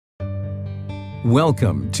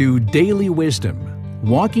Welcome to Daily Wisdom,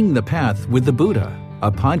 Walking the Path with the Buddha,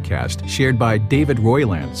 a podcast shared by David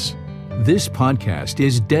Roylance. This podcast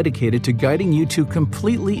is dedicated to guiding you to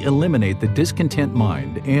completely eliminate the discontent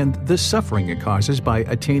mind and the suffering it causes by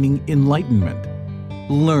attaining enlightenment.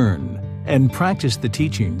 Learn and practice the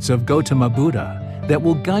teachings of Gautama Buddha that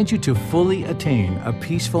will guide you to fully attain a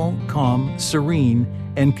peaceful, calm, serene,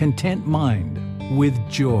 and content mind with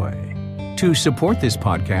joy. To support this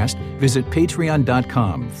podcast, visit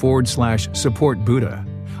patreon.com/support Buddha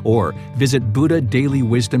or visit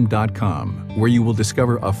buddhadailywisdom.com, where you will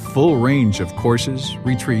discover a full range of courses,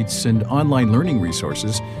 retreats, and online learning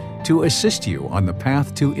resources to assist you on the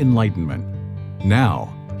path to enlightenment.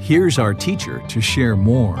 Now, here's our teacher to share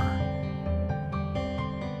more.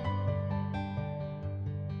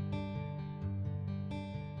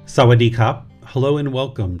 Sawadee Kap. Hello and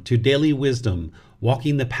welcome to Daily Wisdom,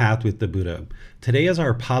 Walking the Path with the Buddha. Today is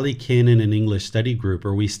our Pali Canon and English study group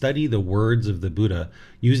where we study the words of the Buddha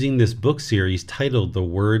using this book series titled The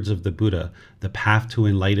Words of the Buddha, The Path to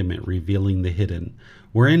Enlightenment, Revealing the Hidden.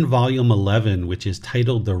 We're in volume 11, which is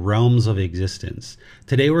titled The Realms of Existence.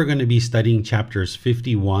 Today we're going to be studying chapters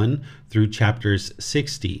 51 through chapters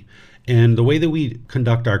 60. And the way that we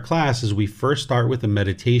conduct our class is we first start with a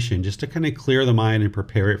meditation just to kind of clear the mind and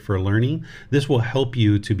prepare it for learning. This will help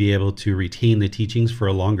you to be able to retain the teachings for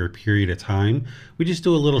a longer period of time. We just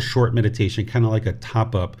do a little short meditation, kind of like a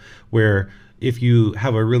top-up, where if you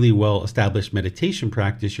have a really well-established meditation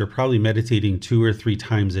practice, you're probably meditating 2 or 3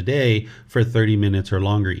 times a day for 30 minutes or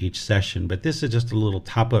longer each session. But this is just a little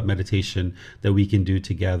top-up meditation that we can do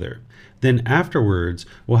together. Then afterwards,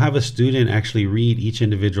 we'll have a student actually read each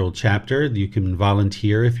individual chapter. You can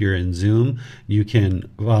volunteer if you're in Zoom. You can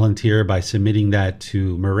volunteer by submitting that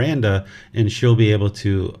to Miranda, and she'll be able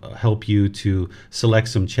to help you to select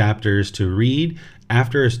some chapters to read.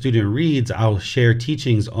 After a student reads, I'll share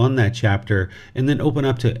teachings on that chapter and then open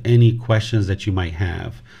up to any questions that you might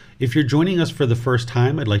have. If you're joining us for the first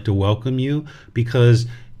time, I'd like to welcome you because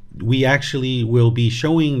we actually will be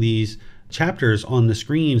showing these chapters on the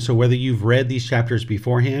screen. So whether you've read these chapters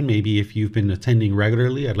beforehand, maybe if you've been attending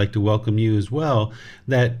regularly, I'd like to welcome you as well,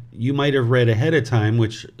 that you might have read ahead of time,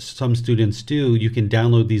 which some students do. You can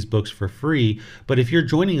download these books for free. But if you're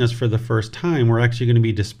joining us for the first time, we're actually going to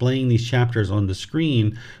be displaying these chapters on the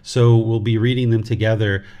screen. So we'll be reading them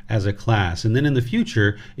together as a class. And then in the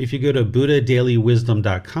future, if you go to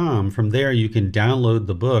buddhadailywisdom.com, from there you can download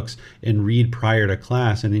the books and read prior to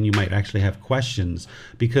class. And then you might actually have questions,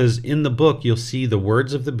 because in the book, you'll see the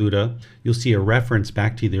words of the Buddha, you'll see a reference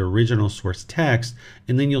back to the original source text,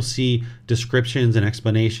 and then you'll see descriptions and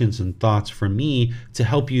explanations and thoughts from me to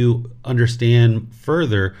help you understand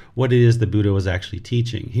further what it is the Buddha was actually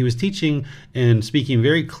teaching. He was teaching and speaking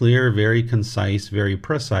very clear, very concise, very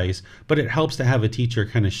precise, but it helps to have a teacher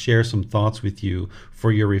kind of share some thoughts with you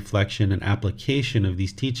for your reflection and application of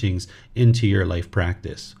these teachings into your life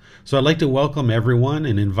practice. So I'd like to welcome everyone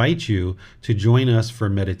and invite you to join us for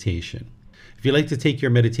meditation. If you'd like to take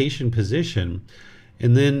your meditation position,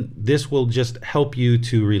 and then this will just help you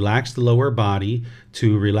to relax the lower body,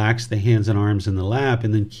 to relax the hands and arms in the lap,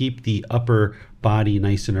 and then keep the upper body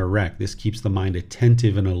nice and erect. This keeps the mind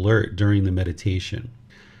attentive and alert during the meditation.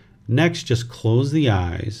 Next, just close the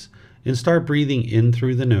eyes and start breathing in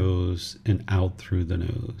through the nose and out through the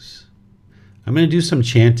nose. I'm going to do some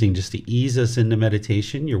chanting just to ease us into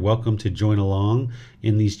meditation. You're welcome to join along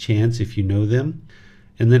in these chants if you know them.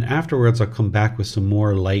 And then afterwards, I'll come back with some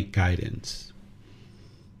more light guidance.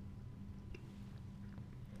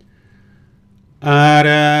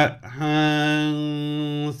 Arahang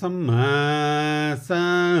Samma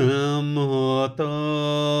Sambuddho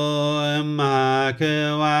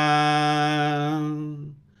Bhagava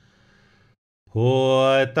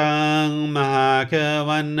Hotang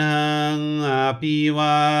Bhagavanang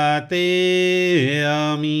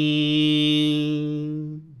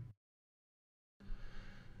Apivateyami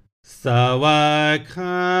Savakhato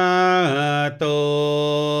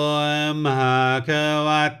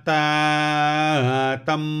Bhagavata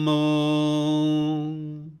Tammo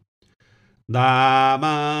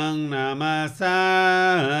Dhammang Namasami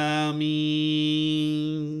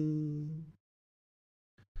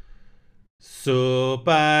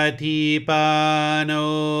Supatipano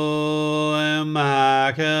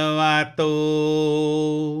Bhagavato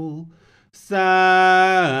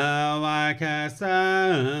Sāvaka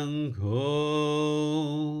Sangho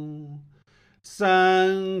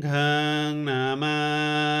Sanghang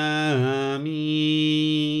Namami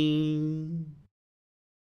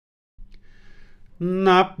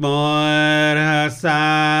Namo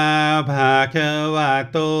Tassa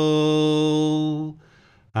Bhagavato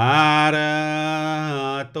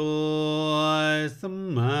Arahato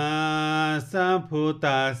Samma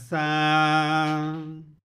Sambuddhassa.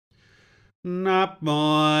 นะโม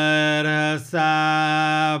ตัสสะ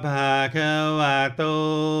ภะคะวะโต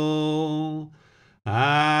อ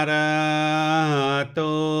ะระหะโต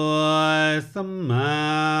สัมมา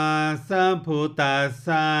สัมพุทธัสส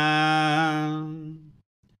ะ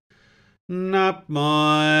นะโม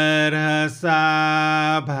ตัสสะ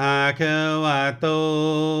ภะคะวะโต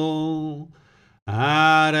อะ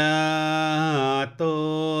ระหะโต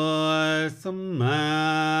สัมมา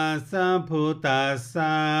สัมพุทธัสส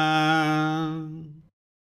ะ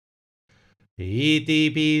อิติ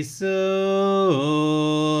ปิโส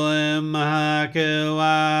มหะคะว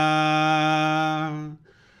ะ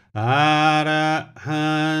อะระ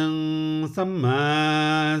หังสัมมา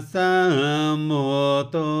สัมพุท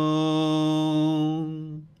โธ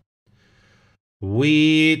วิ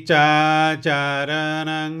จาจาร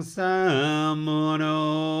ณังสัมมุโน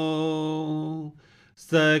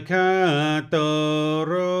สกขาโตโ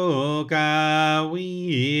รกาวิ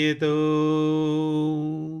โต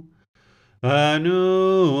อนุ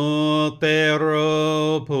เตโร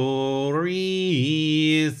ปุริ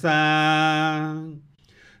สา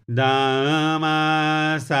ดัมมา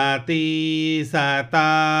สติสัตต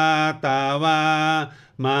าตาวา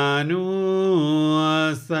มนุ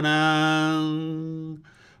สนัง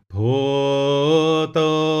พุทโธ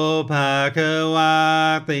ภควา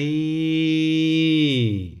ติ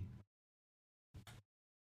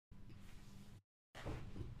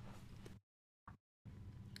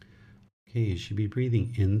Okay, you should be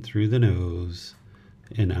breathing in through the nose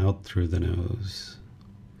and out through the nose.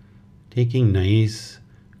 Taking nice,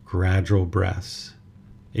 gradual breaths,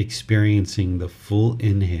 experiencing the full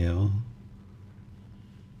inhale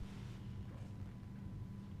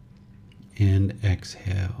and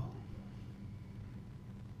exhale.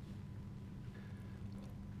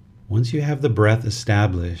 Once you have the breath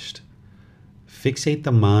established, fixate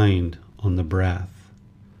the mind on the breath,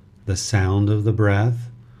 the sound of the breath,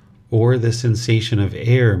 or the sensation of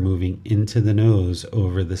air moving into the nose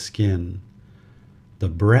over the skin. The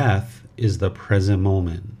breath is the present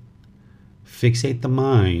moment. Fixate the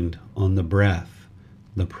mind on the breath,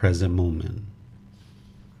 the present moment.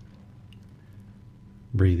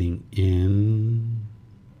 Breathing in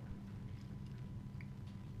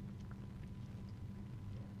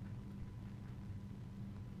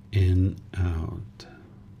and out.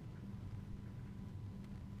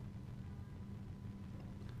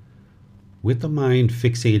 With the mind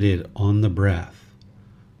fixated on the breath,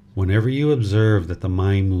 whenever you observe that the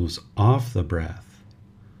mind moves off the breath,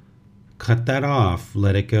 cut that off,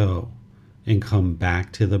 let it go, and come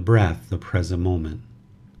back to the breath, the present moment.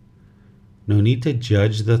 No need to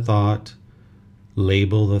judge the thought,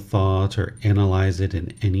 label the thought, or analyze it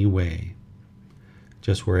in any way.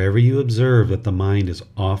 Just wherever you observe that the mind is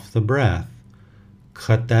off the breath,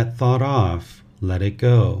 cut that thought off, let it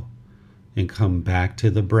go, and come back to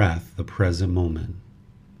the breath, the present moment.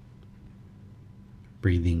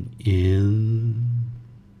 Breathing in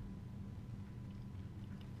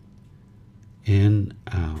and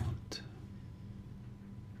out.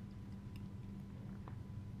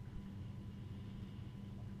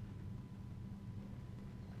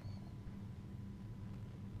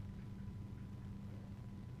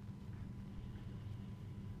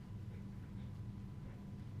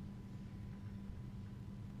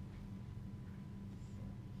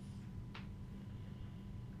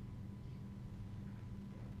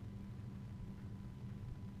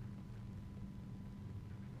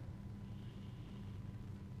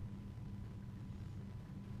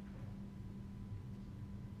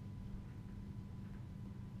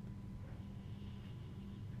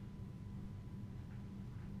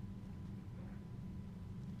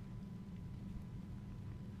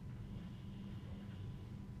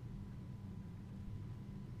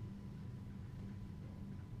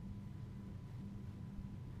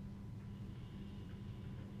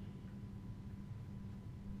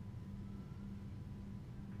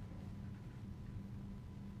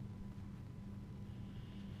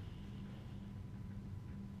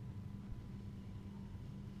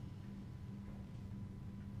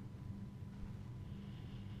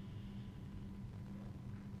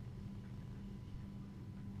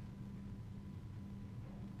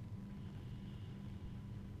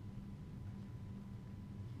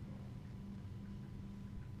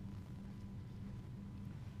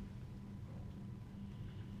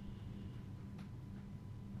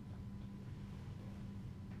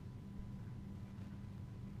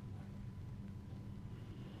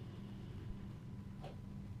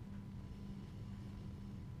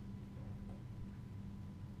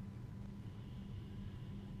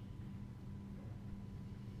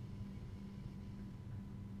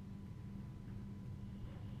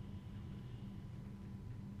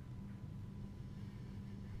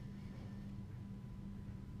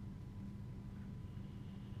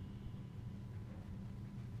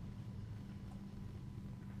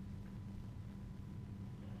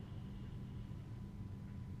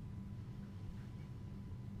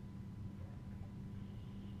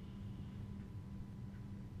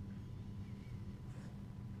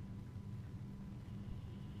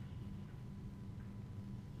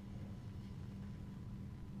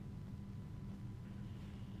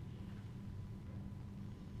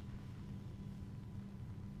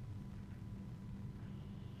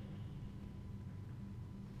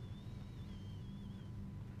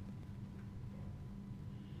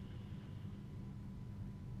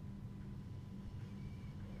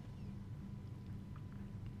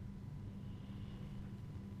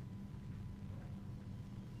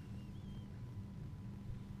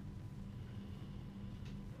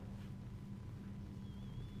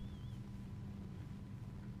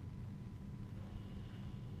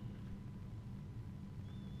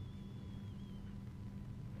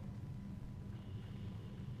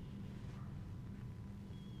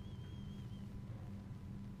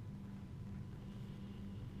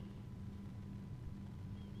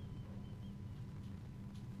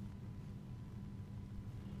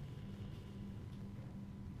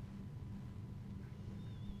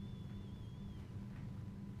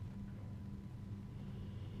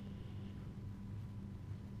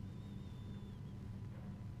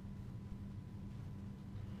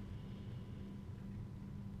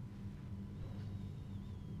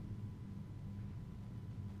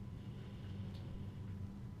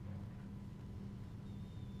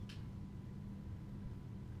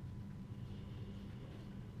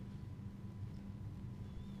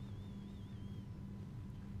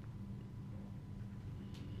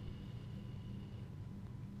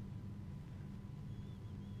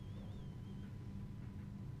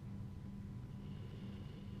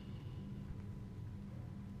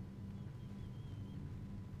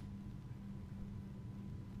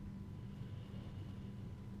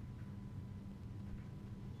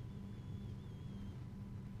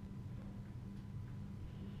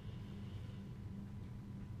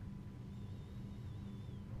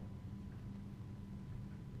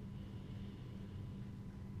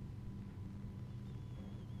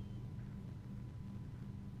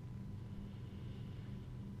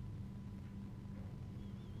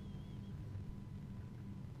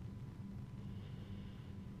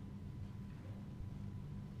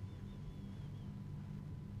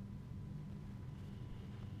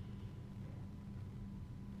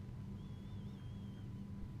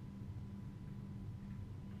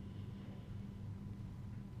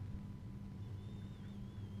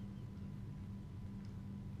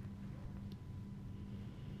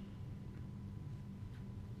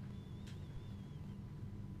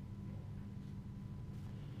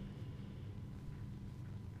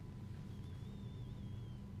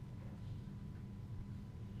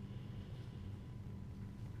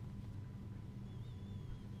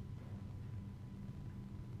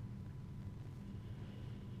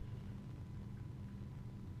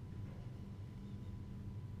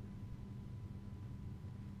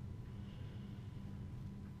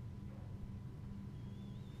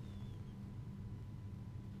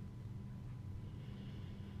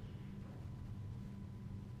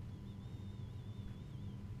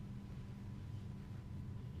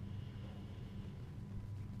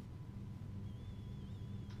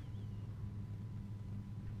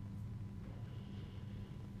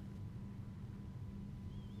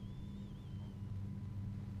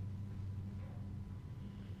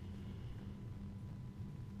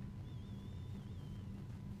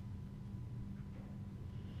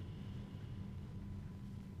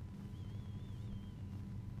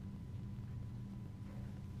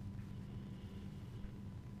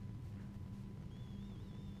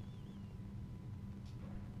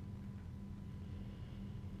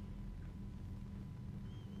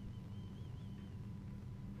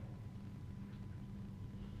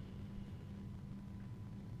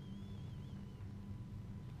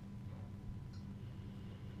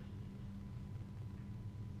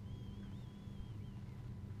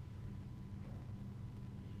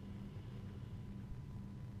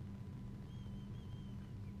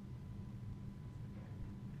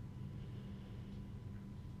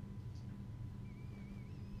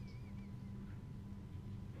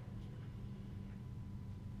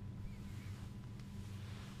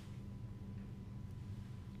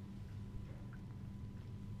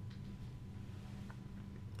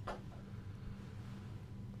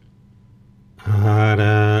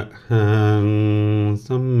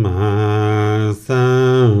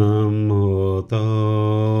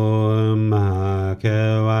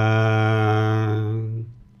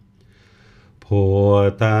 โห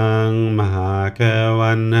ตังมหาค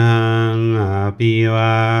วันหังอภิว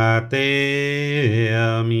าเท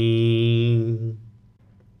มิ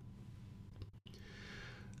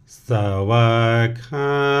สวากข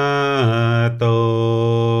าโต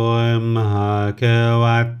มหาค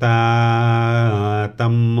วัตตาธั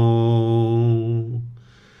มโม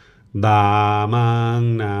ธัมมัง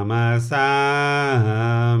นามัสสา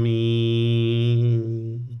มิ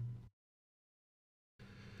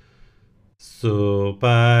สุป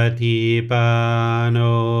ฏิปันโน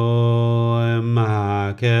มหา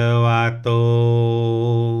ควัตโต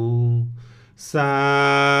สา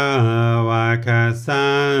วกสั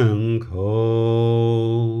งโฆ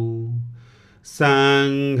สัง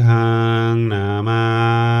ฆังนามา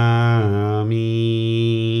มิ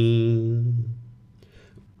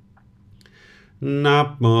นะ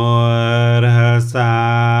โมตัสสะ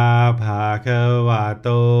ภะคะวะโต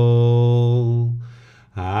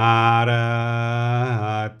อะระห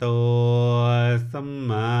ะโตสัม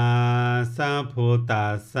มาสัมพุทธั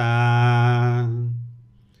สสะ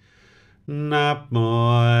นะโม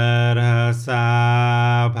ตัสสะ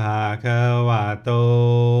ภะคะวะโต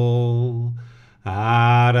อะ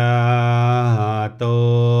ระหะโต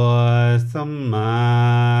สัมมา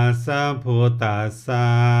สัมพุทธัสสะ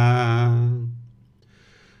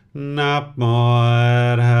นะโม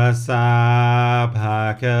ตัสสะภะ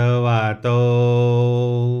คะวะโต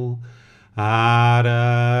อะระ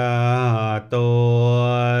หะโต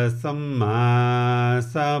สัมมา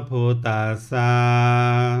สัมพุทธัสสะ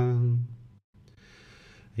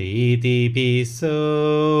อิติปิโส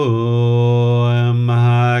มห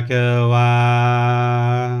ะคะวะ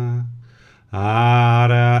อะ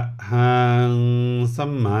ระหังสั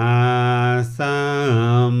มมาสั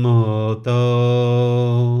มพุทโธ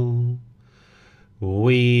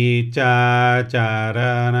วิจาจาร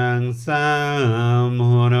ณังสัม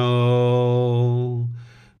พุโน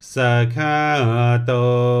สัคคะโต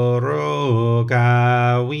โรกา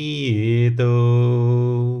วิโต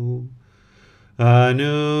อ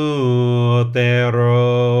นุเตโร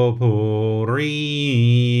ภูริ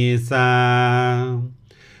สา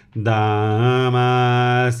ธัมมา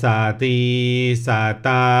สติสัตต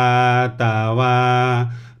าตวา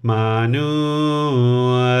มนุ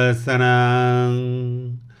สนัง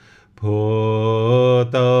พุท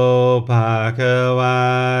โธภคว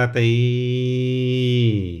ติ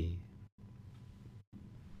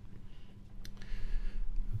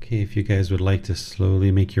Okay, if you guys would like to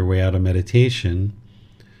slowly make your way out of meditation,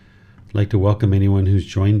 I'd like to welcome anyone who's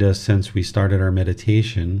joined us since we started our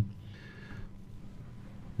meditation.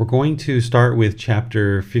 We're going to start with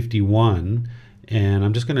chapter 51, and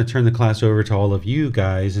I'm just going to turn the class over to all of you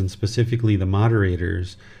guys, and specifically the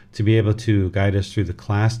moderators, to be able to guide us through the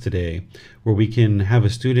class today, where we can have a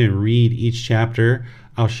student read each chapter.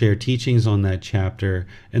 I'll share teachings on that chapter,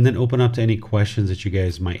 and then open up to any questions that you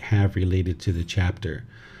guys might have related to the chapter.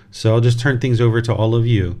 So I'll just turn things over to all of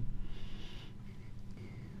you.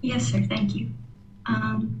 Yes, sir. Thank you.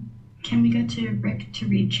 Can we go to Rick to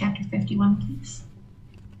read chapter 51, please?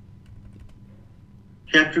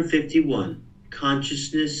 Chapter 51,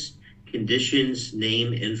 Consciousness, Conditions,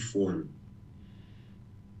 Name, and Form.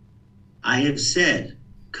 I have said,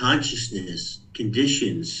 consciousness,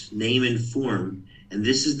 conditions, name, and form, and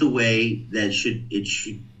this is the way that should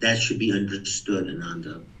be understood,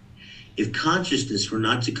 Ananda. If consciousness were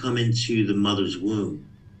not to come into the mother's womb,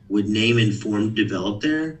 would name and form develop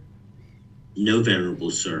there? No,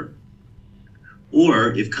 Venerable Sir.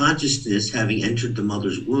 Or if consciousness, having entered the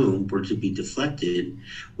mother's womb, were to be deflected,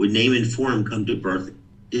 would name and form come to birth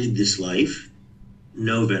in this life?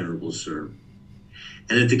 No, Venerable Sir.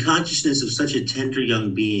 And if the consciousness of such a tender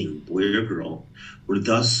young being, boy or girl, were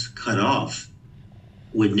thus cut off,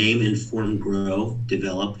 would name and form grow,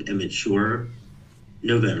 develop, and mature?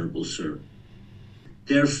 No, Venerable Sir.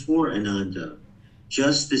 Therefore, Ananda,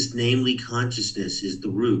 just this namely consciousness is the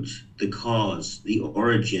root, the cause, the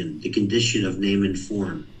origin, the condition of name and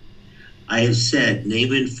form. I have said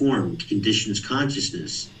name and form conditions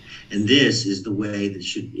consciousness, and this is the way that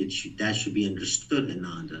should be understood,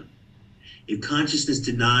 Ananda. If consciousness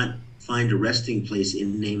did not find a resting place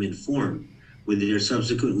in name and form, would there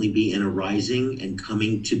subsequently be an arising and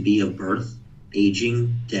coming to be of birth,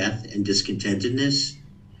 aging, death, and discontentedness?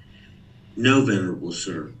 No, Venerable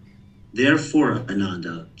Sir. Therefore,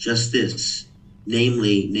 Ananda, just this,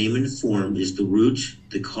 namely, name and form is the root,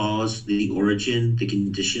 the cause, the origin, the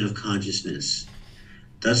condition of consciousness.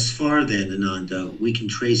 Thus far, then, Ananda, we can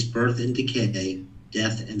trace birth and decay,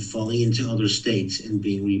 death and falling into other states and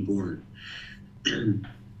being reborn.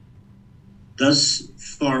 Thus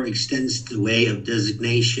far extends the way of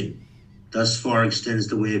designation. Thus far extends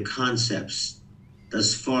the way of concepts,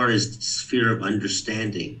 Thus far is the sphere of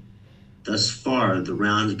understanding. Thus far, the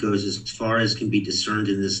round goes as far as can be discerned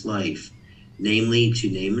in this life, namely to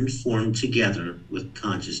name and form together with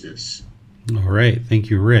consciousness. All right. Thank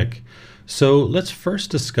you, Rick. So let's first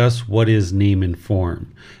discuss what is name and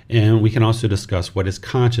form. And we can also discuss what is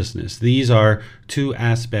consciousness. These are two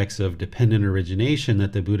aspects of dependent origination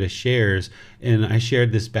that the Buddha shares. And I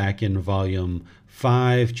shared this back in volume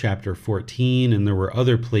 5, chapter 14, and there were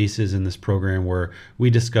other places in this program where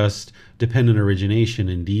we discussed dependent origination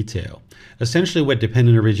in detail. Essentially, what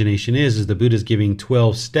dependent origination is the Buddha is giving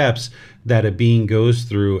 12 steps that a being goes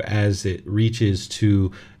through as it reaches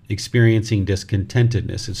to experiencing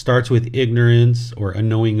discontentedness. It starts with ignorance or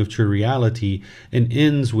unknowing of true reality and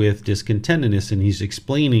ends with discontentedness. And he's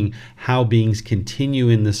explaining how beings continue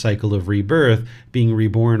in the cycle of rebirth, being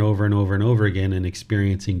reborn over and over and over again and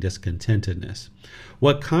experiencing discontentedness.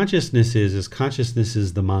 What consciousness is consciousness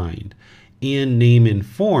is the mind. And name and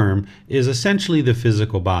form is essentially the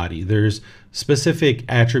physical body. There's specific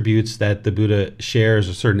attributes that the Buddha shares,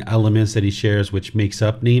 or certain elements that he shares, which makes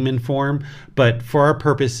up name and form. But for our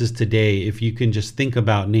purposes today, if you can just think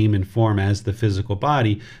about name and form as the physical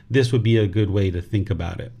body, this would be a good way to think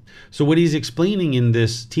about it. So what he's explaining in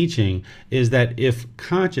this teaching is that if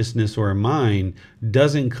consciousness or mind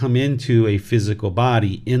doesn't come into a physical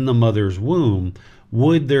body in the mother's womb,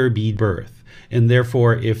 would there be birth? And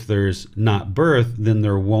therefore, if there's not birth, then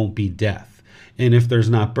there won't be death. And if there's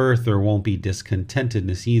not birth, there won't be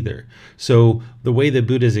discontentedness either. So the way the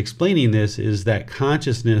Buddha is explaining this is that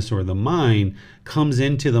consciousness or the mind comes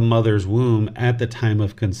into the mother's womb at the time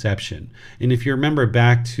of conception. And if you remember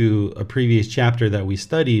back to a previous chapter that we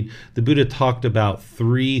studied, the Buddha talked about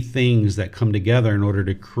 3 things that come together in order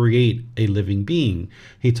to create a living being.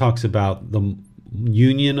 He talks about the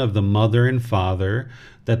union of the mother and father,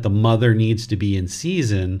 that the mother needs to be in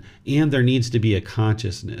season, and there needs to be a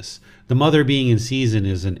consciousness. The mother being in season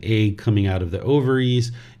is an egg coming out of the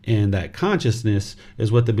ovaries, and that consciousness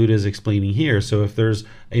is what the Buddha is explaining here. So if there's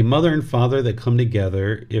a mother and father that come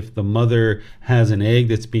together, if the mother has an egg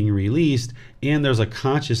that's being released, and there's a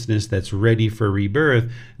consciousness that's ready for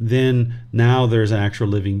rebirth, then now there's an actual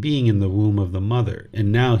living being in the womb of the mother.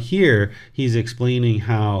 And now here he's explaining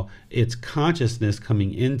how it's consciousness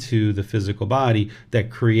coming into the physical body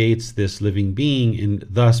that creates this living being, and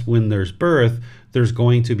thus when there's birth, there's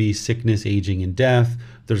going to be sickness, aging, and death.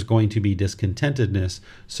 There's going to be discontentedness.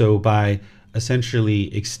 So by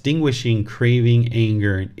essentially extinguishing craving,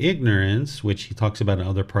 anger, and ignorance, which he talks about in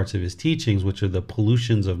other parts of his teachings, which are the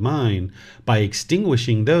pollutions of mind, by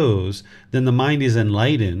extinguishing those, then the mind is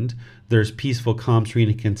enlightened. There's peaceful, calm, serene,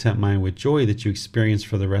 and content mind with joy that you experience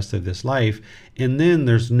for the rest of this life. And then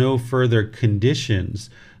there's no further conditions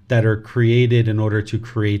that are created in order to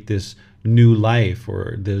create this new life,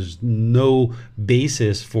 or there's no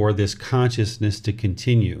basis for this consciousness to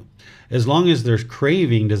continue. As long as there's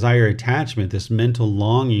craving, desire, attachment, this mental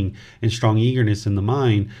longing and strong eagerness in the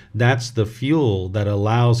mind, that's the fuel that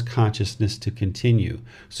allows consciousness to continue.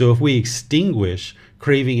 So if we extinguish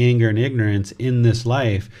craving, anger, and ignorance in this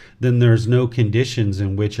life, then there's no conditions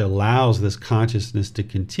in which allows this consciousness to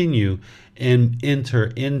continue and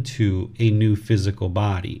enter into a new physical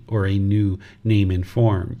body or a new name and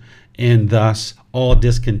form. And thus all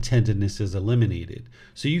discontentedness is eliminated.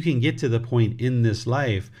 So you can get to the point in this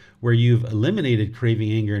life where you've eliminated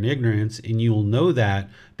craving, anger, and ignorance, and you will know that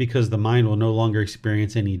because the mind will no longer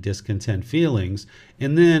experience any discontent feelings.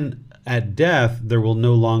 And then at death, there will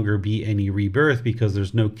no longer be any rebirth because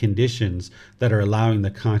there's no conditions that are allowing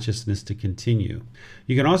the consciousness to continue.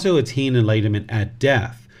 You can also attain enlightenment at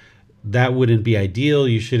death. That wouldn't be ideal.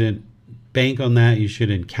 You shouldn't bank on that. You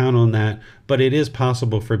shouldn't count on that. But it is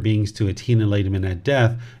possible for beings to attain enlightenment at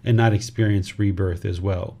death and not experience rebirth as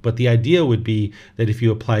well. But the idea would be that if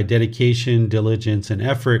you apply dedication, diligence, and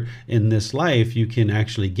effort in this life, you can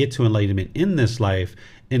actually get to enlightenment in this life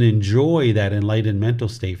and enjoy that enlightened mental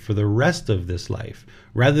state for the rest of this life,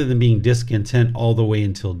 rather than being discontent all the way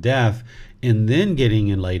until death and then getting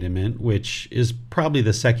enlightenment, which is probably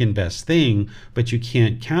the second best thing, but you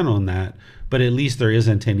can't count on that. But at least there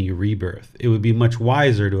isn't any rebirth. It would be much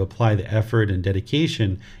wiser to apply the effort and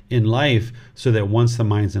dedication in life so that once the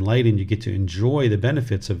mind's enlightened, you get to enjoy the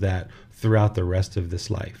benefits of that throughout the rest of this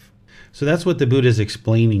life. So that's what the Buddha is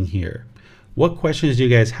explaining here. What questions do you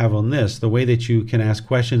guys have on this? The way that you can ask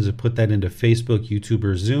questions is put that into Facebook, YouTube,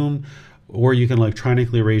 or Zoom, or you can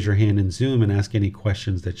electronically raise your hand in Zoom and ask any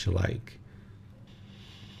questions that you like.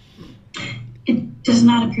 It does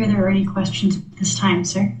not appear there are any questions at this time,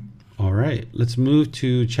 sir. All right, let's move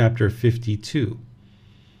to chapter 52.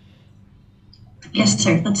 Yes,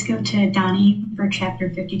 sir. Let's go to Donnie for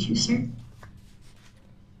chapter 52, sir.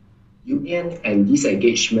 union and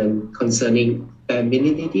disengagement concerning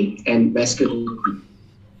femininity and masculinity.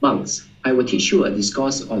 Monks, I will teach you a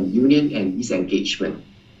discourse on union and disengagement.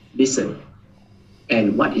 Listen.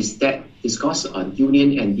 And what is that discourse on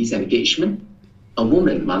union and disengagement? A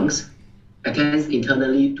woman, monks, attends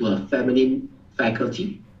internally to her feminine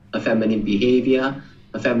faculty, a feminine behavior,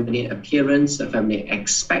 a feminine appearance, a feminine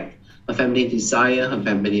aspect, a feminine desire, a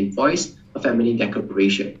feminine voice, a feminine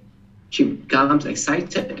decoration. She becomes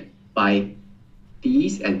excited by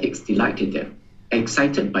these and takes delight in them.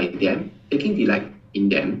 Excited by them, taking delight in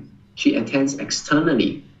them, she attends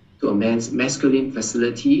externally to a man's masculine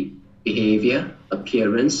facility, behavior,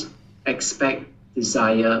 appearance, aspect,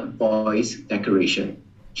 desire, voice, decoration.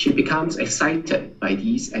 She becomes excited by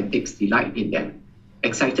these and takes delight in them.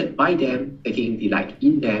 Excited by them, taking delight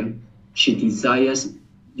in them, she desires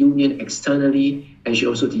union externally, and she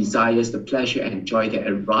also desires the pleasure and joy that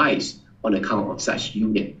arise on account of such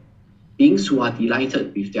union. Beings who are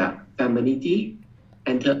delighted with their femininity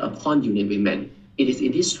enter upon union with men. It is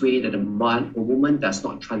in this way that a woman does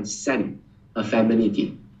not transcend her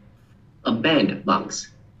femininity. A man, monks,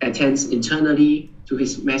 attends internally to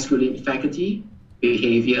his masculine faculty,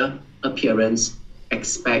 behavior, appearance,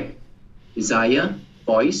 aspect, desire,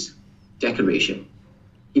 voice, decoration.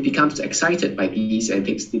 He becomes excited by these and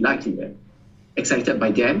takes delight in them. Excited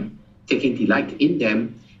by them, taking delight in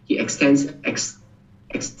them, he extends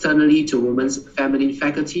externally to woman's feminine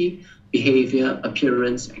faculty, behavior,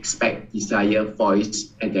 appearance, aspect, desire,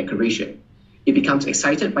 voice, and decoration. He becomes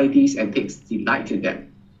excited by these and takes delight in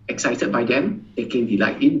them. Excited by them, taking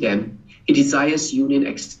delight in them, he desires union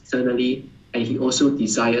externally, and he also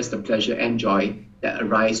desires the pleasure and joy that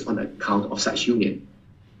arise on account of such union.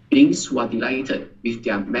 Beings who are delighted with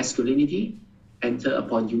their masculinity enter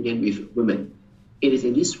upon union with women. It is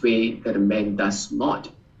in this way that a man does not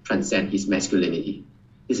transcend his masculinity.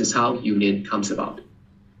 This is how union comes about.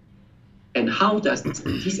 And how does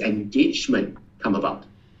this engagement come about?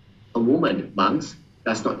 A woman, monks,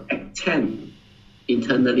 does not attend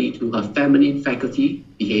internally to her feminine faculty,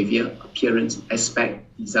 behavior, appearance, aspect,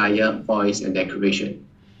 desire, voice, and decoration.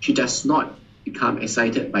 She does not become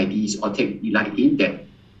excited by these or take delight in them.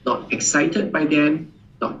 Not excited by them,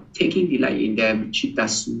 not taking delight in them, she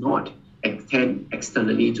does not attend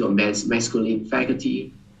externally to a man's masculine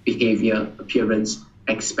faculty, behavior, appearance,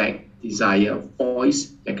 aspect, desire, voice,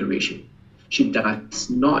 decoration. She does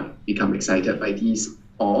not become excited by these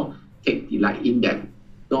or take delight in them,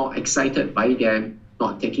 nor excited by them,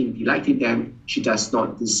 not taking delight in them. She does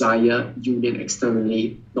not desire union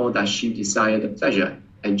externally, nor does she desire the pleasure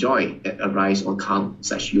and joy that arise on account of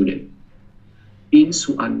such union. Beings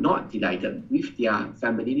who are not delighted with their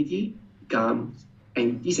femininity become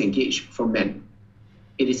and disengage from men.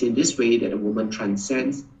 It is in this way that a woman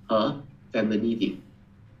transcends her femininity.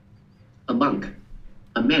 A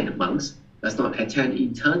man, monks, does not attend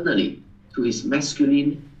internally to his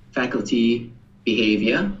masculine faculty,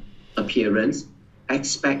 behavior, appearance,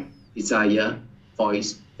 aspect, desire,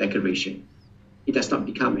 voice, decoration. He does not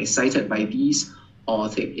become excited by these or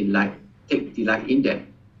take delight in them.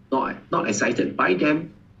 Not excited by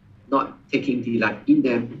them, not taking delight in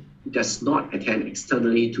them. He does not attend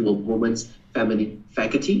externally to a woman's feminine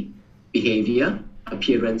faculty, behavior,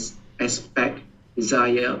 appearance, aspect,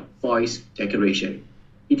 desire, voice, decoration.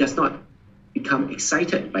 He does not become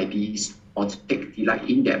excited by these or take delight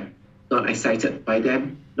in them. Not excited by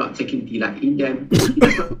them, not taking delight in them. He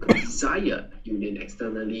does not desire union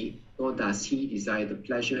externally, nor does he desire the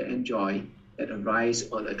pleasure and joy that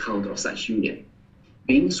arise on account of such union.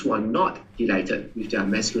 Beings who are not delighted with their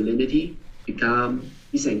masculinity become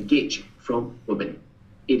disengaged from women.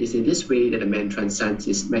 It is in this way that a man transcends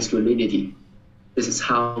his masculinity. This is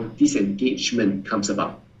how disengagement comes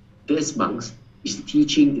about. This, monks, is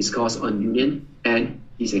teaching discourse on union and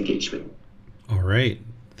disengagement. All right.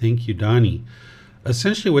 Thank you, Donnie.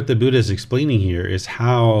 Essentially, what the Buddha is explaining here is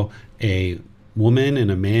how a woman and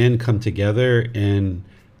a man come together and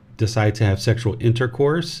decide to have sexual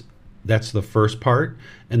intercourse. That's the first part.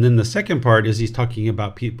 And then the second part is he's talking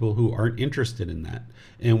about people who aren't interested in that.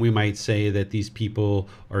 And we might say that these people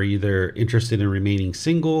are either interested in remaining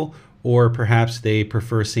single, or perhaps they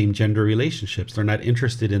prefer same gender relationships. They're not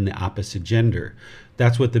interested in the opposite gender.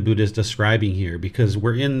 That's what the Buddha is describing here, because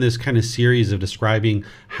we're in this kind of series of describing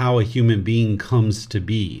how a human being comes to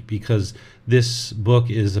be, because this book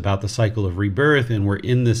is about the cycle of rebirth, and we're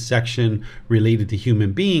in this section related to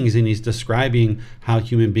human beings, and he's describing how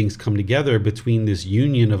human beings come together between this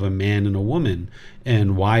union of a man and a woman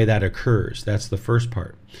and why that occurs. That's the first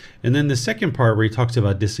part. And then the second part where he talks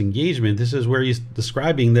about disengagement, this is where he's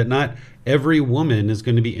describing that not every woman is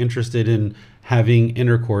going to be interested in having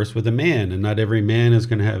intercourse with a man, and not every man is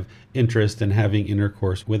going to have interest in having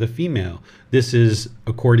intercourse with a female. This is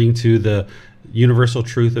according to the universal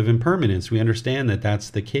truth of impermanence. We understand that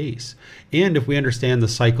that's the case. And if we understand the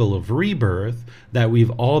cycle of rebirth, that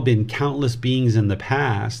we've all been countless beings in the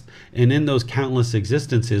past, and in those countless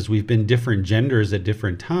existences, we've been different genders at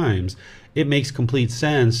different times, it makes complete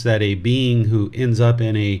sense that a being who ends up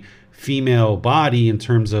in a female body in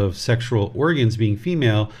terms of sexual organs being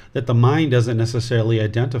female, that the mind doesn't necessarily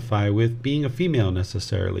identify with being a female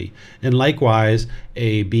necessarily. And likewise,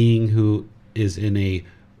 a being who is in a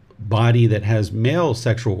body that has male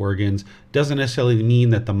sexual organs doesn't necessarily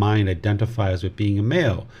mean that the mind identifies with being a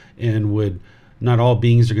male, and not all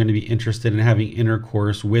beings are going to be interested in having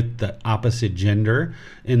intercourse with the opposite gender.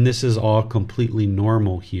 And this is all completely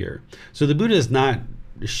normal here. So the Buddha is not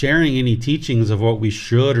sharing any teachings of what we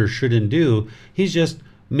should or shouldn't do. He's just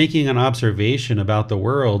making an observation about the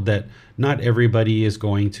world that not everybody is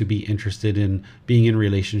going to be interested in being in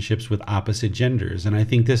relationships with opposite genders. And I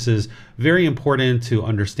think this is very important to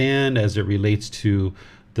understand as it relates to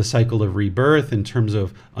the cycle of rebirth, in terms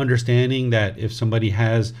of understanding that if somebody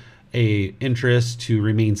has a interest to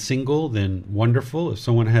remain single, then wonderful. If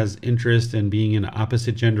someone has interest in being in an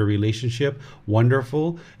opposite gender relationship,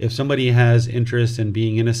 wonderful. If somebody has interest in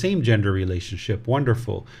being in a same gender relationship,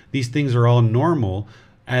 wonderful. These things are all normal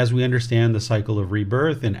as we understand the cycle of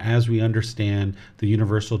rebirth and as we understand the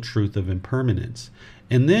universal truth of impermanence.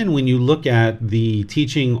 And then when you look at the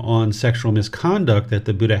teaching on sexual misconduct that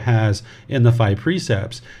the Buddha has in the 5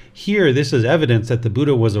 precepts, here this is evidence that the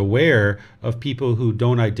Buddha was aware of people who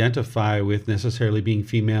don't identify with necessarily being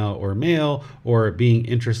female or male, or being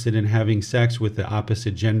interested in having sex with the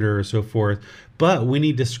opposite gender or so forth. But when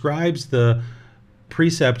he describes the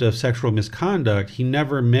precept of sexual misconduct, he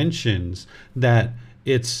never mentions that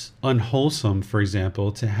it's unwholesome, for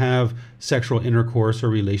example, to have sexual intercourse or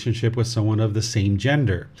relationship with someone of the same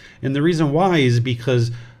gender. And the reason why is because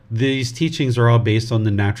these teachings are all based on the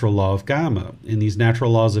natural law of Karma. And these natural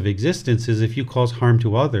laws of existence is, if you cause harm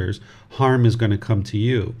to others, harm is going to come to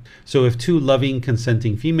you. So if 2 loving,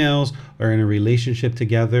 consenting females are in a relationship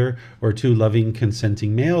together, or 2 loving,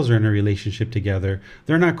 consenting males are in a relationship together,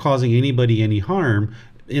 they're not causing anybody any harm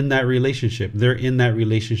in that relationship. They're in that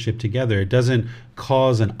relationship together. It doesn't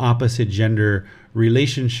cause an opposite gender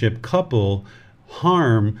relationship couple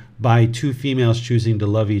harm by 2 females choosing to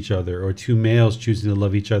love each other, or 2 males choosing to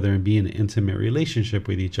love each other and be in an intimate relationship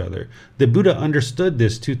with each other. The Buddha understood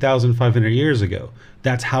this 2,500 years ago.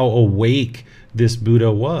 That's how awake this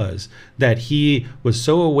Buddha was, that he was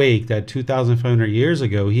so awake that 2,500 years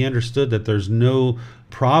ago, he understood that there's no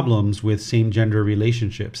problems with same-gender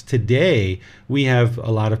relationships. Today, we have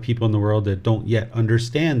a lot of people in the world that don't yet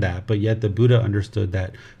understand that, but yet the Buddha understood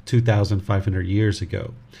that 2,500 years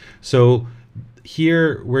ago. So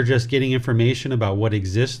here, we're just getting information about what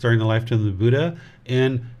exists during the lifetime of the Buddha,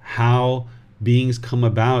 and how beings come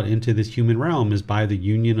about into this human realm is by the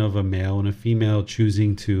union of a male and a female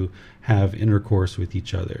choosing to have intercourse with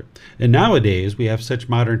each other. And nowadays, we have such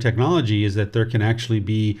modern technology is that there can actually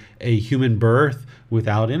be a human birth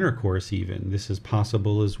without intercourse even. This is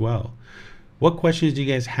possible as well. What questions do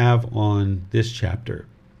you guys have on this chapter?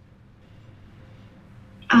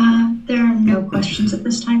 There are no questions at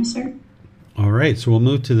this time, sir. All right, so we'll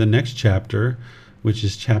move to the next chapter, which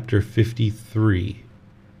is chapter 53.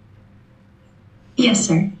 Yes,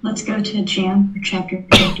 sir. Let's go to Jan for chapter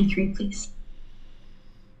 53, please.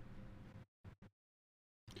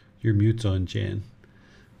 Your mute's on, Jan.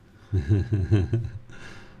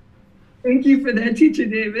 Thank you for that, Teacher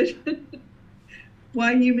David.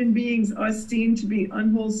 Why human beings are seen to be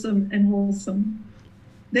unwholesome and wholesome.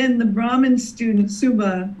 Then the Brahmin student,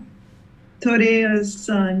 Subha, Toreya's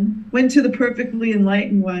son, went to the perfectly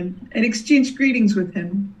enlightened one and exchanged greetings with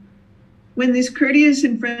him. When this courteous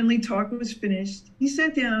and friendly talk was finished, he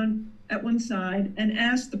sat down at one side and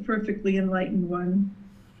asked the perfectly enlightened one,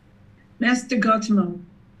 Master Gautama,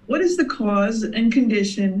 what is the cause and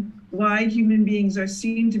condition why human beings are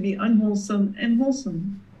seen to be unwholesome and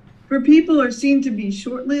wholesome? For people are seen to be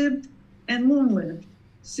short-lived and long-lived,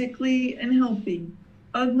 sickly and healthy,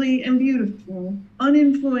 ugly and beautiful,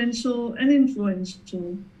 uninfluential and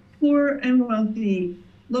influential, poor and wealthy,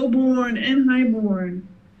 low-born and high-born,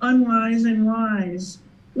 unwise and wise.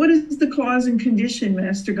 What is the cause and condition,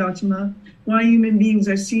 Master Gautama, why human beings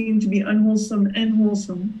are seen to be unwholesome and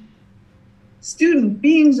wholesome? Student,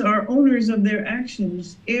 beings are owners of their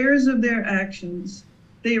actions, heirs of their actions.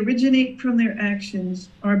 They originate from their actions,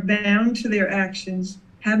 are bound to their actions,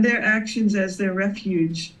 have their actions as their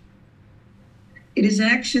refuge. It is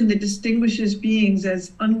action that distinguishes beings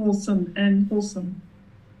as unwholesome and wholesome.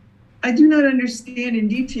 I do not understand in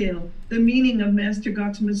detail the meaning of Master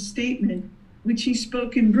Gautama's statement, which he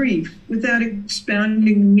spoke in brief, without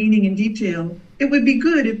expounding the meaning in detail. It would be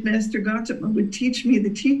good if Master Gautama would teach me the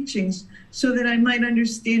teachings so that I might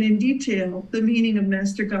understand in detail the meaning of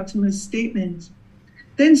Master Gautama's statement.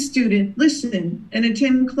 Then, student, listen and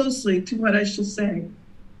attend closely to what I shall say.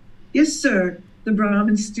 Yes, sir, the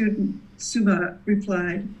Brahmin student, Subha,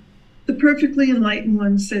 replied. The perfectly enlightened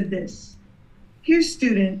one said this. Here,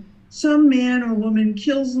 student, some man or woman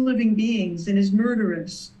kills living beings and is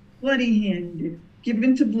murderous, bloody-handed,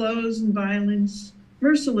 given to blows and violence,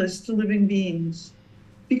 merciless to living beings.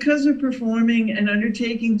 Because of performing and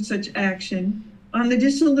undertaking such action, on the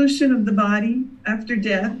dissolution of the body after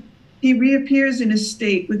death, he reappears in a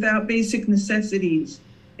state without basic necessities,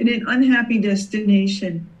 in an unhappy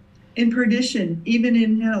destination, in perdition, even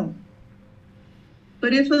in hell.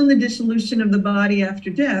 But if on the dissolution of the body after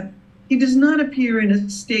death, he does not appear in a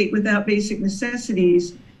state without basic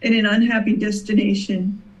necessities, in an unhappy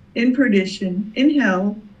destination, in perdition, in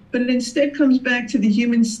hell, but instead comes back to the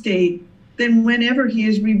human state, then whenever he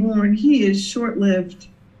is reborn, he is short-lived.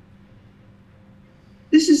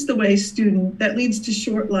 This is the way, student, that leads to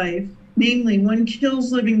short life. Namely, one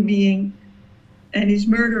kills living being and is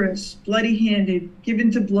murderous, bloody-handed,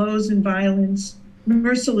 given to blows and violence,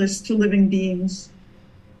 merciless to living beings.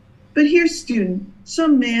 But here, student,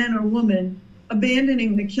 some man or woman,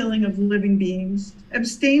 abandoning the killing of living beings,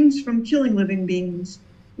 abstains from killing living beings.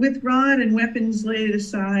 With rod and weapons laid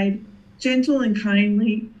aside, gentle and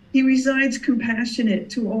kindly, he resides compassionate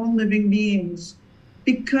to all living beings.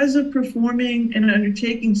 Because of performing and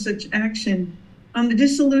undertaking such action, on the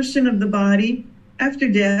dissolution of the body, after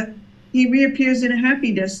death, he reappears in a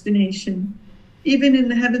happy destination, even in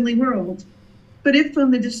the heavenly world. But if on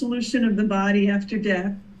the dissolution of the body after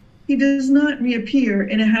death, he does not reappear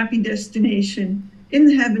in a happy destination in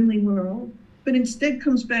the heavenly world, but instead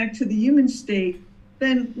comes back to the human state,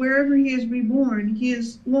 then wherever he is reborn, he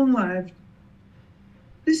is long-lived.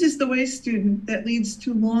 This is the way, student, that leads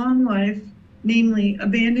to long life, namely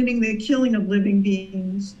abandoning the killing of living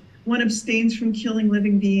beings. One abstains from killing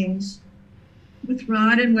living beings. With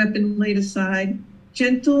rod and weapon laid aside,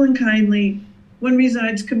 gentle and kindly, one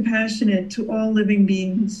resides compassionate to all living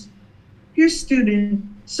beings. Here, student,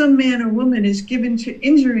 some man or woman is given to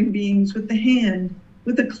injuring beings with the hand,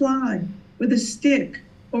 with a clod, with a stick,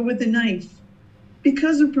 or with a knife.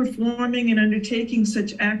 Because of performing and undertaking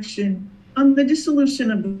such action, on the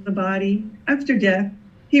dissolution of the body, after death,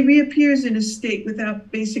 he reappears in a state without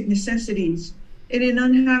basic necessities, in an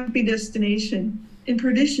unhappy destination, in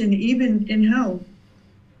perdition, even in hell.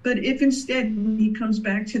 But if instead he comes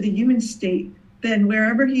back to the human state, then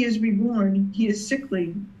wherever he is reborn, he is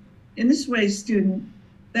sickly. In this way, student,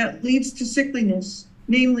 that leads to sickliness,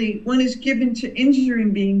 namely, one is given to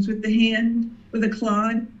injuring beings with the hand, with a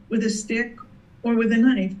clod, with a stick, or with a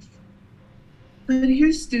knife. But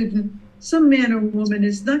here, student, some man or woman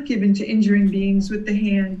is not given to injuring beings with the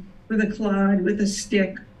hand, with a clod, with a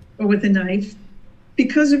stick, or with a knife.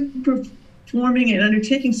 Because of performing and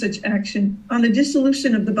undertaking such action, on the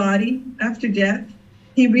dissolution of the body after death,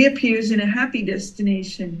 he reappears in a happy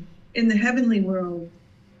destination, in the heavenly world.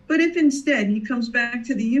 But if instead he comes back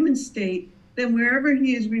to the human state, then wherever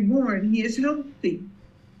he is reborn, he is healthy.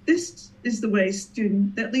 This is the way,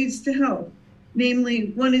 student, that leads to health.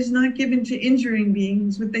 Namely, one is not given to injuring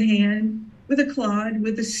beings with the hand, with a clod,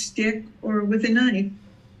 with a stick, or with a knife.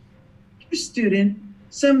 Here, student,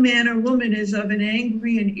 some man or woman is of an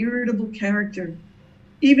angry and irritable character.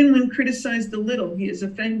 Even when criticized a little, he is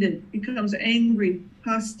offended, becomes angry,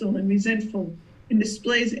 hostile, and resentful, and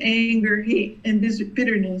displays anger, hate, and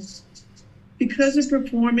bitterness. Because of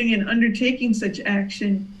performing and undertaking such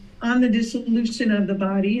action on the dissolution of the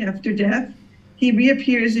body after death, he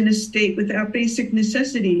reappears in a state without basic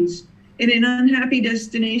necessities, in an unhappy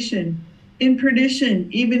destination, in perdition,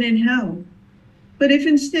 even in hell. But if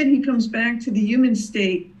instead he comes back to the human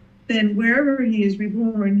state, then wherever he is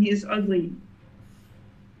reborn, he is ugly.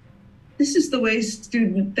 This is the way,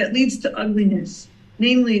 student, that leads to ugliness.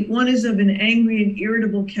 Namely, one is of an angry and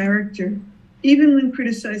irritable character. Even when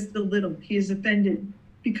criticized a little, he is offended,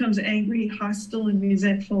 becomes angry, hostile, and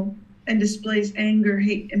resentful, and displays anger,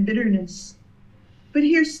 hate, and bitterness. But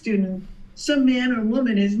here, student, some man or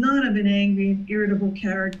woman is not of an angry and irritable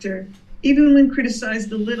character. Even when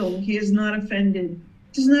criticized a little, he is not offended,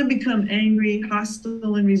 does not become angry,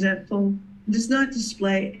 hostile, and resentful, does not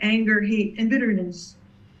display anger, hate, and bitterness.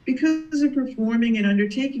 Because of performing and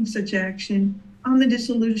undertaking such action on the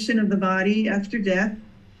dissolution of the body after death,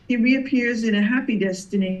 he reappears in a happy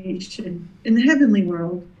destination, in the heavenly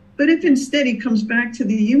world. But if instead he comes back to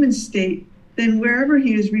the human state, then wherever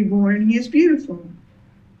he is reborn, he is beautiful.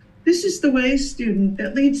 This is the way, student,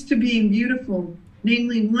 that leads to being beautiful.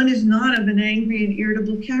 Namely, one is not of an angry and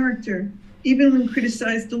irritable character. Even when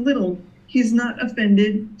criticized a little, he is not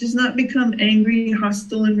offended, does not become angry,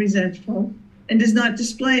 hostile, and resentful, and does not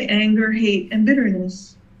display anger, hate, and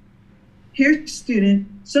bitterness. Here, student,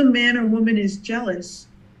 some man or woman is jealous,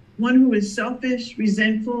 one who is selfish,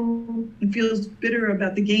 resentful, and feels bitter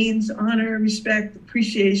about the gains, honor, respect,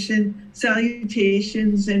 appreciation,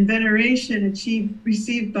 salutations, and veneration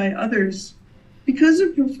received by others. Because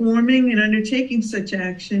of performing and undertaking such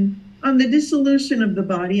action, on the dissolution of the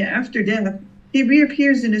body after death, he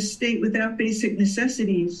reappears in a state without basic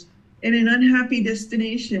necessities, in an unhappy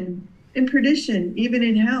destination, in perdition, even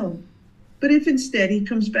in hell. But if instead he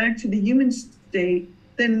comes back to the human state,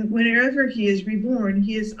 then whenever he is reborn,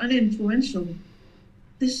 he is uninfluential.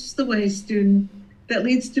 This is the way, student, that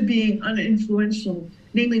leads to being uninfluential.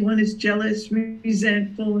 Namely, one is jealous,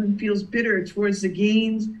 resentful, and feels bitter towards the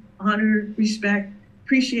gains, honor, respect,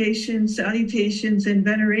 appreciation, salutations, and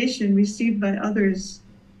veneration received by others.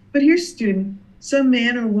 But here, student, some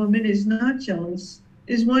man or woman is not jealous,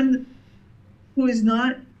 is one who is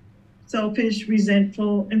not selfish,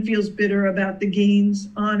 resentful, and feels bitter about the gains,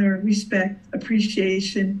 honor, respect,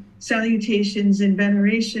 appreciation, salutations, and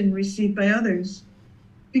veneration received by others.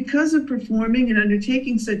 Because of performing and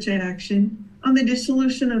undertaking such action, on the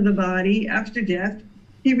dissolution of the body after death,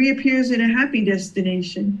 he reappears in a happy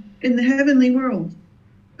destination, in the heavenly world.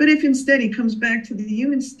 But if instead he comes back to the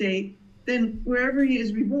human state, then wherever he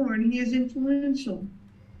is reborn, he is influential.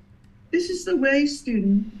 This is the way,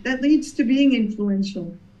 student, that leads to being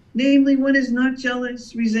influential. Namely, one is not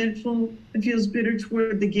jealous, resentful, and feels bitter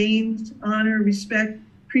toward the gains, honor, respect,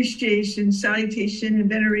 appreciation, salutation, and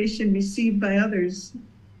veneration received by others.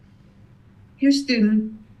 Here,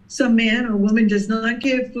 student, some man or woman does not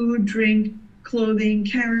give food, drink, clothing,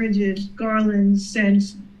 carriages, garlands,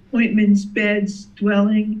 scents, ointments, beds,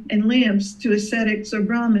 dwelling, and lamps to ascetics or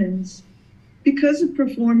Brahmins. Because of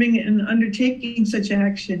performing and undertaking such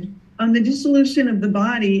action, on the dissolution of the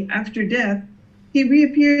body after death, he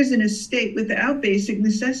reappears in a state without basic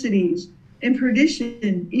necessities, in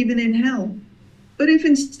perdition, even in hell. But if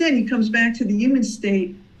instead he comes back to the human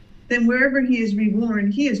state, then wherever he is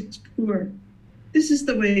reborn, he is poor. This is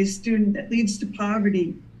the way, student, that leads to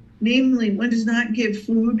poverty. Namely, one does not give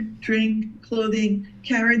food, drink, clothing,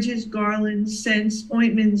 carriages, garlands, scents,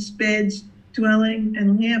 ointments, beds, dwelling,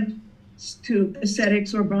 and lamps to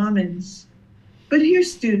ascetics or Brahmins. But here,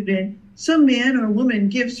 student, some man or woman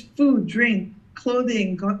gives food, drink,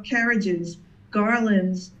 clothing, carriages,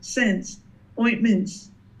 garlands, scents, ointments,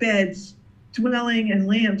 beds, dwelling, and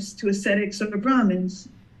lamps to ascetics or Brahmins.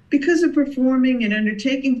 Because of performing and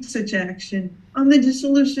undertaking such action, on the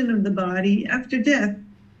dissolution of the body after death,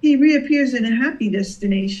 he reappears in a happy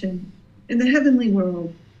destination, in the heavenly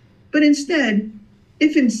world. But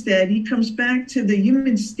if instead he comes back to the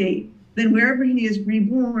human state, then wherever he is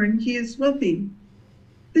reborn, he is wealthy.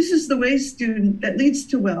 This is the way, student, that leads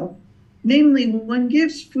to wealth. Namely, one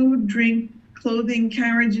gives food, drink, clothing,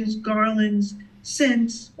 carriages, garlands,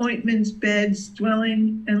 scents, ointments, beds,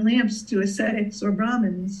 dwelling, and lamps to ascetics or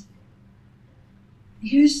Brahmins.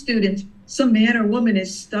 Here, student, some man or woman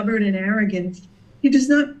is stubborn and arrogant. He does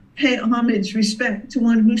not pay homage, respect to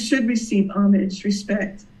one who should receive homage,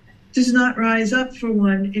 respect, does not rise up for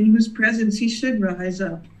one in whose presence he should rise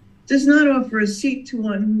up, does not offer a seat to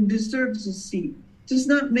one who deserves a seat, does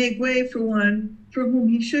not make way for one for whom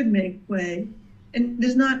he should make way, and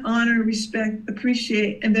does not honor, respect,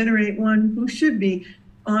 appreciate, and venerate one who should be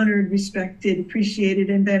honored, respected, appreciated,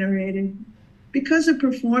 and venerated. Because of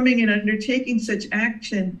performing and undertaking such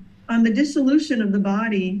action, on the dissolution of the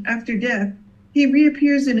body after death, he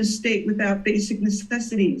reappears in a state without basic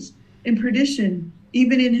necessities, in perdition,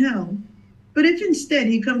 even in hell. But if instead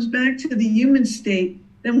he comes back to the human state,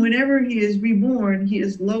 then whenever he is reborn, he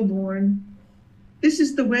is low-born. This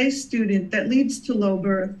is the way, student, that leads to low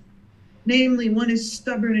birth. Namely, one is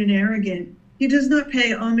stubborn and arrogant. He does not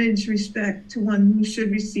pay homage, respect to one who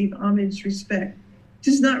should receive homage, respect,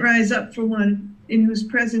 does not rise up for one in whose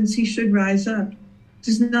presence he should rise up,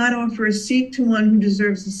 does not offer a seat to one who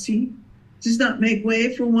deserves a seat, does not make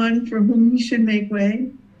way for one for whom he should make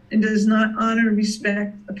way, and does not honor,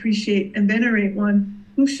 respect, appreciate, and venerate one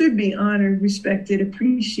who should be honored, respected,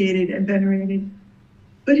 appreciated, and venerated.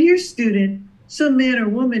 But here, student, some man or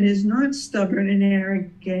woman is not stubborn and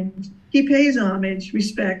arrogant. He pays homage,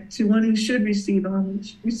 respect to one who should receive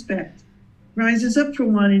homage, respect, rises up for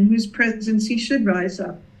one in whose presence he should rise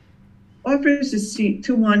up, offers a seat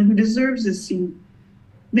to one who deserves a seat,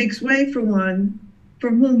 makes way for one for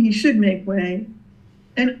whom he should make way,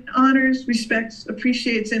 and honors, respects,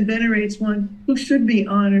 appreciates, and venerates one who should be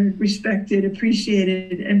honored, respected,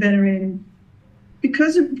 appreciated, and venerated.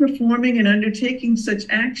 Because of performing and undertaking such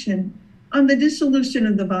action, on the dissolution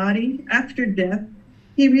of the body after death,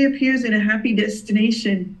 he reappears in a happy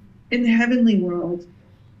destination in the heavenly world.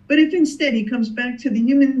 But if instead he comes back to the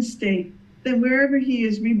human state, then wherever he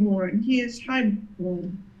is reborn, he is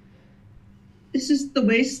highborn. This is the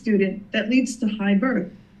way, student, that leads to high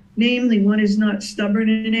birth. Namely, one is not stubborn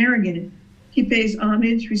and arrogant. He pays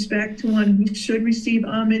homage, respect to one who should receive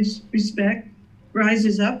homage, respect,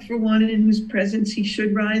 rises up for one in whose presence he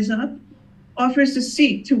should rise up, offers a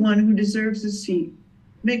seat to one who deserves a seat,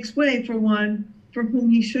 makes way for one for whom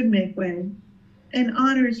he should make way, and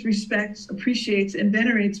honors, respects, appreciates, and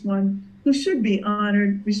venerates one who should be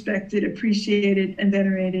honored, respected, appreciated, and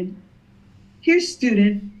venerated. Here,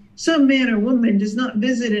 student, some man or woman does not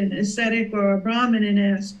visit an ascetic or a Brahmin and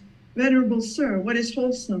ask, "Venerable sir, what is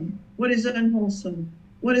wholesome? What is unwholesome?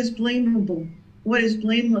 What is blamable? What is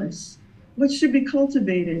blameless? What should be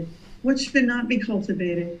cultivated? What should not be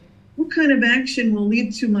cultivated? What kind of action will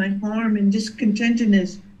lead to my harm and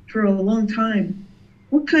discontentedness for a long time?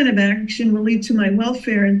 What kind of action will lead to my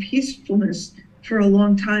welfare and peacefulness for a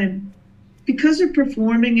long time?" Because of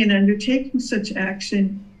performing and undertaking such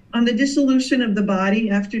action, on the dissolution of the body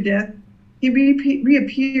after death, he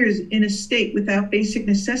reappears in a state without basic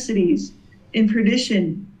necessities, in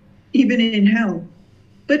perdition, even in hell.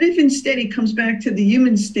 But if instead he comes back to the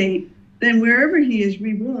human state, then wherever he is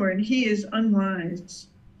reborn, he is unwise.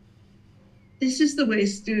 This is the way,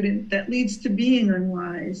 student, that leads to being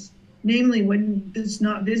unwise, namely when he does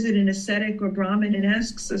not visit an ascetic or Brahmin and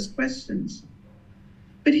asks us questions.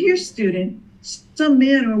 But here, student, some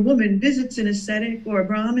man or woman visits an ascetic or a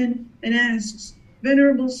Brahmin and asks,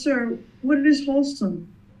 "Venerable sir, what is wholesome?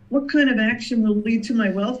 What kind of action will lead to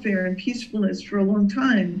my welfare and peacefulness for a long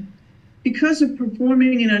time?" Because of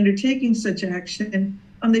performing and undertaking such action,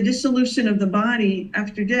 on the dissolution of the body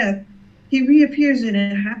after death, he reappears in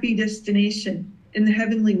a happy destination in the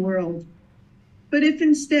heavenly world. But if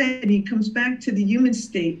instead he comes back to the human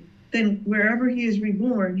state, then wherever he is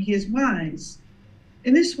reborn, he is wise.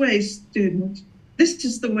 In this way, student, this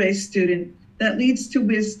is the way, student, that leads to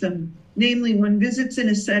wisdom, namely one visits an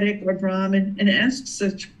ascetic or Brahmin and asks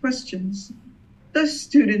such questions. Thus,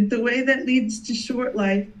 student, the way that leads to short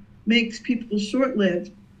life makes people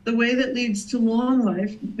short-lived. The way that leads to long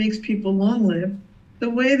life makes people long-lived. The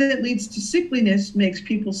way that leads to sickliness makes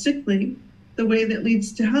people sickly. The way that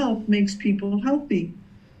leads to health makes people healthy.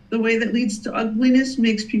 The way that leads to ugliness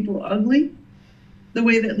makes people ugly. The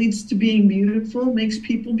way that leads to being beautiful makes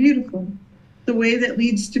people beautiful. The way that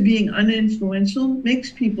leads to being uninfluential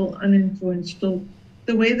makes people uninfluential.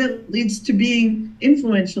 The way that leads to being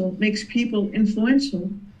influential makes people influential.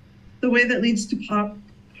 The way that leads to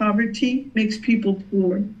poverty makes people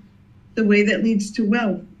poor. The way that leads to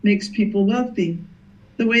wealth makes people wealthy.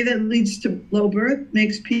 The way that leads to low birth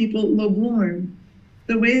makes people low-born.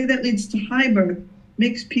 The way that leads to high birth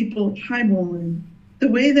makes people high-born. The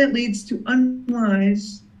way that leads to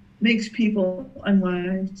unwise makes people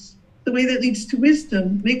unwise. The way that leads to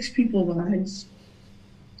wisdom makes people wise.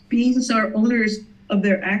 Beings are owners of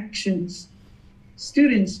their actions.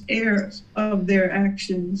 Students, heirs of their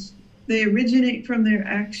actions. They originate from their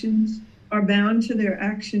actions, are bound to their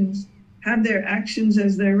actions, have their actions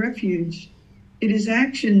as their refuge. It is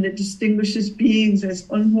action that distinguishes beings as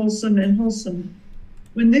unwholesome and wholesome.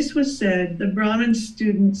 When this was said, the Brahmin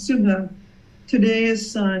student Subha, Tadeya's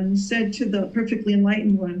son, said to the perfectly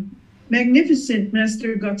enlightened one, "Magnificent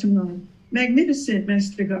Master Gautama, magnificent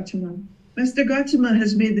Master Gautama. Master Gautama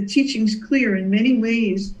has made the teachings clear in many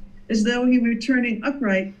ways, as though he were turning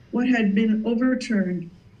upright what had been overturned,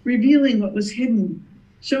 revealing what was hidden,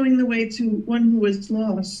 showing the way to one who was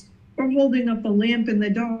lost, or holding up a lamp in the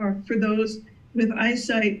dark for those with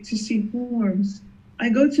eyesight to see forms. I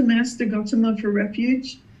go to Master Gautama for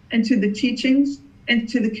refuge, and to the teachings, and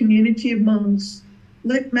to the community of monks.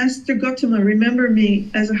 Let Master Gautama remember me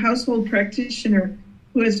as a household practitioner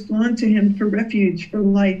who has gone to him for refuge for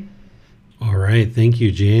life." All right. Thank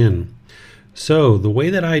you, Jan. So the way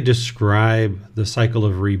that I describe the cycle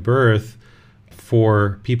of rebirth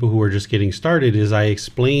for people who are just getting started is I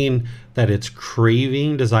explain that it's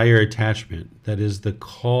craving, desire, attachment that is the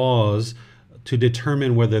cause to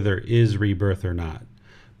determine whether there is rebirth or not.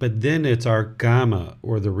 But then it's our karma,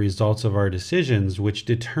 or the results of our decisions, which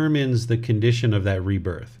determines the condition of that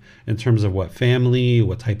rebirth in terms of what family,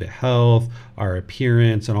 what type of health, our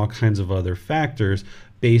appearance, and all kinds of other factors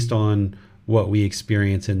based on what we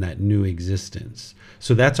experience in that new existence.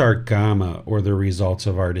 So that's our gamma, or the results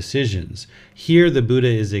of our decisions. Here, the Buddha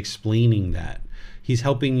is explaining that. He's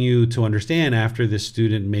helping you to understand after this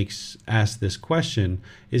student asks this question,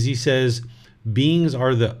 is he says, beings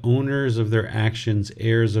are the owners of their actions,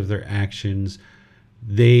 heirs of their actions.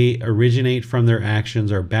 They originate from their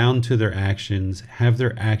actions, are bound to their actions, have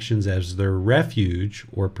their actions as their refuge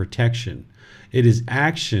or protection. It is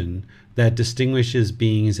action that distinguishes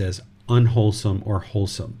beings as unwholesome or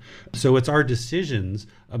wholesome. So it's our decisions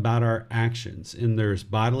about our actions. And there's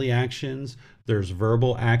bodily actions, there's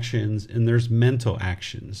verbal actions, and there's mental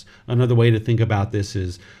actions. Another way to think about this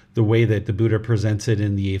is the way that the Buddha presents it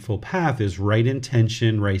in the Eightfold Path is right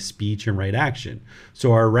intention, right speech, and right action.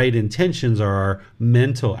 So our right intentions are our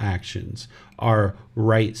mental actions. Our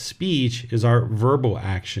right speech is our verbal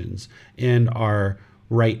actions. And our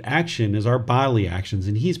right action is our bodily actions.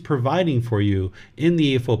 And he's providing for you in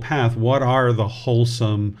the Eightfold Path what are the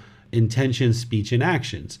wholesome intentions, speech, and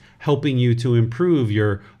actions, helping you to improve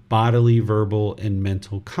your bodily, verbal, and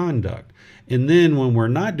mental conduct. And then when we're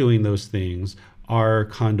not doing those things, our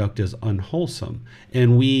conduct is unwholesome,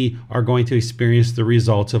 and we are going to experience the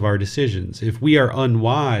results of our decisions. If we are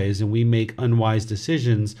unwise and we make unwise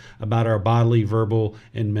decisions about our bodily, verbal,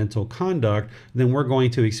 and mental conduct, then we're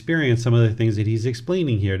going to experience some of the things that he's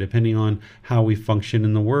explaining here, depending on how we function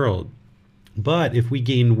in the world. But if we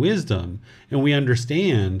gain wisdom and we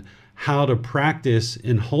understand how to practice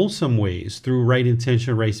in wholesome ways through right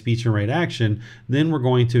intention, right speech, and right action, then we're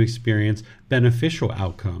going to experience beneficial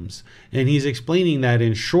outcomes. And he's explaining that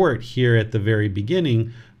in short here at the very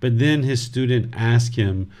beginning, but then his student asked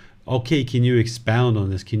him, okay, can you expound on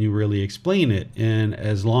this? Can you really explain it? And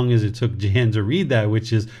as long as it took Jan to read that,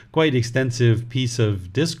 which is quite extensive piece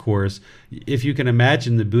of discourse, if you can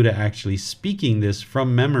imagine the Buddha actually speaking this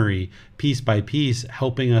from memory, piece by piece,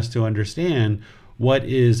 helping us to understand what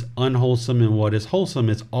is unwholesome and what is wholesome.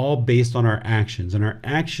 It's all based on our actions, and our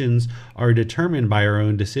actions are determined by our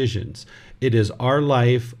own decisions. It is our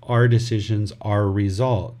life, our decisions, our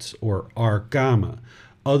results, or our gamma.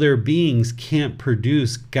 Other beings can't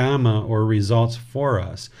produce gamma or results for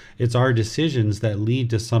us. It's our decisions that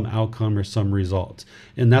lead to some outcome or some result.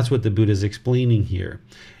 And that's what the Buddha is explaining here.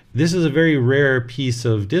 This is a very rare piece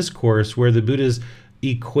of discourse where the Buddha is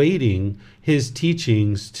equating his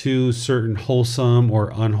teachings to certain wholesome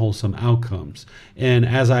or unwholesome outcomes. And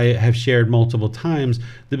as I have shared multiple times,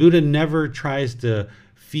 the Buddha never tries to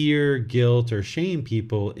fear, guilt, or shame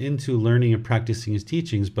people into learning and practicing his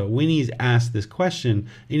teachings. But when he's asked this question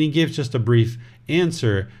and he gives just a brief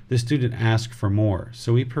answer, the student asks for more.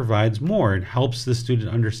 So he provides more and helps the student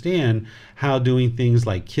understand how doing things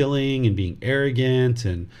like killing and being arrogant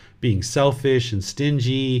and being selfish and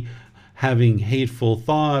stingy, having hateful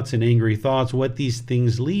thoughts and angry thoughts, what these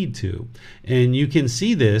things lead to. And you can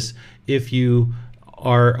see this if you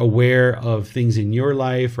are aware of things in your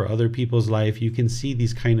life or other people's life. You can see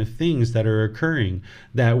these kind of things that are occurring,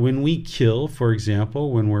 that when we kill, for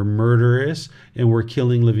example, when we're murderous and we're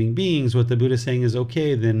killing living beings, what the Buddha is saying is,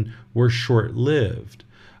 okay, then we're short-lived.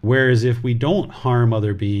 Whereas if we don't harm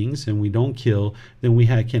other beings and we don't kill, then we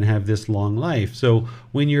can have this long life. So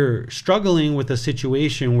when you're struggling with a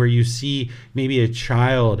situation where you see maybe a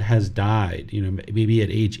child has died, maybe at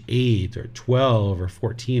age 8 or 12 or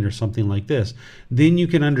 14 or something like this, then you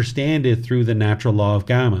can understand it through the natural law of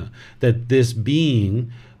gamma, that this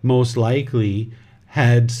being most likely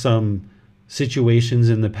had some situations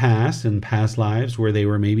in the past, in past lives, where they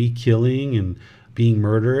were maybe killing and being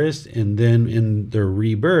murderous, and then in their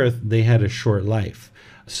rebirth, they had a short life.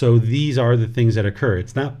 So these are the things that occur.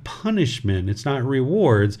 It's not punishment, it's not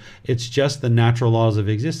rewards, it's just the natural laws of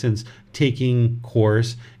existence taking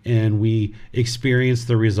course, and we experience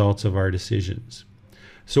the results of our decisions.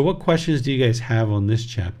 So what questions do you guys have on this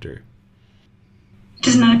chapter? It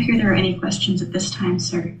does not appear there are any questions at this time,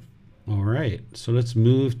 sir. All right, so let's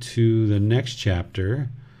move to the next chapter,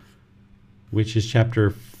 which is chapter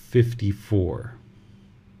 54.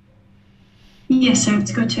 Yes, sir.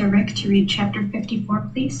 Let's go to Rick to read chapter 54,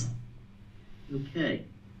 please. Okay.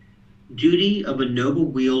 Duty of a noble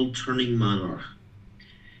wheel-turning monarch.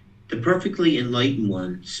 The perfectly enlightened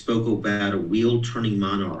one spoke about a wheel-turning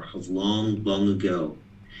monarch of long, long ago.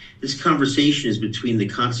 This conversation is between the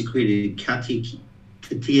consecrated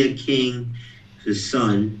Katia king, his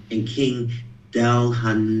son, and King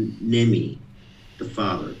Dalhanemi, the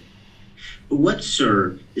father. But what,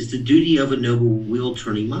 sir, is the duty of a noble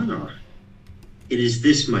wheel-turning monarch? It is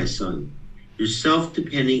this, my son, yourself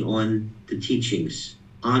depending on the teachings,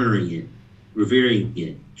 honoring it, revering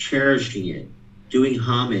it, cherishing it, doing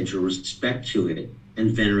homage or respect to it,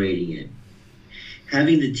 and venerating it.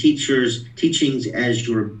 having the teacher's teachings as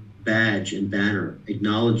your badge and banner,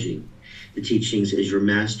 acknowledging the teachings as your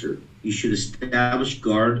master. You should establish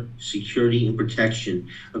guard, security, and protection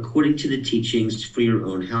according to the teachings for your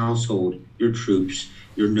own household, your troops,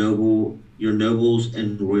 your nobles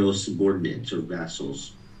and royal subordinates or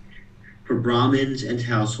vassals. For Brahmins and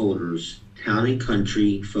householders, town and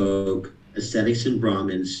country folk, ascetics and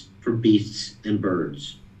Brahmins, for beasts and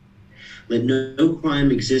birds. Let no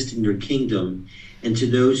crime exist in your kingdom, and to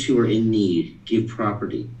those who are in need, give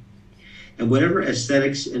property. And whatever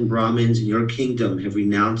ascetics and Brahmins in your kingdom have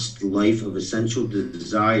renounced the life of essential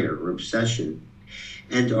desire or obsession,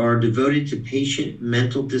 and are devoted to patient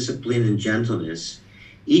mental discipline and gentleness,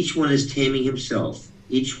 each one is taming himself,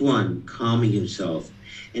 each one calming himself,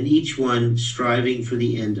 and each one striving for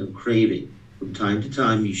the end of craving. From time to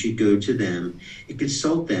time, you should go to them and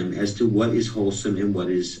consult them as to what is wholesome and what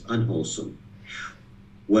is unwholesome,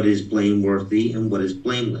 what is blameworthy and what is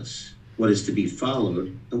blameless, what is to be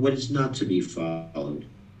followed and what is not to be followed,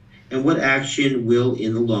 and what action will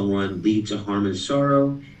in the long run lead to harm and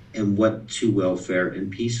sorrow, and what to welfare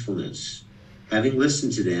and peacefulness. Having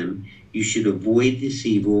listened to them, you should avoid this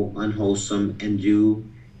evil, unwholesome, and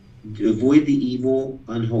avoid the evil,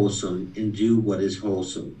 unwholesome, and do what is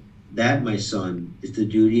wholesome. That, my son, is the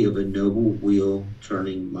duty of a noble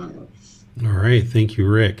wheel-turning monarch. All right. Thank you,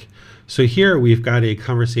 Rick. So here we've got a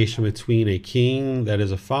conversation between a king that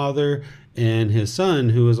is a father and his son,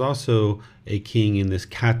 who is also a king in this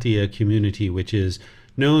Khattiya community, which is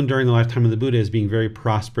known during the lifetime of the Buddha as being very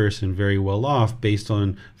prosperous and very well off based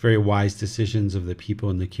on very wise decisions of the people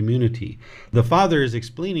in the community. The father is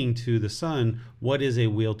explaining to the son what is a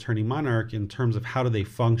wheel-turning monarch in terms of how do they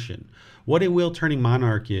function. What a wheel-turning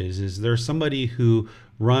monarch is there's somebody who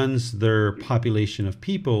runs their population of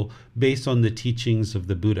people based on the teachings of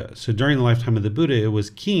the Buddha. So during the lifetime of the Buddha, it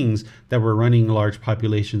was kings that were running large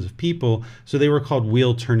populations of people, so they were called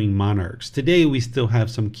wheel-turning monarchs. Today, we still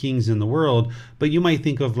have some kings in the world, but you might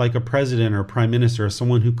think of like a president or prime minister or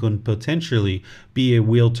someone who can potentially be a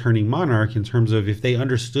wheel-turning monarch in terms of if they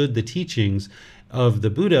understood the teachings of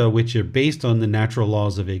the Buddha, which are based on the natural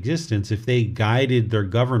laws of existence, if they guided their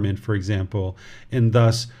government, for example, and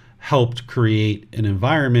thus helped create an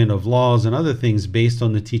environment of laws and other things based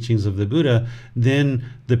on the teachings of the Buddha, then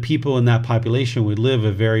the people in that population would live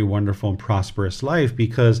a very wonderful and prosperous life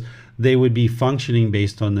because they would be functioning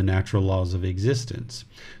based on the natural laws of existence.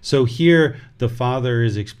 So here the father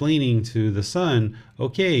is explaining to the son,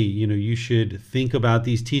 okay, you should think about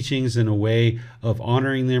these teachings in a way of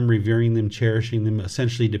honoring them, revering them, cherishing them,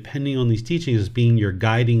 essentially depending on these teachings as being your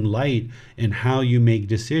guiding light in how you make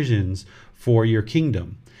decisions for your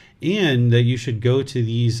kingdom. And that you should go to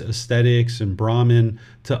these ascetics and Brahmin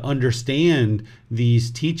to understand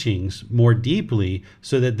these teachings more deeply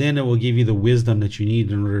so that then it will give you the wisdom that you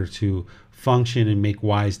need in order to function and make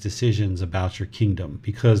wise decisions about your kingdom.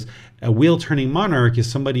 Because a wheel-turning monarch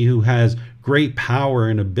is somebody who has great power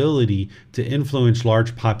and ability to influence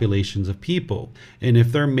large populations of people. And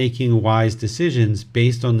if they're making wise decisions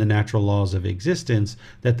based on the natural laws of existence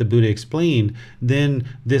that the Buddha explained, then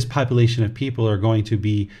this population of people are going to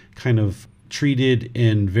be kind of treated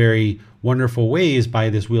in very wonderful ways by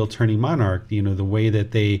this wheel-turning monarch. The way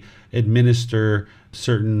that they administer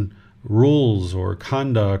certain rules or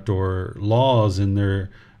conduct or laws in their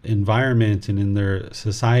environment and in their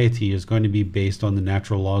society is going to be based on the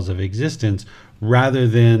natural laws of existence rather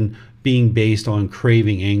than being based on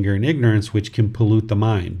craving, anger, and ignorance, which can pollute the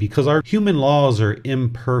mind. Because our human laws are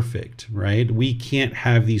imperfect, right? We can't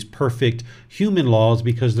have these perfect human laws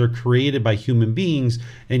because they're created by human beings,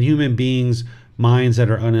 and human beings' minds that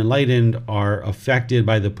are unenlightened are affected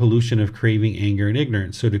by the pollution of craving, anger, and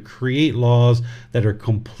ignorance. So to create laws that are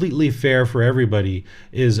completely fair for everybody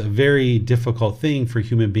is a very difficult thing for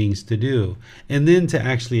human beings to do. And then to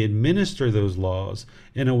actually administer those laws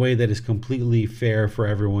in a way that is completely fair for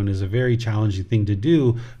everyone is a very challenging thing to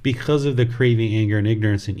do because of the craving, anger, and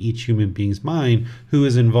ignorance in each human being's mind who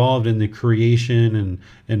is involved in the creation and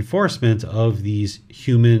enforcement of these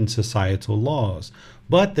human societal laws.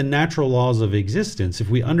 But the natural laws of existence, if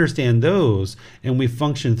we understand those and we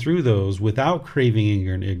function through those without craving,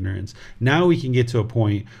 anger, and ignorance, now we can get to a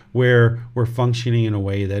point where we're functioning in a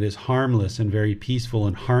way that is harmless and very peaceful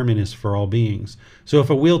and harmonious for all beings. So if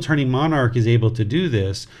a wheel-turning monarch is able to do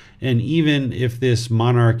this, and even if this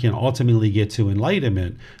monarch can ultimately get to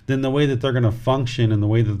enlightenment, then the way that they're going to function and the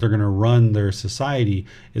way that they're going to run their society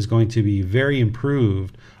is going to be very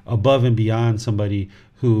improved above and beyond somebody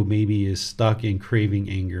who maybe is stuck in craving,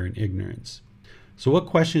 anger, and ignorance. So what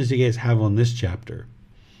questions do you guys have on this chapter?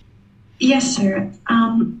 Yes, sir.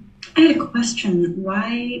 I had a question.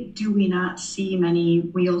 Why do we not see many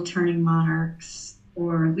wheel-turning monarchs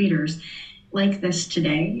or leaders like this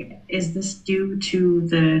today? Is this due to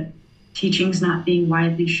the teachings not being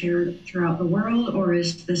widely shared throughout the world, or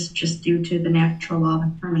is this just due to the natural law of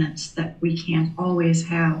impermanence that we can't always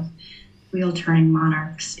have wheel-turning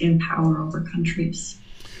monarchs in power over countries?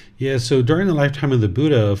 Yeah, so during the lifetime of the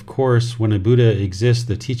Buddha, of course, when a Buddha exists,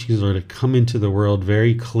 the teachings are to come into the world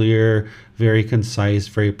very clear, very concise,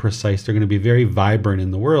 very precise. They're going to be very vibrant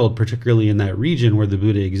in the world, particularly in that region where the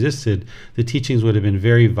Buddha existed. The teachings would have been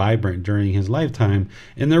very vibrant during his lifetime.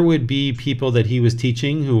 And there would be people that he was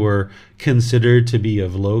teaching who were considered to be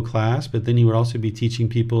of low class, but then he would also be teaching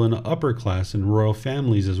people in upper class and royal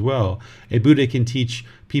families as well. A Buddha can teach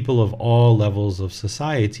people of all levels of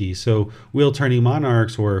society. So wheel-turning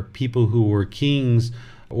monarchs or people who were kings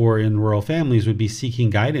or in royal families would be seeking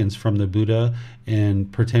guidance from the Buddha and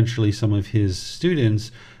potentially some of his students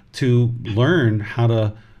to learn how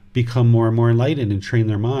to become more and more enlightened and train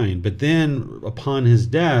their mind. But then upon his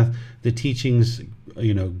death, the teachings,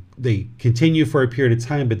 they continue for a period of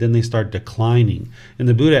time, but then they start declining. And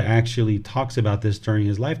the Buddha actually talks about this during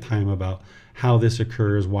his lifetime, about how this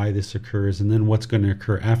occurs, why this occurs, and then what's going to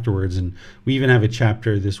occur afterwards. And we even have a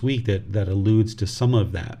chapter this week that alludes to some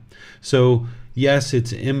of that. So yes,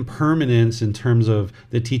 it's impermanence in terms of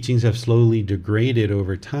the teachings have slowly degraded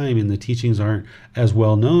over time, and the teachings aren't as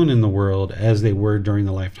well known in the world as they were during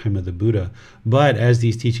the lifetime of the Buddha. But as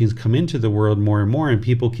these teachings come into the world more and more, and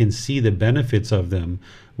people can see the benefits of them,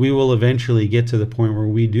 we will eventually get to the point where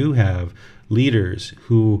we do have leaders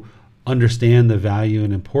who understand the value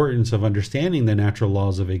and importance of understanding the natural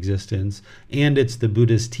laws of existence, and it's the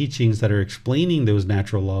Buddha's teachings that are explaining those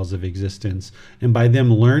natural laws of existence, and by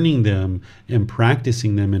them learning them and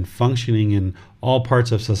practicing them and functioning in all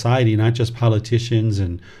parts of society, not just politicians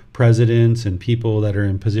and presidents and people that are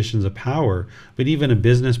in positions of power, but even a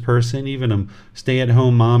business person, even a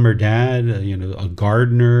stay-at-home mom or dad, a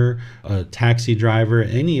gardener, a taxi driver,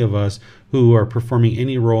 any of us who are performing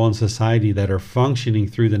any role in society that are functioning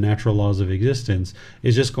through the natural laws of existence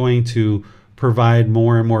is just going to provide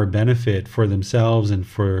more and more benefit for themselves and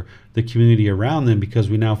for the community around them, because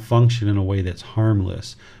we now function in a way that's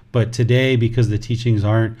harmless. But today, because the teachings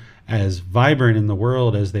aren't as vibrant in the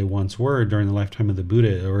world as they once were during the lifetime of the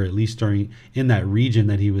Buddha, or at least in that region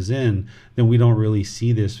that he was in, then we don't really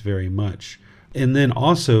see this very much. And then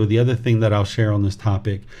also the other thing that I'll share on this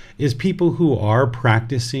topic is people who are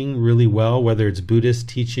practicing really well, whether it's Buddhist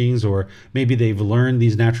teachings or maybe they've learned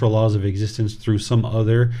these natural laws of existence through some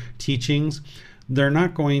other teachings, they're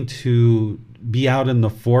not going to be out in the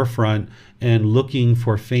forefront and looking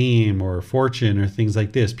for fame or fortune or things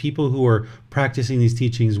like this. People who are practicing these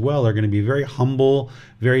teachings well are going to be very humble,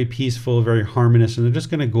 very peaceful, very harmonious, and they're just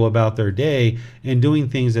going to go about their day and doing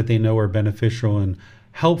things that they know are beneficial and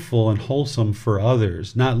helpful and wholesome for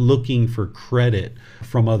others, not looking for credit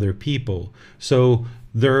from other people. So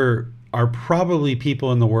there are probably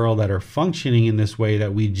people in the world that are functioning in this way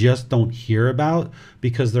that we just don't hear about,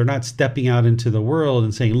 because they're not stepping out into the world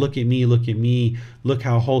and saying, look at me, look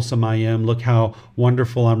how wholesome I am, look how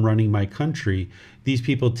wonderful I'm running my country. These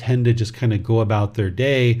people tend to just kind of go about their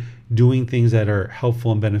day doing things that are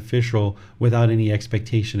helpful and beneficial without any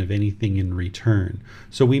expectation of anything in return.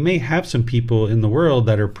 So we may have some people in the world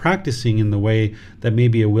that are practicing in the way that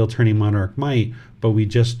maybe a wheel-turning monarch might, but we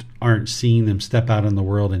just aren't seeing them step out in the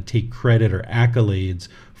world and take credit or accolades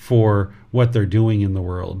for what they're doing in the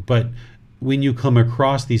world. But when you come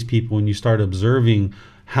across these people and you start observing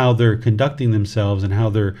how they're conducting themselves and how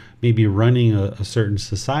they're maybe running a certain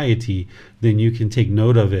society, then you can take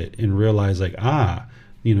note of it and realize like,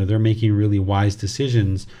 they're making really wise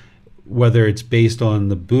decisions, whether it's based on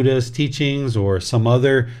the Buddha's teachings or some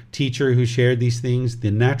other teacher who shared these things.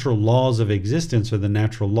 The natural laws of existence are the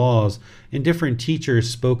natural laws, and different teachers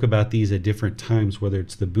spoke about these at different times, whether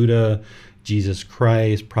it's the Buddha, Jesus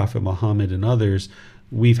Christ, Prophet Muhammad, and others.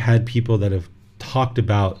 We've had people that have talked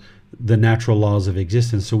about the natural laws of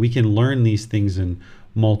existence, so we can learn these things in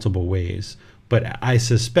multiple ways. But I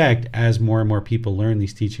suspect as more and more people learn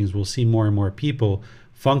these teachings, we'll see more and more people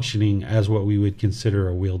functioning as what we would consider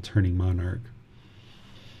a wheel-turning monarch.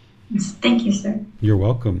 Thank you, sir. You're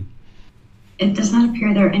welcome. It does not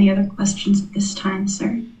appear there are any other questions at this time,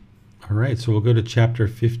 sir. All right, so we'll go to chapter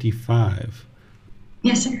 55.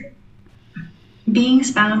 Yes, sir.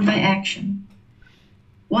 Beings bound by action.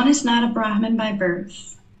 One is not a Brahmin by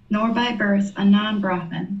birth, nor by birth a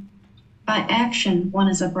non-Brahmin. By action one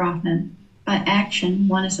is a Brahmin. By action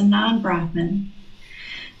one is a non-Brahmin.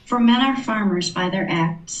 For men are farmers by their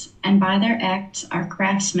acts, and by their acts are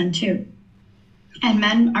craftsmen too. And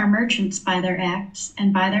men are merchants by their acts,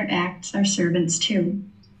 and by their acts are servants too.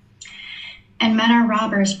 And men are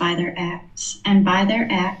robbers by their acts, and by their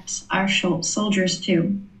acts are soldiers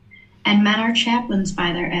too. And men are chaplains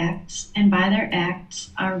by their acts, and by their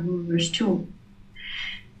acts are rulers too.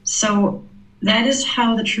 So that is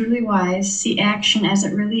how the truly wise see action as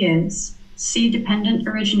it really is, see dependent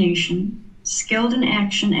origination, skilled in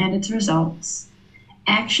action and its results.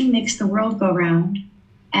 Action makes the world go round.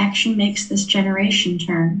 Action makes this generation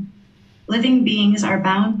turn. Living beings are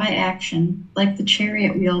bound by action, like the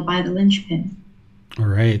chariot wheel by the linchpin. All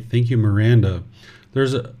right. Thank you, Miranda.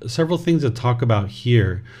 There's several things to talk about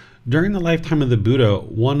here. During the lifetime of the Buddha,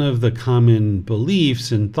 one of the common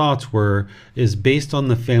beliefs and thoughts is based on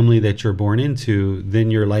the family that you're born into,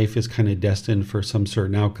 then your life is kind of destined for some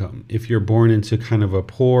certain outcome. If you're born into kind of a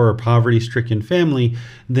poor or poverty-stricken family,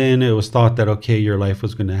 then it was thought that, okay, your life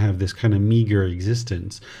was going to have this kind of meager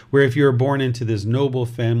existence. Where if you were born into this noble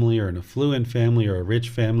family or an affluent family or a rich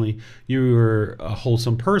family, you were a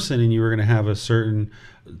wholesome person and you were going to have a certain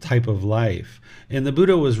type of life. And the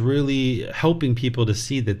Buddha was really helping people to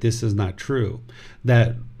see that this is not true,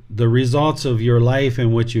 that the results of your life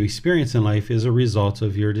and what you experience in life is a result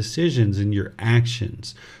of your decisions and your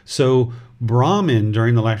actions. So Brahmin,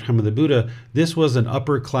 during the lifetime of the Buddha, this was an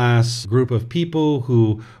upper class group of people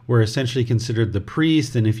who were essentially considered the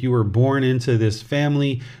priest. And if you were born into this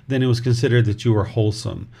family, then it was considered that you were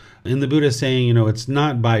wholesome. And the Buddha is saying, it's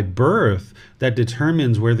not by birth that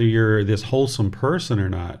determines whether you're this wholesome person or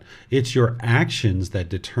not. It's your actions that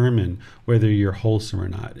determine whether you're wholesome or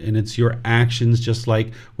not. And it's your actions, just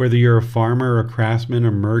like whether you're a farmer, a craftsman,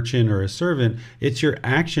 a merchant, or a servant, it's your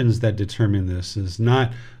actions that determine this. It's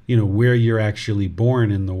not where you're actually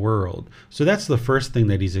born in the world. So that's the first thing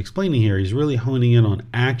that he's explaining here. He's really honing in on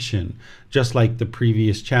action, just like the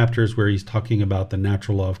previous chapters where he's talking about the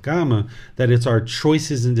natural law of karma, that it's our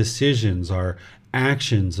choices and decisions, our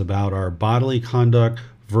actions about our bodily conduct,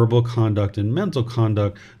 verbal conduct, and mental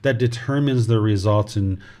conduct that determines the results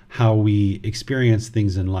in how we experience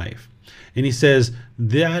things in life. And he says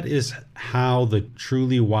that is how the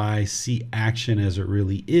truly wise see action as it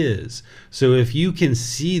really is. So if you can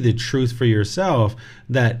see the truth for yourself,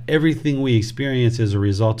 that everything we experience is a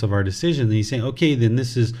result of our decision, then he's saying, okay, then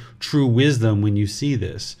this is true wisdom when you see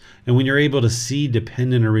this. And when you're able to see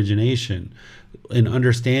dependent origination and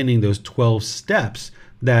understanding those 12 steps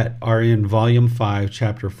that are in volume 5,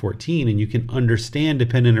 chapter 14, and you can understand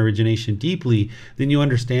dependent origination deeply, then you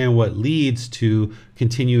understand what leads to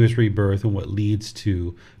continuous rebirth and what leads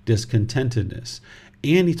to discontentedness.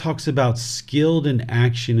 And he talks about skilled in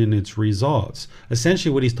action and its results.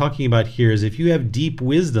 Essentially what he's talking about here is if you have deep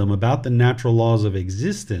wisdom about the natural laws of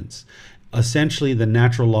existence, essentially the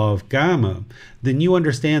natural law of karma, then you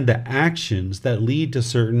understand the actions that lead to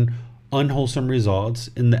certain unwholesome results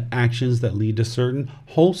and the actions that lead to certain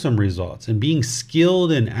wholesome results. And being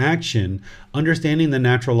skilled in action, understanding the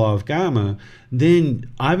natural law of karma,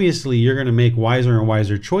 then obviously you're going to make wiser and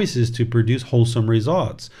wiser choices to produce wholesome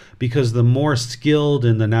results. Because the more skilled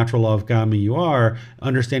in the natural law of karma you are,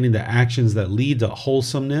 understanding the actions that lead to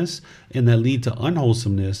wholesomeness and that lead to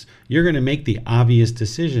unwholesomeness, you're going to make the obvious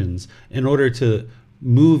decisions in order to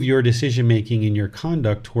move your decision making and your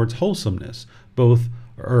conduct towards wholesomeness, both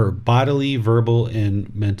or bodily, verbal,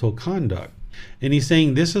 and mental conduct. And he's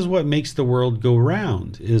saying this is what makes the world go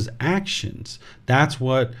round, is actions. That's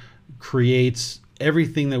what creates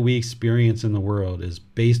everything that we experience in the world is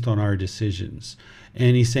based on our decisions.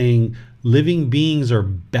 And he's saying living beings are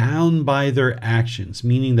bound by their actions,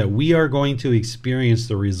 meaning that we are going to experience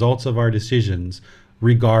the results of our decisions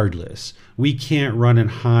regardless. We can't run and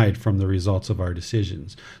hide from the results of our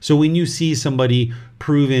decisions. So when you see somebody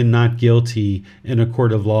proven not guilty in a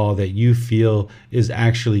court of law that you feel is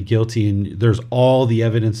actually guilty, and there's all the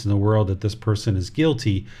evidence in the world that this person is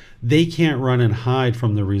guilty, they can't run and hide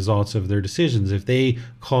from the results of their decisions. If they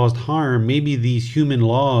caused harm, maybe these human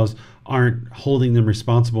laws aren't holding them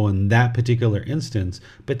responsible in that particular instance,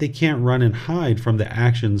 but they can't run and hide from the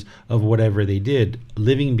actions of whatever they did.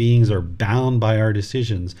 Living beings are bound by our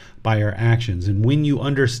decisions, by our actions. And when you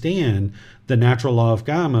understand the natural law of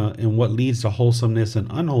karma and what leads to wholesomeness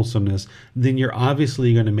and unwholesomeness, then you're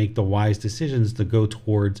obviously going to make the wise decisions to go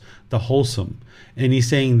towards the wholesome. And he's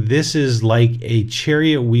saying this is like a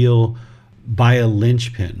chariot wheel by a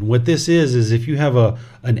linchpin. What this is if you have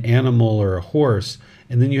an animal or a horse,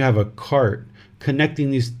 and then you have a cart,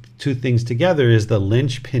 connecting these two things together is the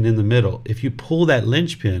linchpin in the middle. If you pull that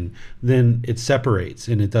linchpin, then it separates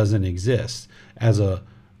and it doesn't exist. As a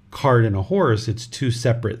cart and a horse, it's two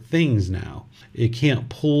separate things now. It can't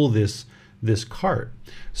pull this cart.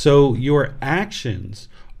 So your actions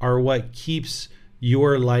are what keeps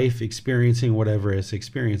your life experiencing whatever it's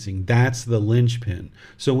experiencing. That's the linchpin.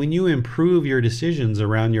 So when you improve your decisions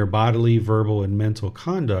around your bodily, verbal, and mental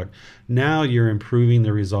conduct, now you're improving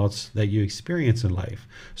the results that you experience in life.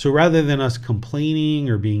 So rather than us complaining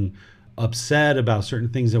or being upset about certain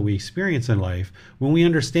things that we experience in life, when we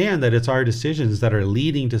understand that it's our decisions that are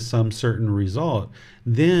leading to some certain result,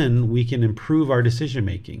 then we can improve our decision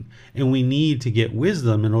making. And we need to get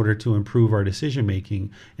wisdom in order to improve our decision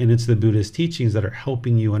making. And it's the Buddha's teachings that are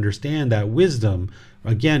helping you understand that wisdom.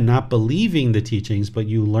 Again, not believing the teachings, but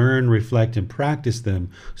you learn, reflect, and practice them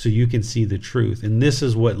so you can see the truth. And this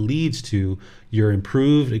is what leads to your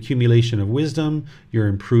improved accumulation of wisdom, your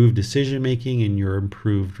improved decision making, and your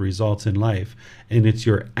improved results in life. And it's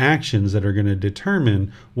your actions that are going to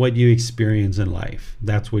determine what you experience in life.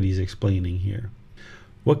 That's what he's explaining here.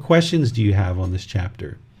 What questions do you have on this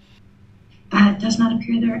chapter? It does not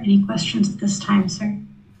appear there are any questions at this time, sir.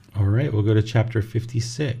 All right, we'll go to chapter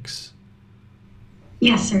 56.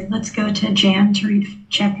 Yes, sir. Let's go to Jan to read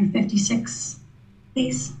chapter 56,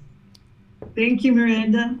 please. Thank you,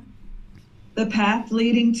 Miranda. The path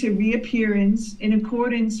leading to reappearance in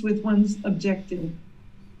accordance with one's objective.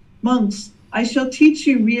 Monks, I shall teach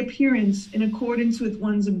you reappearance in accordance with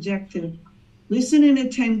one's objective. Listen and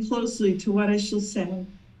attend closely to what I shall say.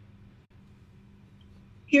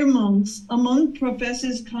 Here, monks, a monk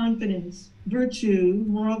professes confidence, virtue,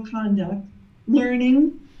 moral conduct,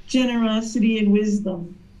 learning, generosity, and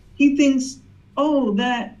wisdom. He thinks, oh,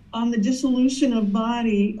 that on the dissolution of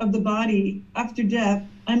the body after death,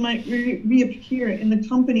 I might reappear in the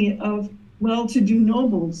company of well-to-do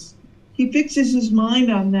nobles. He fixes his mind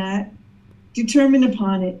on that, determined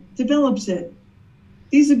upon it, develops it.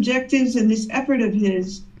 These objectives and this effort of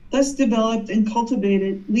his, thus developed and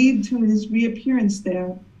cultivated, lead to his reappearance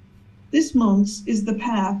there. This, monks, is the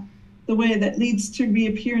path, the way that leads to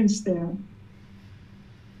reappearance there.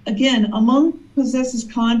 Again, a monk possesses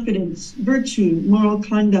confidence, virtue, moral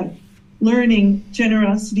conduct, learning,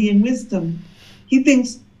 generosity, and wisdom. He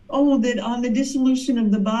thinks, oh, that on the dissolution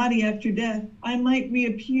of the body after death, I might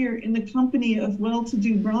reappear in the company of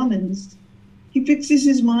well-to-do Brahmins. He fixes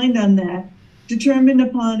his mind on that, determined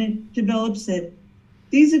upon it, develops it.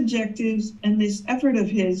 These objectives and this effort of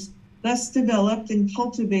his, thus developed and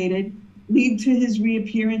cultivated, lead to his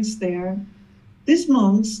reappearance there. This,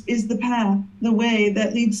 monks, is the path, the way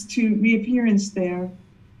that leads to reappearance there.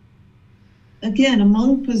 Again, a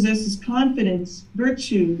monk possesses confidence,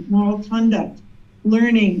 virtue, moral conduct,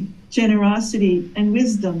 learning, generosity, and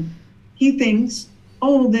wisdom. He thinks,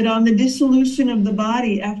 oh, that on the dissolution of the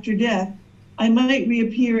body after death, I might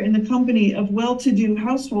reappear in the company of well-to-do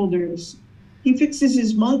householders. He fixes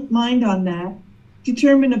his monk mind on that,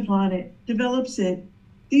 determined upon it, develops it.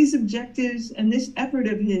 These objectives and this effort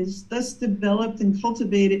of his, thus developed and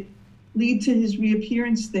cultivated, lead to his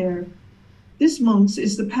reappearance there. This, monks,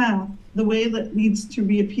 is the path, the way that leads to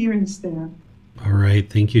reappearance there. All right,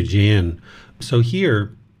 thank you, Jan. So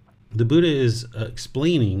here, the Buddha is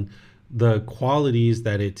explaining the qualities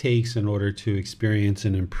that it takes in order to experience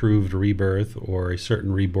an improved rebirth or a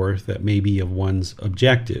certain rebirth that may be of one's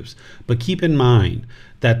objectives. But keep in mind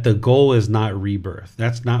that the goal is not rebirth.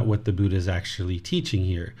 That's not what the Buddha is actually teaching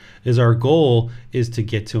here. Is our goal is to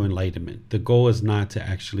get to enlightenment. The goal is not to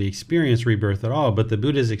actually experience rebirth at all, but the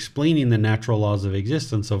Buddha is explaining the natural laws of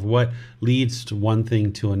existence of what leads to one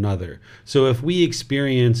thing to another. So if we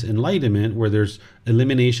experience enlightenment where there's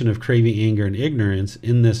elimination of craving, anger, and ignorance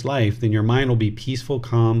in this life, then your mind will be peaceful,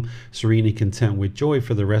 calm, serene, and content with joy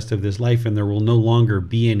for the rest of this life, and there will no longer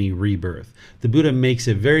be any rebirth. The Buddha makes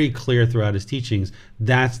it very clear throughout his teachings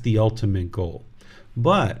that's the ultimate goal.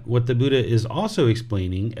 But what the Buddha is also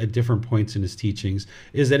explaining at different points in his teachings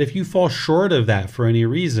is that if you fall short of that for any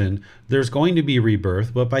reason, there's going to be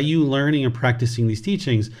rebirth, but by you learning and practicing these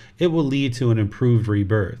teachings, it will lead to an improved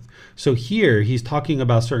rebirth. So here he's talking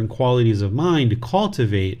about certain qualities of mind to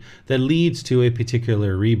cultivate that leads to a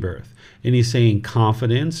particular rebirth. And he's saying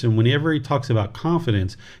confidence, and whenever he talks about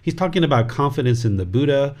confidence, he's talking about confidence in the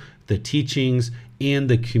Buddha, the teachings, and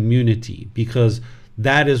the community, because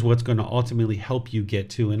that is what's going to ultimately help you get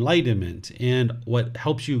to enlightenment. And what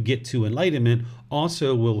helps you get to enlightenment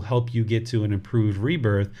also will help you get to an improved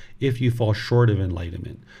rebirth if you fall short of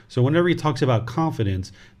enlightenment. So whenever he talks about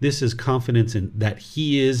confidence, this is confidence in that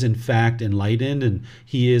he is in fact enlightened and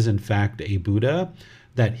he is in fact a Buddha,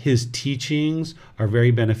 that his teachings are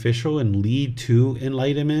very beneficial and lead to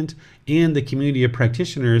enlightenment, and the community of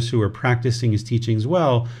practitioners who are practicing his teachings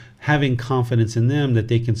well, having confidence in them that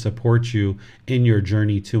they can support you in your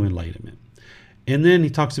journey to enlightenment. And then he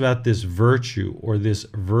talks about this virtue or this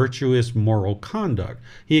virtuous moral conduct.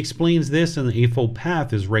 He explains this in the Eightfold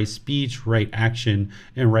Path as right speech, right action,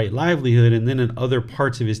 and right livelihood. And then in other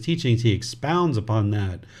parts of his teachings, he expounds upon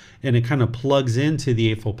that. And it kind of plugs into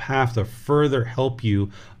the Eightfold Path to further help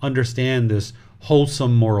you understand this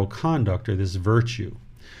wholesome moral conduct or this virtue.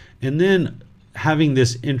 And then having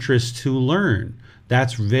this interest to learn.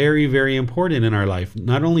 That's very, very important in our life.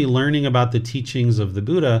 Not only learning about the teachings of the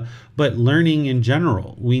Buddha, but learning in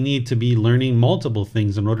general. We need to be learning multiple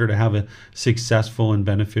things in order to have a successful and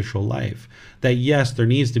beneficial life. That yes, there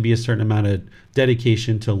needs to be a certain amount of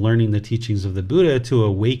dedication to learning the teachings of the Buddha to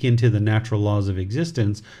awaken to the natural laws of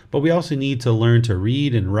existence, but we also need to learn to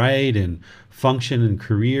read and write and function in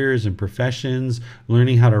careers and professions,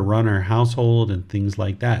 learning how to run our household and things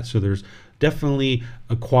like that. So there's definitely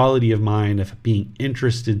a quality of mind of being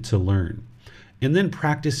interested to learn. And then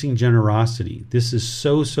practicing generosity. This is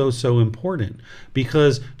so important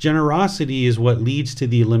because generosity is what leads to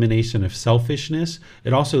the elimination of selfishness.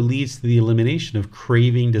 It also leads to the elimination of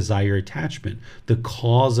craving, desire, attachment, the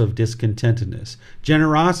cause of discontentedness.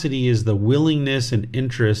 Generosity is the willingness and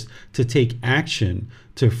interest to take action,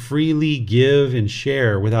 to freely give and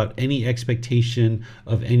share without any expectation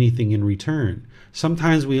of anything in return.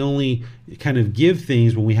 Sometimes we only kind of give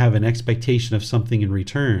things when we have an expectation of something in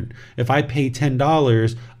return. If I pay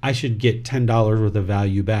 $10, I should get $10 worth of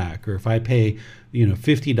value back. Or if I pay,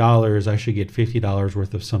 $50, I should get $50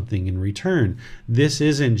 worth of something in return. This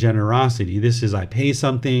isn't generosity. This is I pay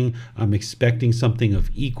something, I'm expecting something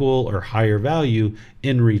of equal or higher value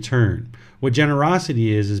in return. What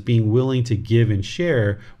generosity is being willing to give and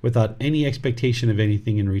share without any expectation of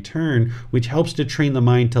anything in return, which helps to train the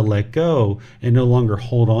mind to let go and no longer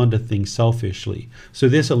hold on to things selfishly. So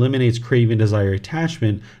this eliminates craving, desire,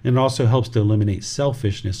 attachment, and also helps to eliminate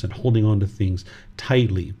selfishness and holding on to things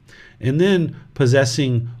tightly. And then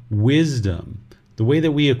possessing wisdom. The way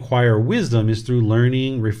that we acquire wisdom is through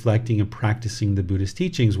learning, reflecting, and practicing the Buddhist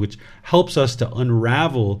teachings, which helps us to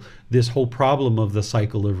unravel this whole problem of the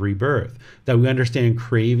cycle of rebirth. That we understand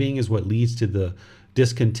craving is what leads to the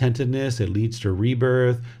discontentedness, it leads to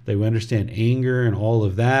rebirth, that we understand anger and all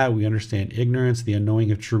of that. We understand ignorance, the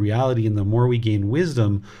unknowing of true reality. And the more we gain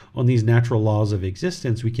wisdom on these natural laws of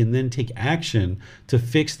existence, we can then take action to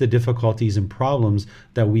fix the difficulties and problems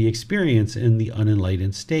that we experience in the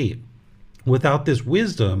unenlightened state. Without this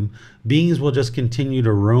wisdom, beings will just continue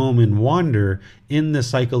to roam and wander in the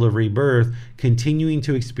cycle of rebirth, continuing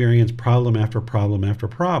to experience problem after problem after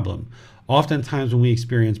problem. Oftentimes when we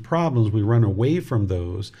experience problems, we run away from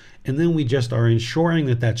those, and then we just are ensuring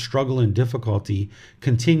that that struggle and difficulty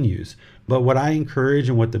continues. But what I encourage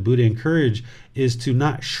and what the Buddha encouraged is to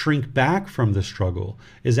not shrink back from the struggle,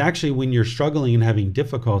 is actually when you're struggling and having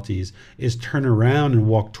difficulties, is turn around and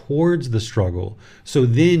walk towards the struggle. So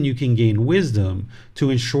then you can gain wisdom to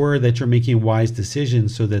ensure that you're making wise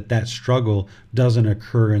decisions so that that struggle doesn't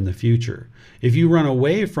occur in the future. If you run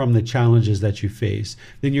away from the challenges that you face,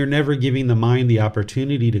 then you're never giving the mind the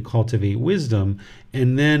opportunity to cultivate wisdom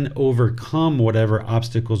and then overcome whatever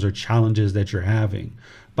obstacles or challenges that you're having.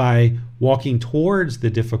 By walking towards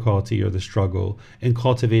the difficulty or the struggle and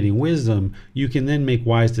cultivating wisdom, you can then make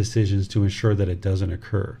wise decisions to ensure that it doesn't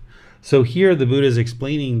occur. So here the Buddha is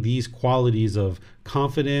explaining these qualities of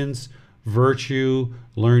confidence, virtue,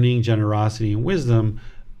 learning, generosity, and wisdom.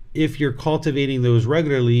 If you're cultivating those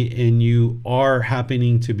regularly and you are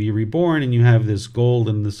happening to be reborn and you have this goal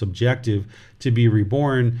and this objective to be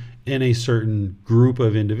reborn in a certain group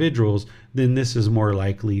of individuals, then this is more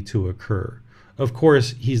likely to occur. Of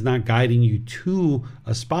course, he's not guiding you to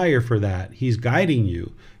aspire for that. He's guiding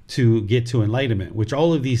you to get to enlightenment, which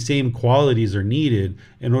all of these same qualities are needed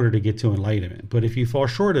in order to get to enlightenment. But if you fall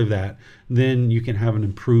short of that, then you can have an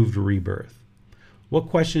improved rebirth. What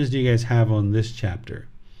questions do you guys have on this chapter?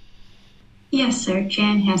 Yes, sir.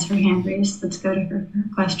 Jan has her hand raised. Let's go to her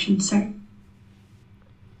question, sir.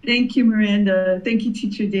 Thank you, Miranda. Thank you,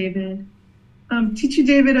 Teacher David. Teacher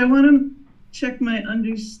David, I want to check my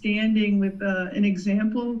understanding with an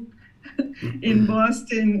example. In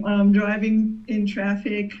Boston, driving in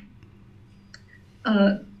traffic,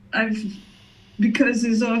 because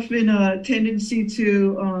there's often a tendency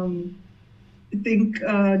to think,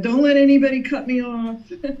 don't let anybody cut me off.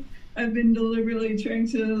 I've been deliberately trying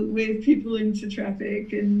to wave people into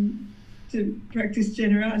traffic and to practice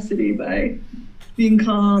generosity by being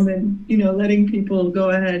calm and, letting people go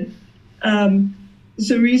ahead.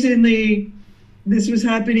 So recently this was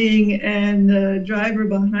happening and the driver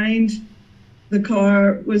behind the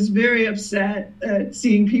car was very upset at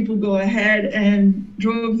seeing people go ahead and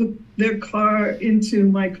drove their car into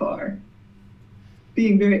my car,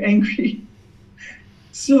 being very angry.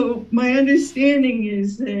 So my understanding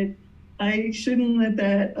is that I shouldn't let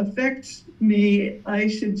that affect me. I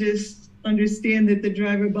should just understand that the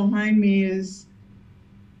driver behind me is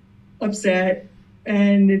upset,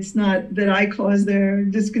 and it's not that I caused their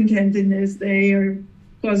discontentedness. They are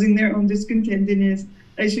causing their own discontentedness.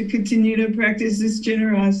 I should continue to practice this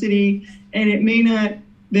generosity, and it may not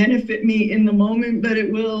benefit me in the moment, but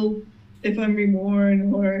it will if I'm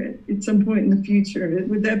reborn or at some point in the future.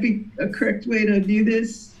 Would that be a correct way to view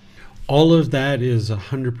this? All of that is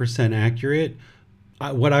 100% accurate.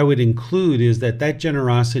 What I would include is that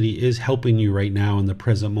generosity is helping you right now in the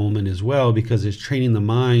present moment as well, because it's training the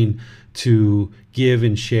mind to give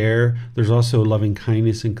and share. There's also loving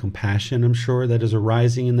kindness and compassion, I'm sure, that is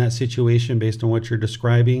arising in that situation based on what you're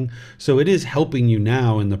describing. So it is helping you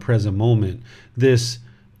now in the present moment. This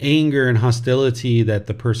anger and hostility that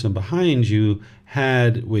the person behind you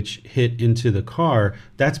had, which hit into the car,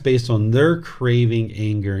 that's based on their craving,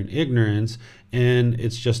 anger, and ignorance, and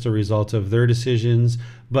it's just a result of their decisions.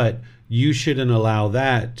 But you shouldn't allow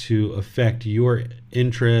that to affect your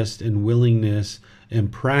interest and willingness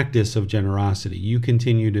and practice of generosity. You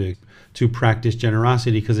continue to practice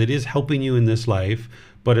generosity because it is helping you in this life,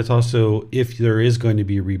 but it's also, if there is going to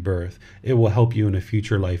be rebirth, it will help you in a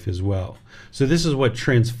future life as well. So this is what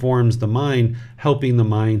transforms the mind, helping the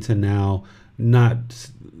mind to now not,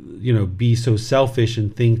 be so selfish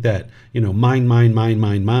and think that, mine,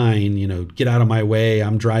 get out of my way.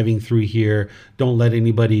 I'm driving through here. Don't let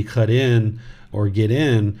anybody cut in or get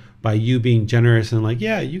in. By you being generous and like,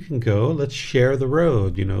 yeah, you can go. Let's share the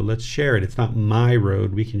road. Let's share it. It's not my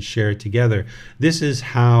road. We can share it together. This is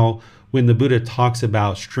how, when the Buddha talks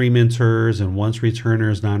about stream enterers and once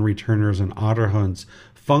returners, non-returners, and arahants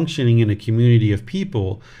functioning in a community of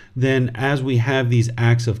people, then as we have these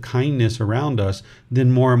acts of kindness around us,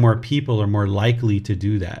 then more and more people are more likely to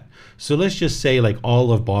do that. So let's just say, like,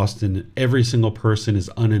 all of Boston, every single person is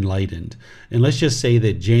unenlightened. And let's just say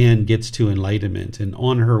that Jan gets to enlightenment, and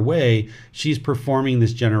on her way, she's performing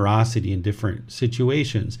this generosity in different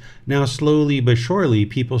situations. Now, slowly but surely,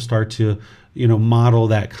 people start to model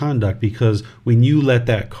that conduct, because when you let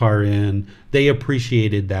that car in, they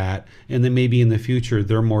appreciated that, and then maybe in the future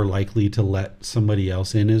they're more likely to let somebody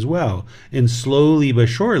else in as well. And slowly but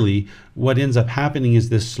surely, what ends up happening is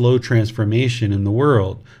this slow transformation in the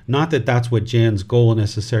world. Not that that's what Jan's goal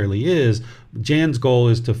necessarily is. Jan's goal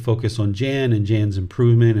is to focus on Jan and Jan's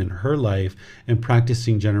improvement in her life, and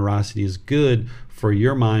practicing generosity is good for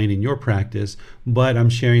your mind and your practice. But I'm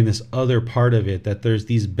sharing this other part of it, that there's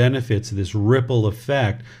these benefits, this ripple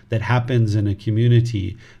effect that happens in a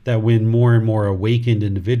community, that when more and more awakened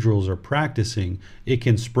individuals are practicing, it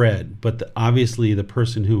can spread. But obviously the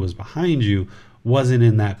person who was behind you wasn't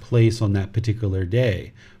in that place on that particular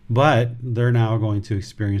day, but they're now going to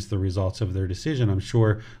experience the results of their decision. I'm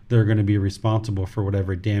sure they're going to be responsible for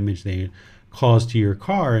whatever damage they caused to your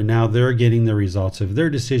car, and now they're getting the results of their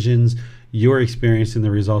decisions. You're experiencing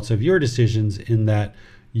the results of your decisions, in that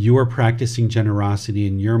you're practicing generosity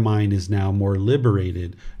and your mind is now more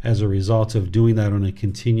liberated as a result of doing that on a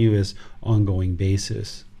continuous, ongoing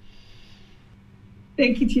basis.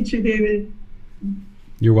 Thank you, Teacher David.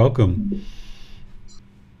 You're welcome.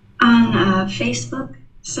 On Facebook,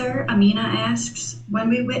 Sir, Amina asks, when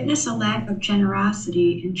we witness a lack of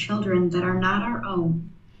generosity in children that are not our own,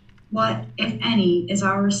 what, if any, is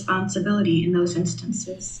our responsibility in those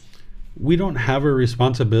instances? We don't have a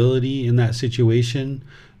responsibility in that situation.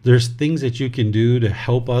 There's things that you can do to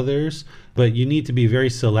help others, but you need to be very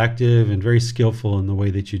selective and very skillful in the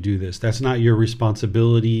way that you do this. That's not your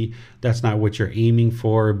responsibility. That's not what you're aiming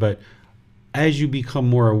for. But as you become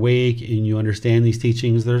more awake and you understand these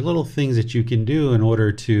teachings, there's little things that you can do in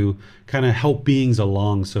order to kind of help beings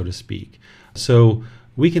along, so to speak. So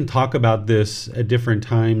we can talk about this at different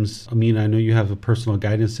times. I mean, I know you have a personal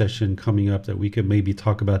guidance session coming up that we could maybe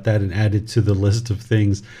talk about that and add it to the list of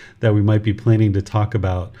things that we might be planning to talk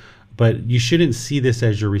about. But you shouldn't see this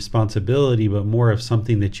as your responsibility, but more of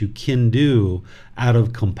something that you can do out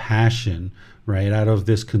of compassion, right? Out of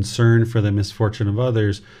this concern for the misfortune of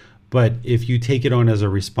others. But if you take it on as a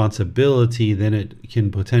responsibility, then it can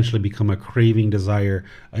potentially become a craving, desire,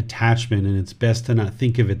 attachment, and it's best to not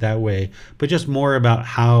think of it that way, but just more about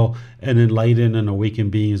how an enlightened and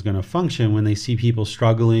awakened being is going to function when they see people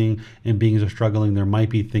struggling and beings are struggling. There might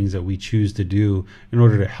be things that we choose to do in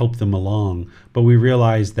order to help them along, but we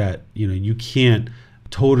realize that you can't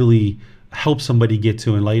totally help somebody get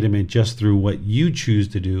to enlightenment just through what you choose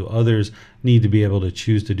to do. Others need to be able to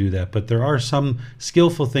choose to do that. But there are some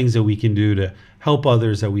skillful things that we can do to help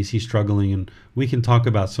others that we see struggling, and we can talk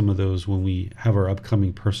about some of those when we have our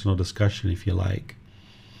upcoming personal discussion, if you like.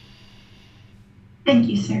 Thank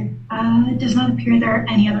you, sir. It does not appear there are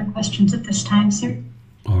any other questions at this time, sir.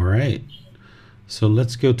 All right. So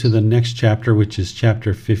let's go to the next chapter, which is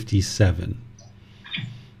chapter 57.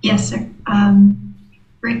 Yes, sir.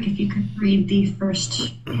 Rick, if you could read the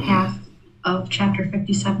first half of chapter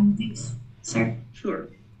 57, please, sir. Sure.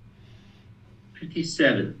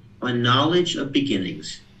 57. On knowledge of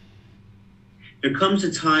beginnings. There comes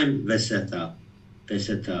a time, Veseta,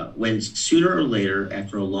 when sooner or later,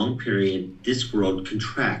 after a long period, this world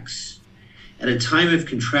contracts. At a time of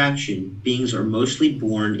contraction, beings are mostly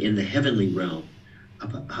born in the heavenly realm,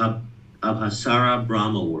 Abhasara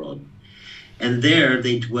Brahma world. And there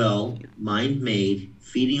they dwell, mind-made,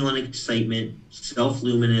 feeding on excitement,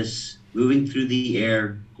 self-luminous, moving through the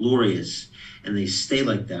air, glorious, and they stay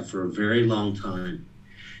like that for a very long time.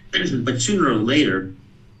 But sooner or later,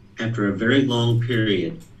 after a very long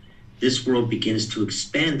period, this world begins to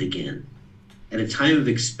expand again. At a time of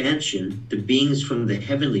expansion, the beings from the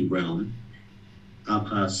heavenly realm,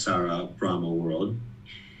 Abhasara Brahma world,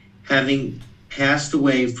 having passed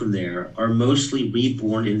away from there, are mostly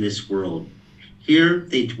reborn in this world. Here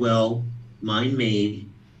they dwell, mind-made,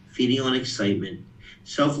 feeding on excitement,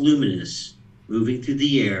 self-luminous, moving through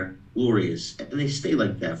the air, glorious, and they stay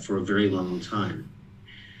like that for a very long time.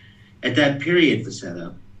 At that period,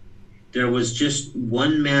 Vaseta, there was just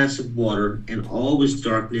one mass of water, and all was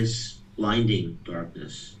darkness, blinding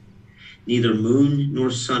darkness. Neither moon nor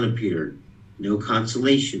sun appeared. No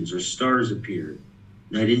constellations or stars appeared.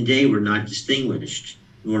 Night and day were not distinguished,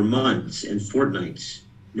 nor months and fortnights,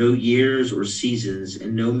 no years or seasons,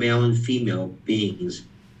 and no male and female beings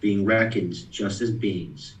being reckoned just as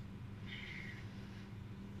beings.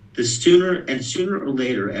 Sooner or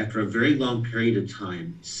later, after a very long period of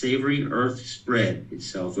time, savory earth spread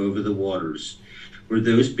itself over the waters where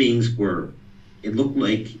those beings were. It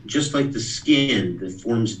looked just like the skin that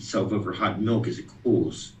forms itself over hot milk as it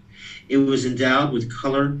cools. It was endowed with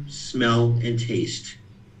color, smell, and taste.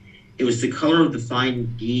 It was the color of the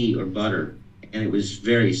fine ghee or butter, and it was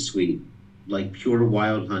very sweet, like pure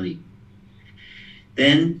wild honey.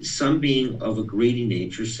 Then some being of a greedy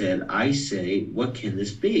nature said, I say, what can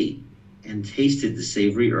this be? And tasted the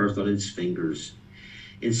savory earth on its fingers.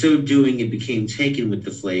 In so doing, it became taken with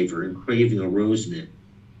the flavor and craving arose in it.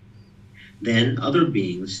 Then other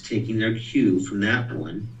beings, taking their cue from that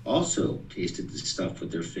one, also tasted the stuff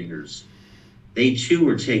with their fingers. They too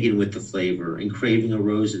were taken with the flavor, and craving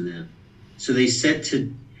arose in them. So they set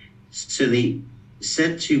to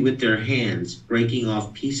with their hands, breaking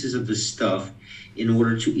off pieces of the stuff in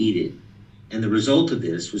order to eat it. And the result of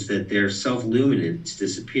this was that their self-luminance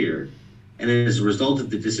disappeared. And as a result of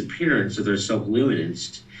the disappearance of their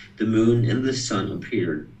self-luminance, the moon and the sun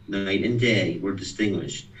appeared. Night and day were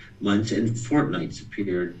distinguished. Months and fortnights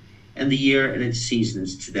appeared, and the year and its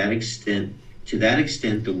seasons. To that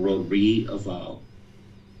extent, the world re-evolved.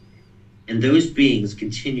 And those beings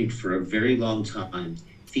continued for a very long time,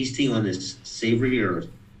 feasting on this savory earth,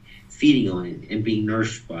 feeding on it, and being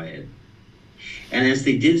nourished by it. And as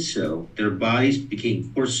they did so, their bodies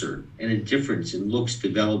became coarser, and a difference in looks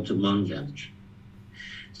developed among them.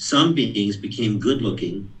 Some beings became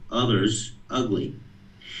good-looking, others ugly.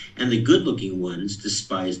 And the good-looking ones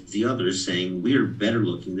despised the others, saying, we are better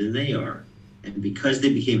looking than they are. And because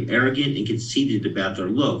they became arrogant and conceited about their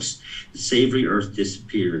looks, the savory earth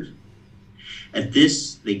disappeared. At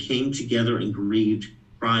this, they came together and grieved,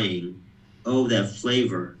 crying, oh, that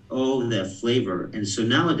flavor, oh, that flavor. And so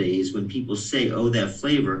nowadays, when people say, oh, that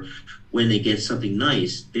flavor, when they get something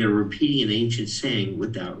nice, they are repeating an ancient saying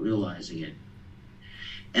without realizing it.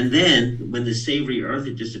 And then, when the savory earth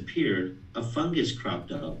had disappeared, a fungus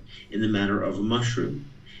cropped up in the manner of a mushroom.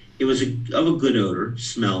 It was of a good odor,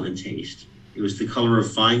 smell, and taste. It was the color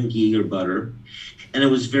of fine ghee or butter, and it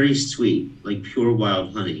was very sweet, like pure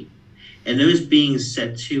wild honey. And those beings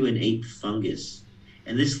set to and ate the fungus.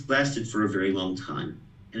 And this lasted for a very long time.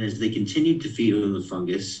 And as they continued to feed on the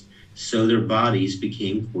fungus, so their bodies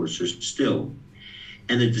became coarser still.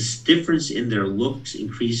 And the difference in their looks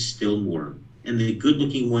increased still more. And the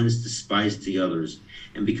good-looking ones despised the others.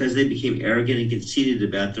 And because they became arrogant and conceited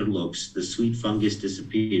about their looks, the sweet fungus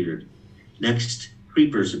disappeared. Next,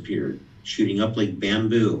 creepers appeared, shooting up like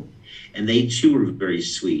bamboo. And they too were very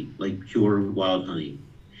sweet, like pure wild honey.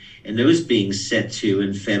 And those beings set to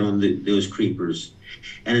and fed on those creepers.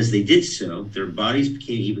 And as they did so, their bodies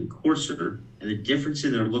became even coarser, and the difference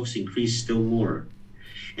in their looks increased still more.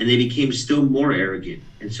 And they became still more arrogant,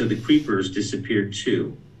 and so the creepers disappeared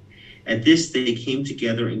too. At this, they came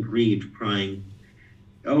together and grieved, crying,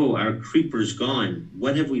 oh, our creeper's gone.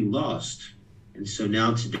 What have we lost? And so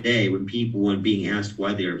now today, when being asked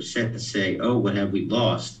why they are upset, say, "Oh, what have we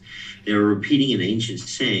lost?" they are repeating an ancient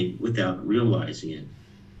saying without realizing it.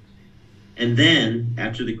 And then,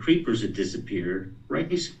 after the creepers had disappeared,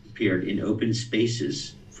 rice appeared in open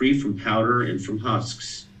spaces, free from powder and from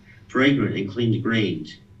husks, fragrant and clean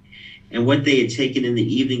grained. And what they had taken in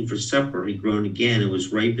the evening for supper had grown again and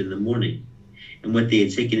was ripe in the morning. And what they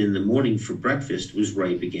had taken in the morning for breakfast was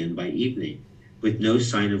ripe again by evening, with no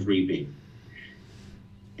sign of reaping.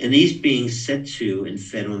 And these beings set to and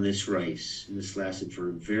fed on this rice, and this lasted for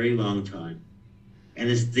a very long time. And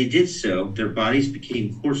as they did so, their bodies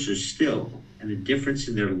became coarser still, and the difference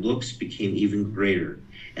in their looks became even greater.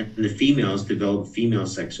 And the females developed female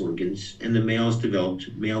sex organs, and the males developed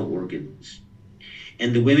male organs.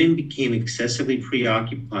 And the women became excessively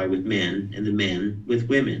preoccupied with men, and the men with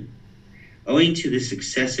women. Owing to this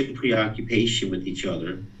excessive preoccupation with each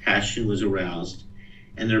other, passion was aroused,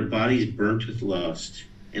 and their bodies burnt with lust.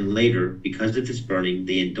 And later, because of this burning,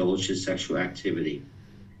 they indulged in sexual activity.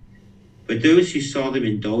 But those who saw them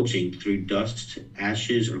indulging threw dust,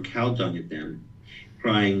 ashes, or cow dung at them,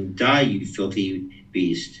 crying, "Die, you filthy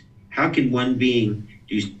beast! How can one being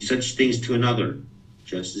do such things to another?"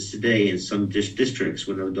 Just as today in some districts,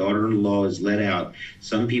 when a daughter-in-law is let out,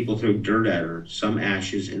 some people throw dirt at her, some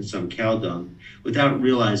ashes, and some cow dung, without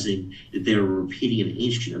realizing that they were repeating an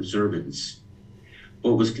ancient observance.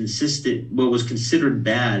 What was considered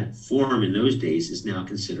bad form in those days is now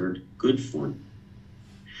considered good form.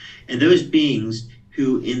 And those beings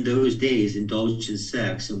who in those days indulged in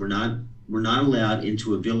sex and were not allowed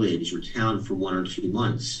into a village or town for 1 or 2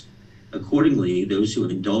 months. Accordingly, those who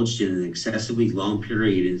indulged in an excessively long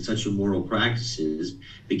period in such immoral practices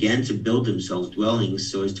began to build themselves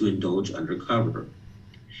dwellings so as to indulge under cover.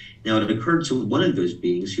 Now it occurred to one of those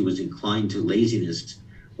beings who was inclined to laziness,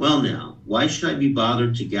 "Well now, why should I be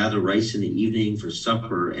bothered to gather rice in the evening for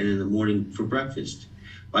supper and in the morning for breakfast?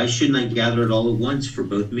 Why shouldn't I gather it all at once for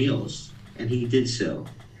both meals?" And he did so.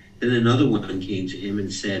 Then another one came to him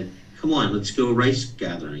and said, "Come on, let's go rice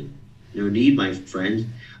gathering." "No need, my friend.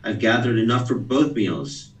 I've gathered enough for both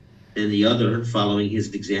meals." Then the other, following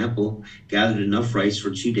his example, gathered enough rice for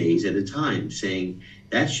 2 days at a time, saying,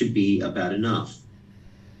 "That should be about enough."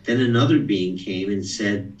 Then another being came and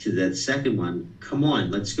said to that second one, "Come on,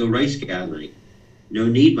 let's go rice gathering." "No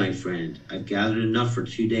need, my friend. I've gathered enough for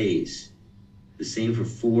 2 days." The same for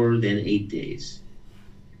 4, then 8 days.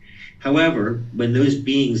 However, when those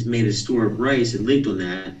beings made a store of rice and lived on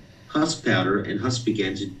that, husk powder and husk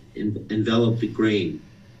began to envelop the grain.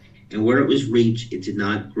 And where it was reaped, it did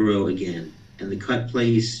not grow again. And the cut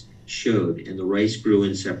place showed, and the rice grew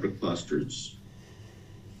in separate clusters.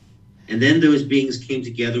 And then those beings came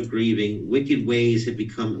together grieving. Wicked ways had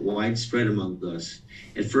become widespread among us.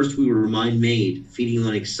 At first we were mind-made, feeding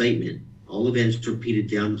on excitement. All events repeated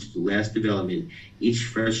down to the last development, each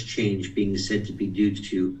fresh change being said to be due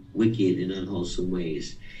to wicked and unwholesome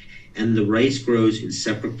ways. And the rice grows in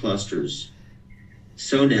separate clusters.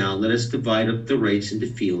 So now let us divide up the rice into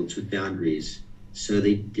fields with boundaries. So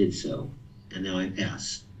they did so. And now I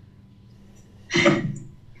pass.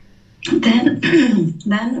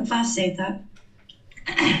 Then Vaseta,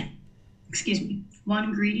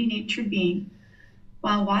 one greedy-natured being,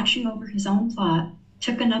 while watching over his own plot,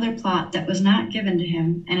 took another plot that was not given to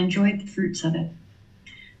him and enjoyed the fruits of it.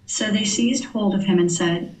 So they seized hold of him and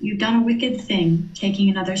said, "You've done a wicked thing, taking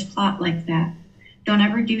another's plot like that. Don't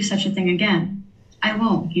ever do such a thing again." "I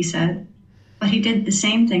won't," he said. But he did the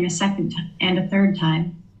same thing a second and a third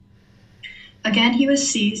time. Again he was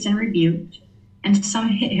seized and rebuked, and some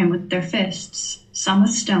hit him with their fists, some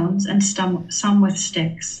with stones, and some with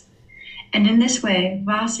sticks. And in this way,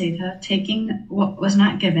 Vaseta, taking what was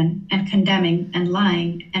not given, and condemning, and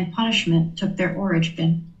lying, and punishment took their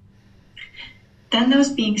origin. Then those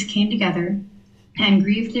beings came together, and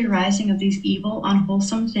grieved the arising of these evil,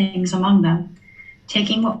 unwholesome things among them,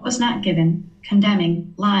 taking what was not given,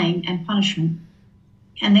 condemning, lying, and punishment.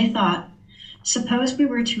 And they thought, suppose we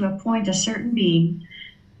were to appoint a certain being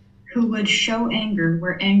who would show anger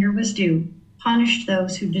where anger was due, punish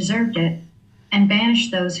those who deserved it, and banish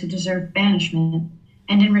those who deserved banishment,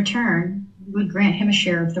 and in return we would grant him a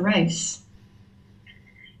share of the rice.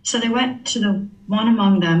 So they went to the one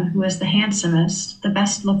among them who was the handsomest, the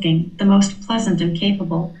best looking, the most pleasant and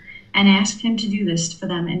capable, and asked him to do this for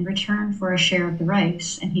them in return for a share of the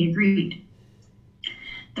rice, and he agreed.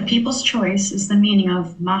 The people's choice is the meaning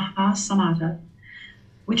of Mahasamata,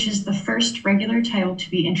 which is the first regular title to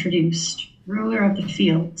be introduced. Ruler of the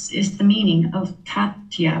fields is the meaning of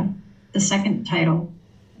Katya, the second title.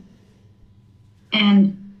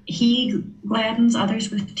 And He gladdens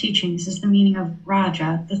others with teachings is the meaning of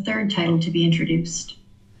Raja, the third title to be introduced.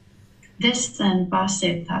 This, then,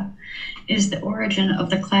 Vaseta, is the origin of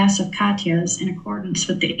the class of Katyas in accordance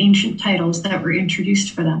with the ancient titles that were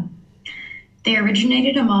introduced for them. They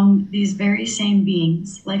originated among these very same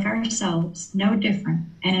beings, like ourselves, no different,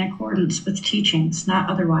 and in accordance with teachings, not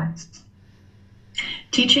otherwise.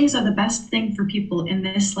 Teachings are the best thing for people in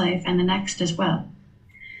this life and the next as well.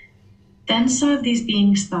 Then some of these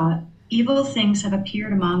beings thought, evil things have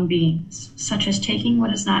appeared among beings, such as taking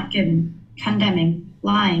what is not given, condemning,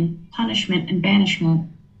 lying, punishment, and banishment.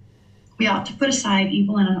 We ought to put aside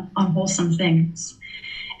evil and unwholesome things.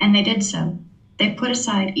 And they did so. They put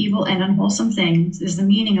aside evil and unwholesome things is the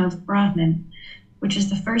meaning of Brahmin, which is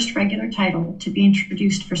the first regular title to be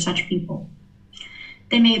introduced for such people.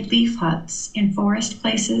 They made leaf huts in forest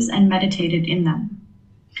places and meditated in them.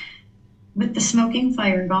 With the smoking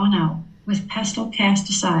fire gone out, with pestle cast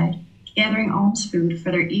aside, gathering alms food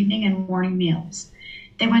for their evening and morning meals,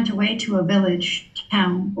 they went away to a village,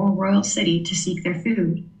 town, or royal city to seek their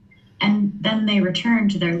food, and then they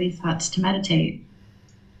returned to their leaf huts to meditate.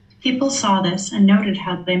 People saw this and noted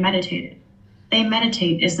how they meditated. They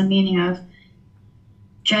meditate is the meaning of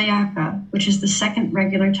Jayaka, which is the second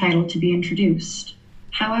regular title to be introduced.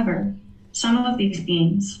 However, some of these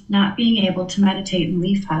beings, not being able to meditate in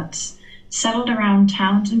leaf huts, settled around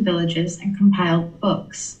towns and villages and compiled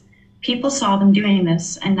books. People saw them doing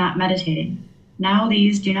this and not meditating. Now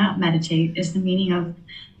these do not meditate is the meaning of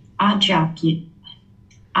Ajayaka,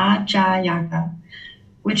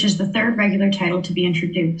 which is the third regular title to be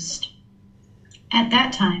introduced. At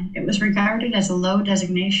that time, it was regarded as a low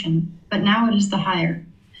designation, but now it is the higher.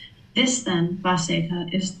 This, then,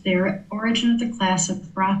 Vaseta, is the origin of the class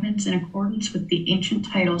of Brahmins in accordance with the ancient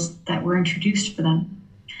titles that were introduced for them.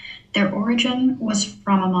 Their origin was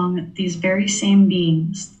from among these very same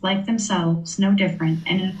beings, like themselves, no different,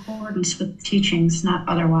 and in accordance with teachings, not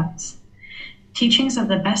otherwise. Teachings are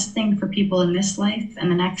the best thing for people in this life and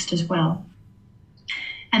the next as well.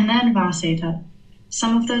 And then, Vaseta,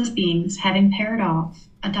 some of those beings, having paired off,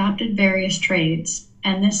 adopted various trades,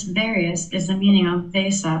 and this various is the meaning of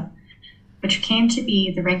Vesa, which came to be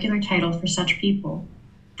the regular title for such people.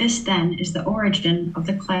 This, then, is the origin of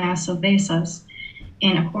the class of Vesas,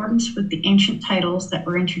 in accordance with the ancient titles that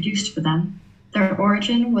were introduced for them. Their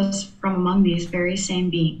origin was from among these very same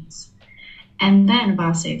beings. And then,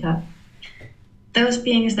 Vaseta, those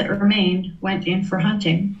beings that remained went in for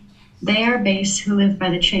hunting. They are base who live by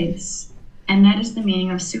the chase, and that is the meaning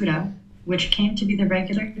of Suda, which came to be the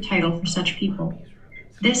regular title for such people.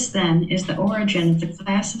 This, then, is the origin of the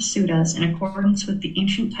class of Sudas in accordance with the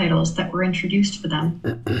ancient titles that were introduced for them.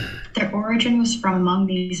 Their origin was from among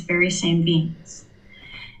these very same beings.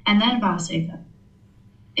 And then, Vaseta,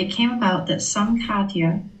 it came about that some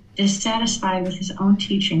Katya, dissatisfied with his own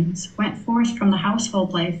teachings, went forth from the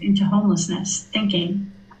household life into homelessness,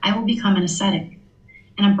 thinking, I will become an ascetic.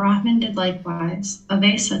 And a Brahmin did likewise, a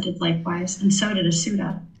Vesa did likewise, and so did a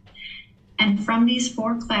Suda. And from these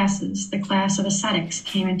four classes, the class of ascetics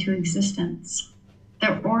came into existence.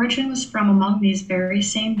 Their origin was from among these very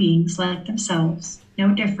same beings like themselves,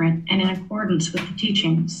 no different, and in accordance with the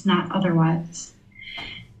teachings, not otherwise.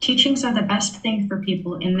 Teachings are the best thing for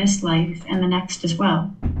people in this life and the next as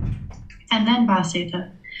well. And then, Vaseta,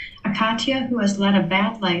 a Katya who has led a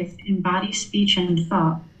bad life in body, speech, and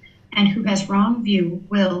thought, and who has wrong view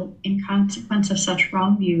will, in consequence of such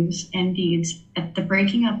wrong views and deeds, at the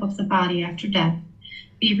breaking up of the body after death,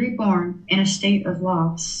 be reborn in a state of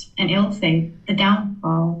loss, an ill fate, the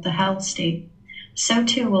downfall, the hell state. So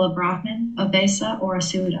too will a Brahmin, a Vesa, or a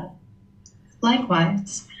Suda.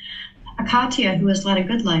 Likewise, a Katya who has led a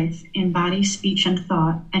good life in body, speech, and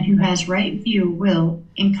thought, and who has right view will,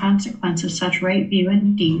 in consequence of such right view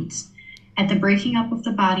and deeds, at the breaking up of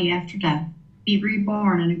the body after death, be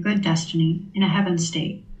reborn in a good destiny, in a heaven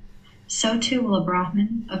state. So too will a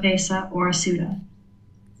Brahmin, a Vesa, or a Suda.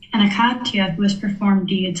 And a Katya who has performed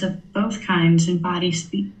deeds of both kinds in body,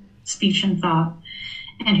 speech, and thought,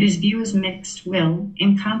 and whose view is mixed will,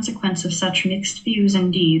 in consequence of such mixed views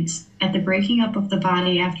and deeds, at the breaking up of the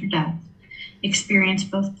body after death, experience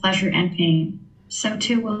both pleasure and pain. So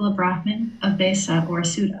too will a Brahmin, a Vesa, or a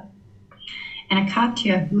Suda. And a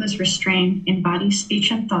Katya who is restrained in body,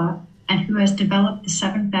 speech, and thought, and who has developed the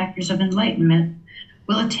 7 factors of enlightenment,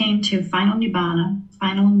 will attain to final nibbana,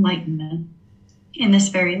 final enlightenment, in this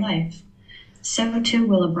very life. So too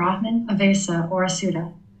will a Brahmin, a Vesa, or a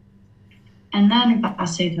Suda. And then,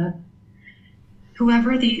 Vaseta,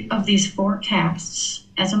 whoever of these 4 castes,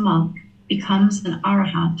 as a monk, becomes an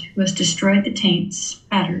arahant who has destroyed the taints,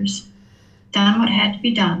 fetters, done what had to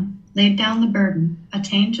be done, laid down the burden,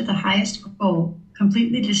 attained to the highest goal,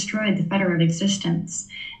 completely destroyed the fetter of existence,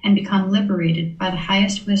 and become liberated by the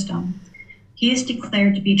highest wisdom, he is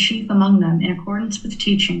declared to be chief among them in accordance with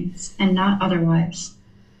teachings, and not otherwise.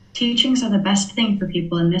 Teachings are the best thing for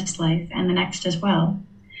people in this life and the next as well.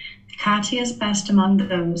 Kati is best among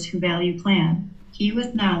those who value plan. He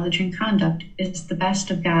with knowledge and conduct is the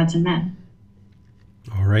best of gods and men.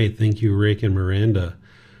 All right, thank you, Rick and Miranda.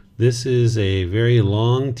 This is a very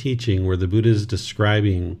long teaching where the Buddha is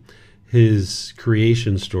describing his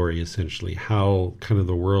creation story, essentially, how kind of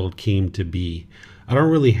the world came to be. I don't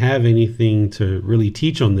really have anything to really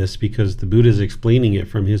teach on this because the Buddha is explaining it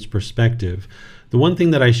from his perspective. The one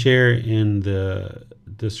thing that I share in the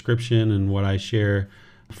description and what I share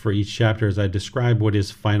for each chapter is I describe what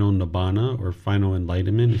is final nibbana or final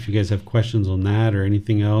enlightenment. If you guys have questions on that or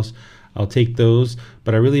anything else, I'll take those,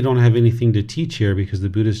 but I really don't have anything to teach here because the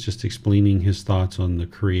Buddha is just explaining his thoughts on the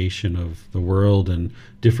creation of the world and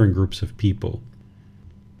different groups of people.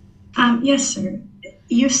 Yes, sir.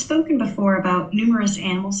 You've spoken before about numerous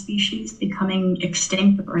animal species becoming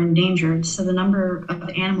extinct or endangered, so the number of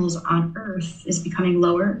animals on Earth is becoming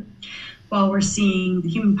lower, while we're seeing the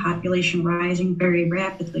human population rising very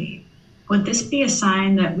rapidly. Would this be a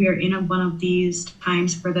sign that we are in one of these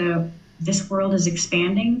times where this world is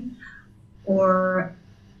expanding? Or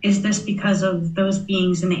is this because of those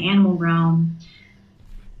beings in the animal realm,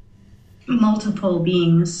 multiple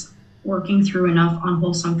beings working through enough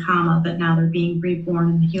unwholesome karma that now they're being reborn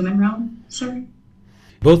in the human realm, sir?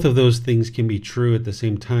 Both of those things can be true at the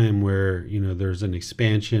same time where, there's an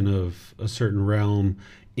expansion of a certain realm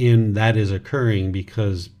and that is occurring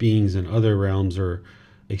because beings in other realms are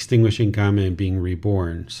extinguishing karma and being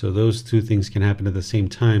reborn. So those two things can happen at the same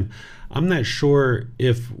time. I'm not sure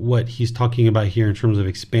if what he's talking about here in terms of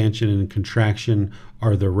expansion and contraction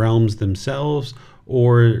are the realms themselves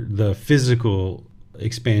or the physical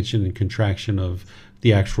expansion and contraction of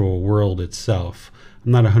the actual world itself.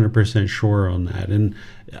 I'm not 100% sure on that. And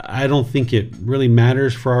I don't think it really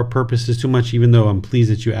matters for our purposes too much, even though I'm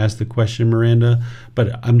pleased that you asked the question, Miranda.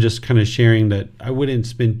 But I'm just kind of sharing that I wouldn't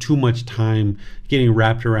spend too much time getting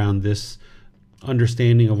wrapped around this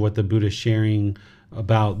understanding of what the Buddha is sharing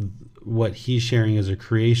about what he's sharing as a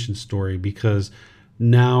creation story, because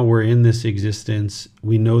now we're in this existence.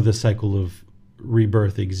 We know the cycle of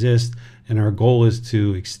rebirth exists, and our goal is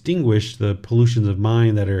to extinguish the pollutions of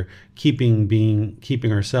mind that are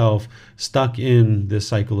keeping ourselves stuck in this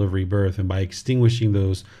cycle of rebirth. And by extinguishing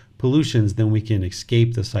those pollutions, then we can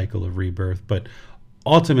escape the cycle of rebirth. But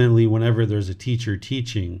ultimately, whenever there's a teacher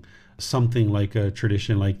teaching something like a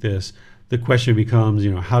tradition like this, the question becomes,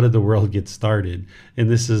 how did the world get started? And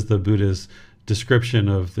this is the Buddha's description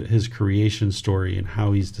of his creation story and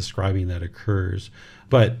how he's describing that occurs.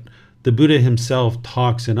 But the Buddha himself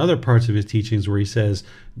talks in other parts of his teachings where he says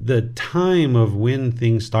the time of when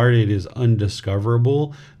things started is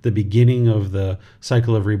undiscoverable. The beginning of the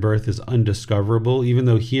cycle of rebirth is undiscoverable. Even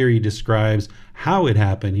though here he describes how it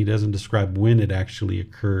happened, he doesn't describe when it actually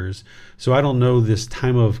occurs. So I don't know this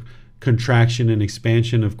time of contraction and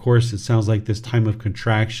expansion. Of course, it sounds like this time of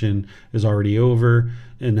contraction is already over,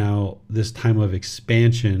 and now this time of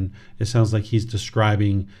expansion, it sounds like he's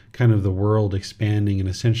describing kind of the world expanding and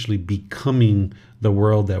essentially becoming the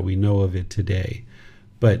world that we know of it today.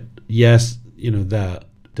 But yes, the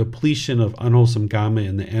depletion of unwholesome karma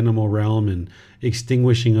in the animal realm and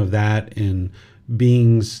extinguishing of that, and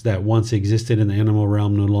beings that once existed in the animal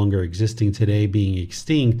realm no longer existing today being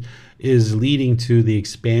extinct, is leading to the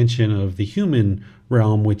expansion of the human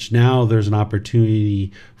realm, which now there's an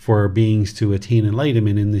opportunity for beings to attain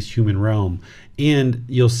enlightenment in this human realm. And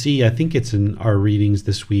you'll see, I think it's in our readings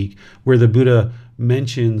this week, where the Buddha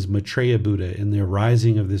mentions Maitreya Buddha and the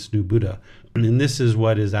arising of this new Buddha. And this is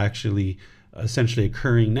what is actually essentially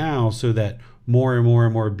occurring now, so that more and more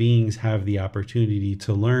and more beings have the opportunity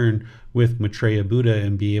to learn with Maitreya Buddha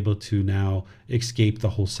and be able to now escape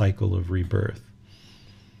the whole cycle of rebirth.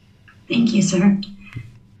 Thank you, sir.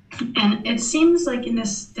 And it seems like in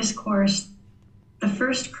this discourse, the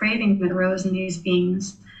first craving that arose in these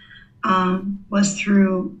beings was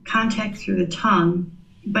through contact through the tongue.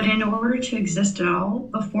 But in order to exist at all,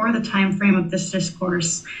 before the time frame of this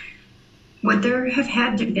discourse, would there have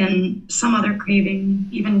had to have been some other craving,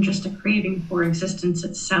 even just a craving for existence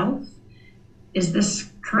itself? Is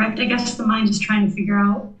this correct? I guess the mind is trying to figure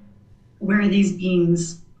out where these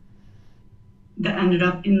beings that ended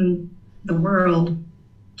up in the world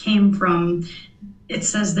came from. It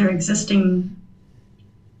says they're existing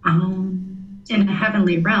in a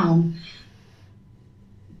heavenly realm,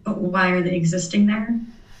 but why are they existing there?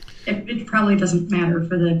 It probably doesn't matter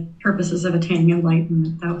for the purposes of attaining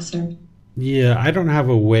enlightenment, though, sir. Yeah, I don't have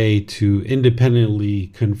a way to independently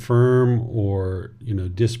confirm or,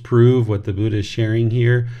 disprove what the Buddha is sharing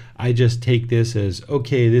here. I just take this as,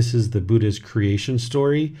 okay, this is the Buddha's creation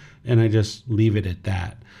story, and I just leave it at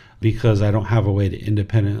that because I don't have a way to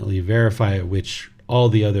independently verify it, which all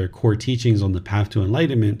the other core teachings on the path to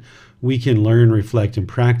enlightenment, we can learn, reflect, and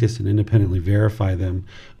practice and independently verify them.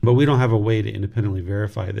 But we don't have a way to independently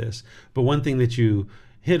verify this. But one thing that you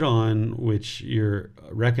hit on, which you're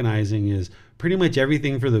recognizing, is pretty much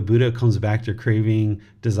everything for the Buddha comes back to craving,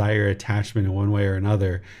 desire, attachment in one way or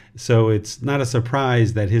another. So it's not a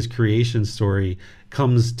surprise that his creation story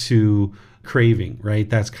comes to craving, right?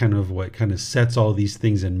 That's kind of what kind of sets all these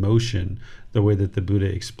things in motion, the way that the Buddha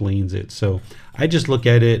explains it. So I just look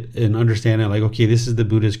at it and understand it like, okay, this is the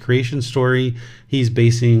Buddha's creation story. He's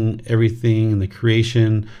basing everything in the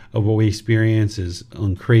creation of what we experience is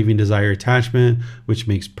on craving, desire, attachment, which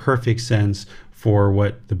makes perfect sense for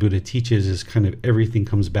what the Buddha teaches is kind of everything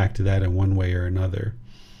comes back to that in one way or another.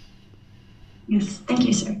 Yes, thank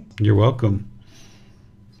you, sir. You're welcome.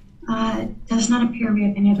 Does not appear we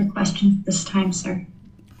have any other questions this time, sir.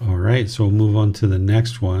 All right, so we'll move on to the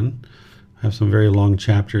next one. I have some very long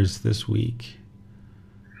chapters this week.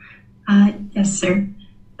 Yes, sir.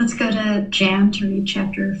 Let's go to Jan to read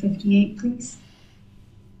chapter 58, please.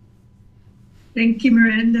 Thank you,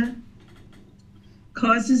 Miranda.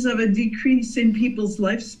 Causes of a decrease in people's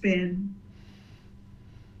lifespan.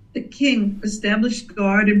 The king established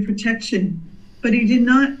guard and protection, but he did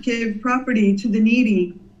not give property to the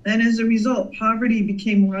needy, and as a result, poverty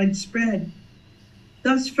became widespread.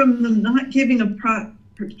 Thus, from the not giving of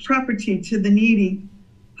property to the needy,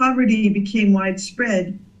 poverty became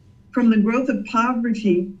widespread. From the growth of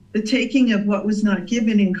poverty, the taking of what was not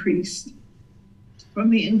given increased. From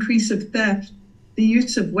the increase of theft, the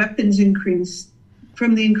use of weapons increased.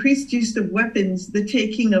 From the increased use of weapons, the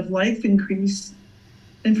taking of life increased.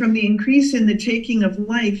 And from the increase in the taking of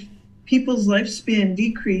life, people's lifespan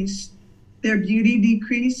decreased, their beauty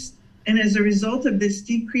decreased, and as a result of this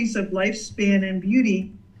decrease of lifespan and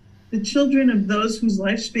beauty, the children of those whose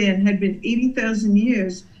lifespan had been 80,000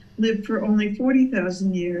 years lived for only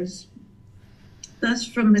 40,000 years. Thus,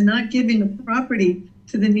 from the not giving of property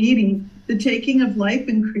to the needy, the taking of life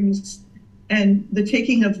increased, and the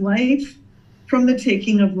taking of life, from the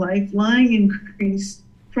taking of life, lying increased.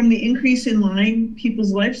 From the increase in lying,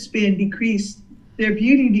 people's lifespan decreased, their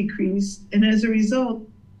beauty decreased, and as a result,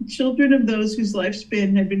 the children of those whose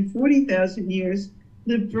lifespan had been 40,000 years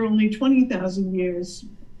lived for only 20,000 years.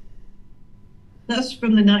 Thus,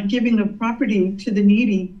 from the not giving of property to the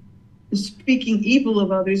needy, the speaking evil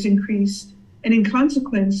of others increased, and in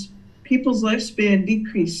consequence, people's lifespan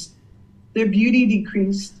decreased, their beauty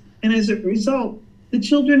decreased, and as a result, the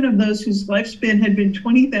children of those whose lifespan had been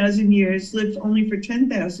 20,000 years lived only for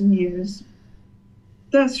 10,000 years.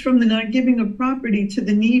 Thus, from the not giving of property to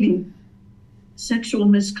the needy, sexual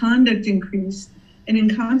misconduct increased, and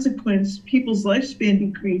in consequence, people's lifespan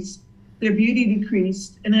decreased, their beauty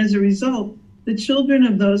decreased, and as a result, the children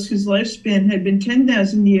of those whose lifespan had been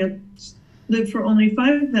 10,000 years lived for only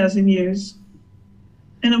 5,000 years.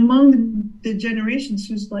 And among the generations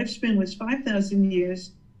whose lifespan was 5,000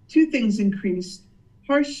 years, two things increased: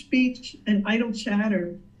 harsh speech and idle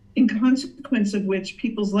chatter, in consequence of which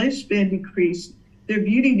people's lifespan decreased, their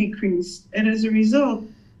beauty decreased, and as a result,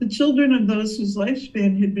 the children of those whose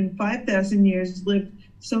lifespan had been 5,000 years lived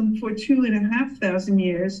some for 2,500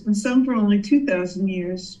 years, and some for only 2,000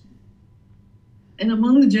 years. And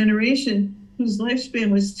among the generation whose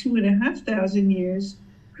lifespan was 2,500 years,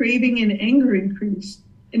 craving and anger increased,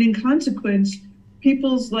 and in consequence,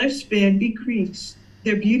 people's lifespan decreased,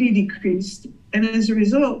 their beauty decreased, and as a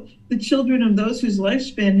result, the children of those whose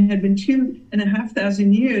lifespan had been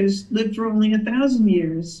 2,500 years lived for only 1,000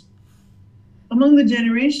 years. Among the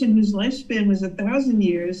generation whose lifespan was 1,000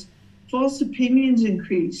 years, false opinions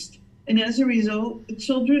increased, and as a result, the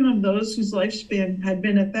children of those whose lifespan had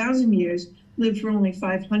been 1,000 years lived for only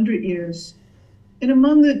 500 years. And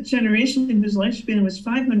among the generation whose lifespan was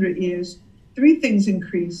 500 years, three things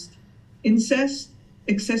increased: incest,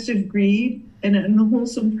 excessive greed, and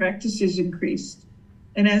unwholesome practices increased.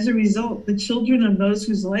 And as a result, the children of those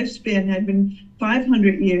whose lifespan had been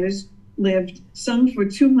 500 years lived, some for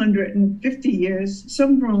 250 years,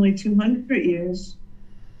 some for only 200 years.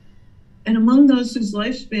 And among those whose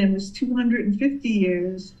lifespan was 250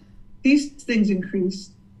 years, these things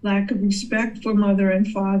increased: lack of respect for mother and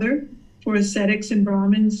father, for ascetics and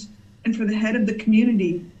Brahmins, and for the head of the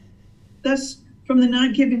community. Thus, from the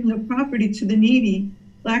not giving of property to the needy,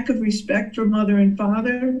 lack of respect for mother and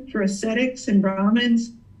father, for ascetics and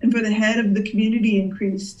Brahmins, and for the head of the community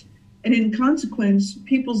increased. And in consequence,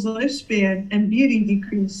 people's lifespan and beauty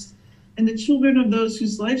decreased. And the children of those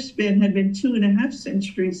whose lifespan had been 2.5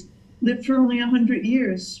 centuries lived for only 100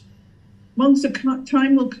 years. Monks, a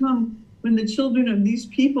time will come when the children of these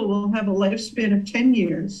people will have a lifespan of 10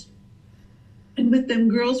 years. And with them,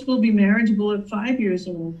 girls will be marriageable at 5 years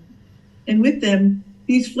old. And with them,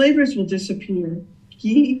 these flavors will disappear: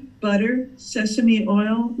 ghee, butter, sesame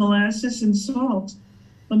oil, molasses, and salt.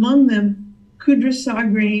 Among them,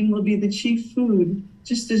 kudrasa grain will be the chief food,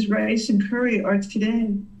 just as rice and curry are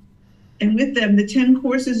today. And with them, the 10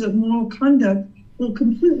 courses of moral conduct will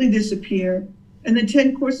completely disappear, and the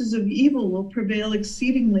 10 courses of evil will prevail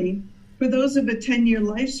exceedingly. For those of a 10-year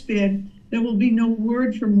lifespan, there will be no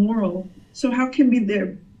word for moral. So how can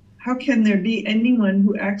there be anyone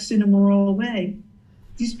who acts in a moral way?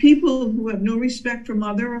 These people who have no respect for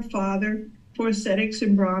mother or father, for ascetics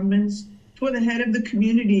and Brahmins, for the head of the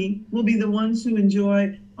community, will be the ones who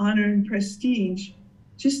enjoy honor and prestige,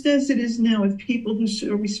 just as it is now with people who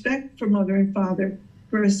show respect for mother and father,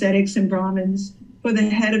 for ascetics and Brahmins, for the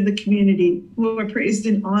head of the community, who are praised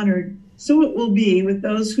and honored. So it will be with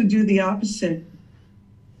those who do the opposite.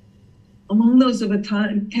 Among those of a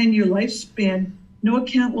 10-year lifespan, no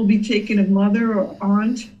account will be taken of mother or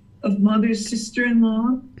aunt, of mother's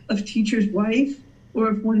sister-in-law, of teacher's wife, or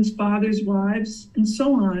of one's father's wives, and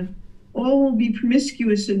so on. All will be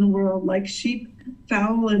promiscuous in the world, like sheep,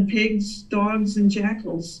 fowl, and pigs, dogs, and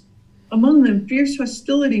jackals. Among them, fierce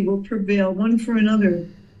hostility will prevail one for another,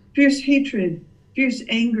 fierce hatred, fierce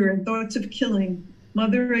anger, and thoughts of killing,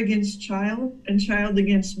 mother against child, and child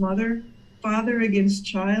against mother, father against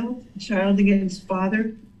child, child against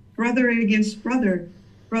father, brother against brother,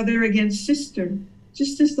 brother against sister,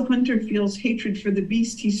 just as the hunter feels hatred for the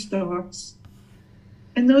beast he stalks.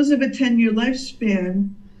 And those of a 10-year lifespan,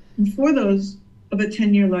 and for those of a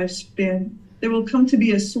 10-year lifespan, there will come to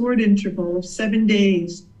be a sword interval of 7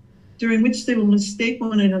 days, during which they will mistake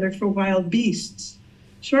one another for wild beasts.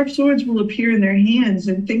 Sharp swords will appear in their hands,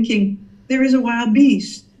 and thinking, there is a wild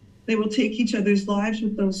beast, they will take each other's lives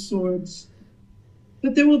with those swords.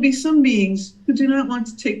 But there will be some beings who do not want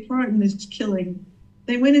to take part in this killing.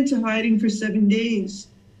 They went into hiding for 7 days.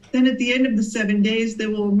 Then at the end of the 7 days, they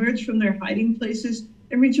will emerge from their hiding places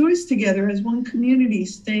and rejoice together as one community,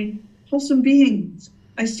 saying, wholesome beings,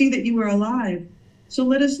 I see that you are alive, so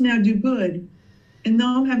let us now do good. And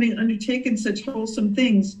though having undertaken such wholesome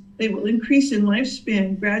things, they will increase in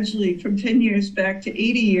lifespan gradually from 10 years back to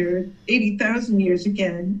 80,000 years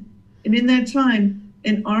again. And in that time,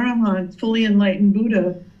 an Arahant, fully enlightened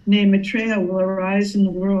Buddha named Maitreya will arise in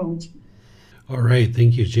the world. All right,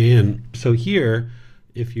 thank you, Jan. So here,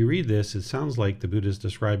 if you read this, it sounds like the Buddha is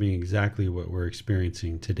describing exactly what we're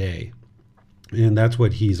experiencing today. And that's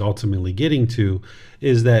what he's ultimately getting to,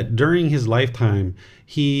 is that during his lifetime,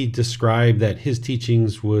 he described that his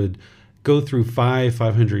teachings would go through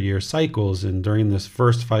 500-year cycles. And during this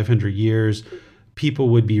first 500 years, people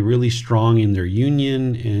would be really strong in their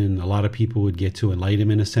union, and a lot of people would get to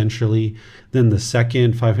enlightenment essentially. Then the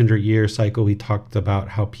second 500-year cycle, he talked about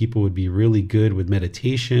how people would be really good with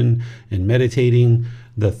meditation and meditating.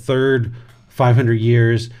 The third 500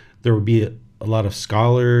 years, there would be a lot of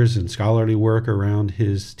scholars and scholarly work around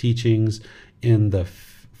his teachings. In the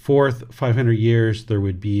fourth 500 years, there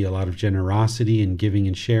would be a lot of generosity and giving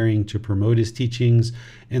and sharing to promote his teachings.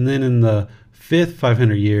 And then in the fifth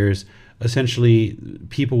 500 years, essentially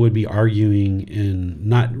people would be arguing and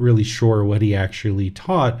not really sure what he actually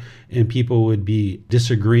taught, and people would be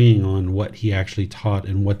disagreeing on what he actually taught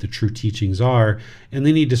and what the true teachings are. And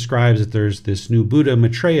then he describes that there's this new Buddha,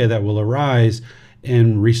 Maitreya, that will arise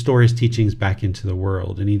and restore his teachings back into the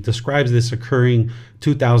world. And he describes this occurring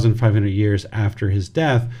 2,500 years after his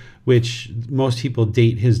death, which most people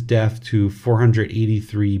date his death to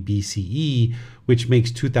 483 BCE, which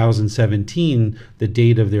makes 2017 the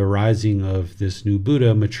date of the arising of this new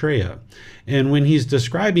Buddha, Maitreya. And when he's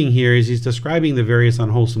describing here, he's describing the various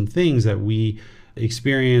unwholesome things that we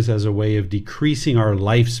experience as a way of decreasing our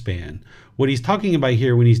lifespan. What he's talking about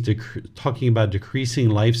here when he's talking about decreasing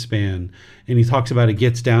lifespan, and he talks about it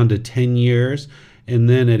gets down to 10 years and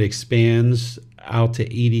then it expands out to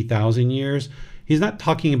 80,000 years, he's not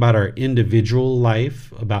talking about our individual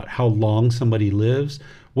life, about how long somebody lives.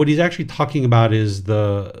 What he's actually talking about is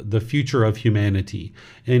the future of humanity.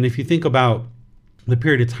 And if you think about the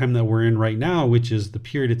period of time that we're in right now, which is the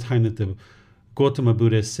period of time that the Gautama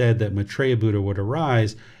Buddha said that Maitreya Buddha would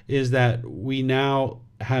arise, is that we now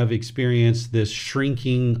have experienced this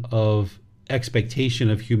shrinking of expectation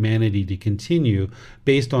of humanity to continue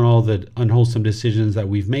based on all the unwholesome decisions that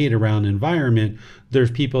we've made around environment.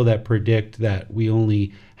 There's people that predict that we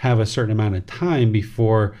only have a certain amount of time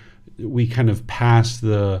before we kind of pass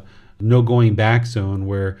the no going back zone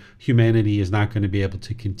where humanity is not going to be able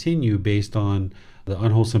to continue based on the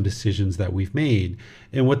unwholesome decisions that we've made.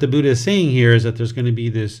 And what the Buddha is saying here is that there's going to be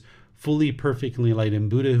this fully perfectly enlightened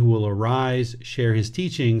Buddha who will arise, share his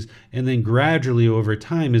teachings, and then gradually over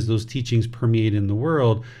time, as those teachings permeate in the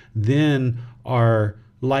world, then our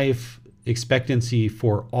life expectancy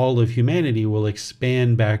for all of humanity will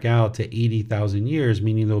expand back out to 80,000 years,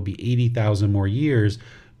 meaning there'll be 80,000 more years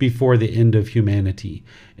before the end of humanity.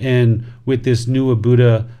 And with this new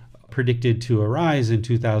Buddha predicted to arise in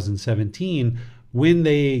 2017, when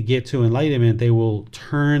they get to enlightenment, they will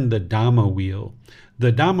turn the Dhamma wheel.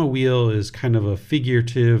 The Dhamma wheel is kind of a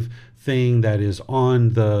figurative thing that is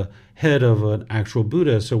on the head of an actual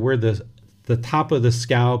Buddha. So where the top of the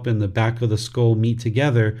scalp and the back of the skull meet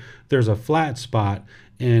together, there's a flat spot,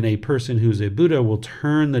 and a person who's a Buddha will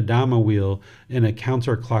turn the Dhamma wheel in a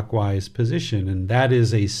counterclockwise position. And that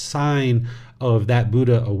is a sign of that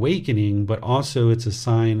Buddha awakening, but also it's a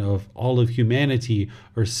sign of all of humanity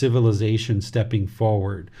or civilization stepping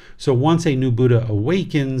forward. So once a new Buddha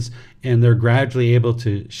awakens and they're gradually able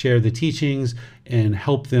to share the teachings and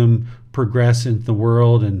help them progress in the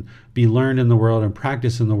world and be learned in the world and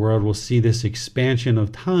practice in the world, we'll see this expansion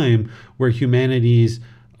of time where humanity's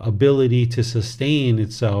ability to sustain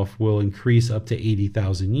itself will increase up to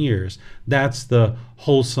 80,000 years. That's the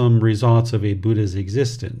wholesome results of a Buddha's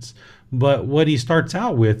existence. But what he starts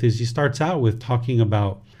out with is talking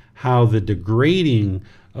about how the degrading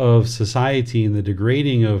of society and the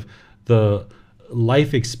degrading of the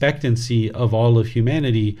life expectancy of all of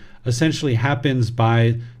humanity essentially happens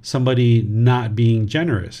by somebody not being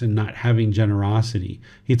generous and not having generosity.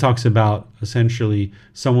 He talks about essentially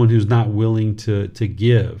someone who's not willing to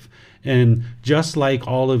give. And just like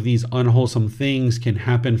all of these unwholesome things can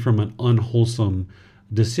happen from an unwholesome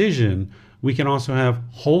decision, we can also have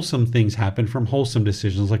wholesome things happen from wholesome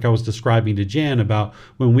decisions. Like I was describing to Jan about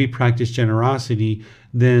when we practice generosity,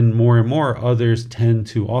 then more and more others tend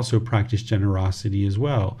to also practice generosity as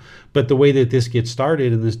well. But the way that this gets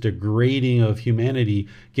started and this degrading of humanity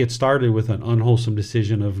gets started with an unwholesome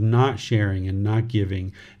decision of not sharing and not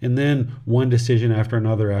giving. And then one decision after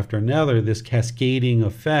another, this cascading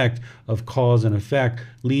effect of cause and effect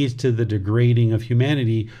leads to the degrading of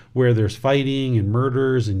humanity, where there's fighting and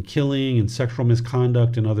murders and killing and sexual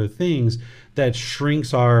misconduct and other things that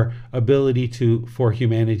shrinks our ability for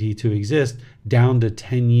humanity to exist down to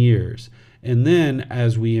 10 years. And then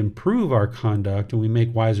as we improve our conduct and we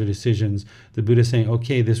make wiser decisions, the Buddha is saying,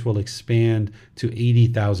 okay, this will expand to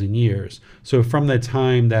 80,000 years. So from the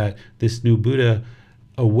time that this new Buddha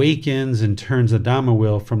awakens and turns the Dhamma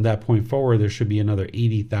wheel, from that point forward, there should be another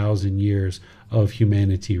 80,000 years of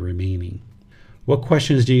humanity remaining. What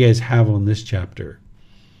questions do you guys have on this chapter?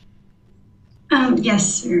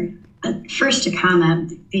 Yes, sir. First, a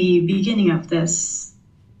comment. The beginning of this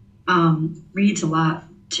reads a lot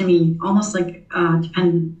to me, almost like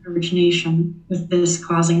dependent origination, with this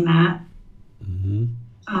causing that.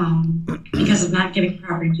 Mm-hmm. Because of not giving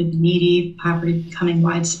property to the needy, poverty becoming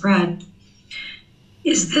widespread.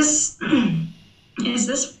 Is this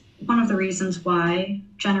one of the reasons why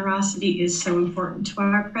generosity is so important to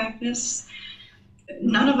our practice?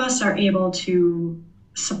 None of us are able to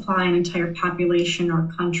supply an entire population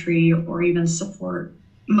or country, or even support,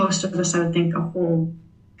 most of us, I would think, a whole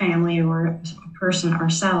family or a person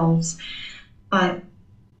ourselves. But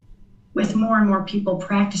with more and more people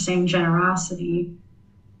practicing generosity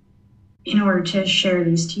in order to share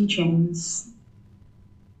these teachings,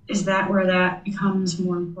 is that where that becomes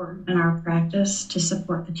more important in our practice, to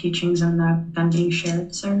support the teachings and them being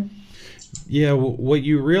shared, sir? Yeah, what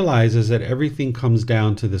you realize is that everything comes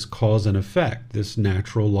down to this cause and effect, this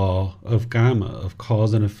natural law of karma, of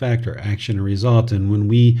cause and effect, or action and result. And when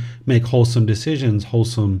we make wholesome decisions,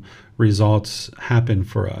 wholesome results happen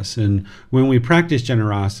for us. And when we practice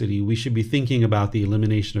generosity, we should be thinking about the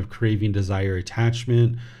elimination of craving, desire,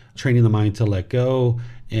 attachment, training the mind to let go,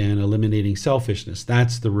 and eliminating selfishness.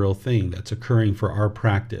 That's the real thing that's occurring for our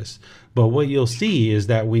practice. But what you'll see is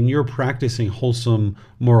that when you're practicing wholesome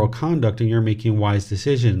moral conduct and you're making wise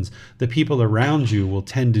decisions, the people around you will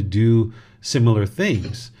tend to do similar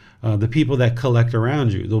things. The people that collect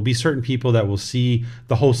around you, there'll be certain people that will see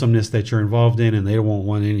the wholesomeness that you're involved in and they won't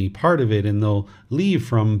want any part of it, and they'll leave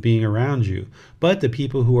from being around you. But the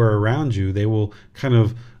people who are around you, they will kind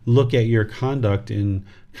of look at your conduct and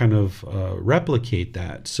kind of replicate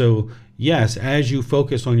that. So yes, as you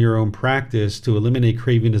focus on your own practice to eliminate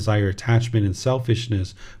craving, desire, attachment, and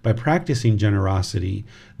selfishness by practicing generosity,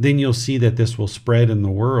 then you'll see that this will spread in the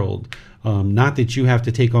world. Not that you have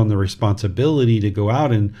to take on the responsibility to go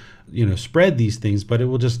out and spread these things, but it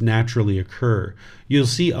will just naturally occur. You'll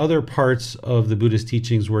see other parts of the Buddhist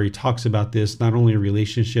teachings where he talks about this, not only in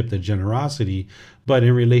relationship to generosity, but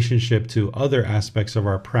in relationship to other aspects of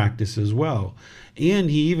our practice as well.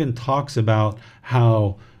 And he even talks about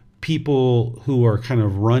how people who are kind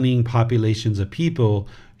of running populations of people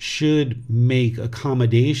should make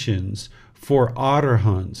accommodations for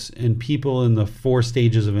arahants and people in the 4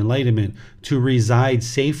 stages of enlightenment to reside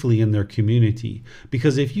safely in their community.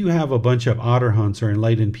 Because if you have a bunch of arahants or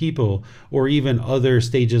enlightened people, or even other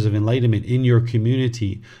stages of enlightenment in your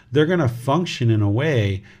community, they're going to function in a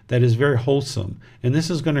way that is very wholesome. And this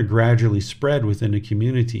is going to gradually spread within the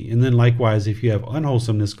community. And then likewise, if you have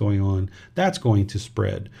unwholesomeness going on, that's going to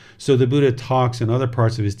spread. So the Buddha talks in other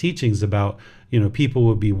parts of his teachings about people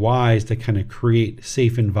would be wise to kind of create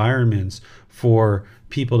safe environments for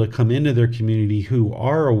people to come into their community who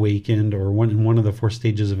are awakened or in one of the 4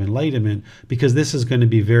 stages of enlightenment, because this is going to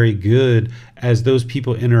be very good as those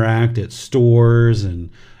people interact at stores and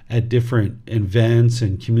at different events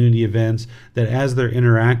and community events, that as they're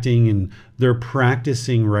interacting and they're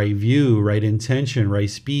practicing right view, right intention, right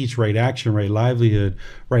speech, right action, right livelihood,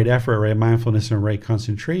 right effort, right mindfulness, and right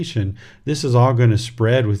concentration, this is all going to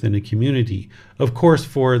spread within the community. Of course,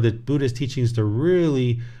 for the Buddhist teachings to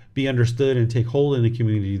really be understood and take hold in the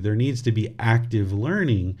community, there needs to be active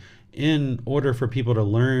learning in order for people to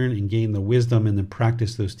learn and gain the wisdom and then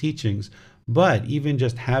practice those teachings. But even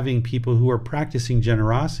just having people who are practicing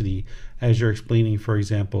generosity, as you're explaining, for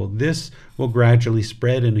example, this will gradually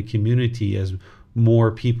spread in a community as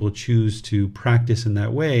more people choose to practice in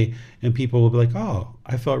that way. And people will be like, oh,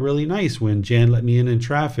 I felt really nice when Jan let me in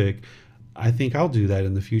traffic. I think I'll do that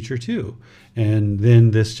in the future too. And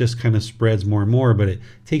then this just kind of spreads more and more, but it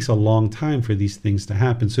takes a long time for these things to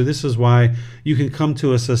happen. So this is why you can come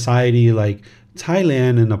to a society like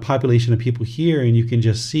Thailand and a population of people here, and you can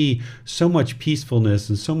just see so much peacefulness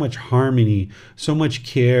and so much harmony, so much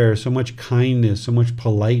care, so much kindness, so much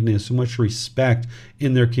politeness, so much respect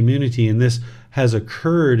in their community. And this has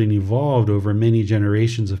occurred and evolved over many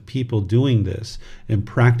generations of people doing this and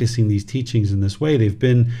practicing these teachings in this way. They've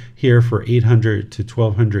been here for 800 to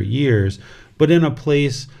 1200 years, but in a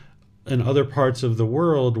place in other parts of the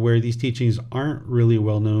world where these teachings aren't really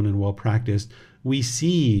well known and well practiced, we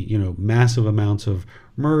see, massive amounts of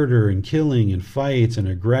murder and killing and fights and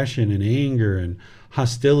aggression and anger and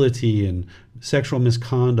hostility and sexual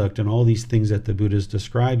misconduct and all these things that the Buddha is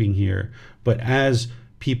describing here. But as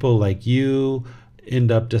people like you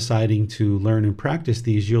end up deciding to learn and practice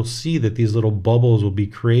these, you'll see that these little bubbles will be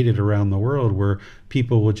created around the world where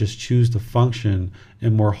people will just choose to function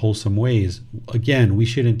in more wholesome ways. Again, we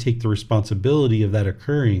shouldn't take the responsibility of that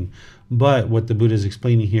occurring, but what the Buddha is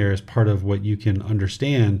explaining here as part of what you can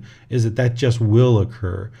understand is that just will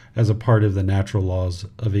occur as a part of the natural laws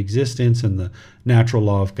of existence. And the natural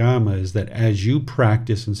law of Karma is that as you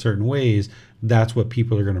practice in certain ways, that's what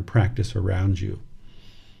people are going to practice around you.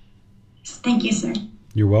 Thank you, sir.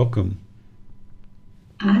 You're welcome.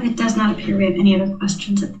 It does not appear we have any other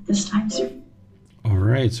questions at this time, sir. All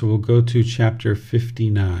right, so we'll go to chapter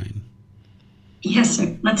 59. Yes,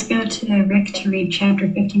 sir. Let's go to Rick to read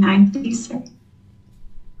chapter 59, please, sir.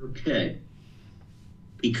 Okay.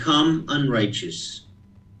 Become unrighteous.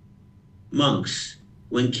 Monks,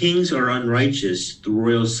 when kings are unrighteous, the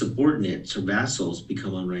royal subordinates or vassals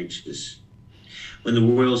become unrighteous. When the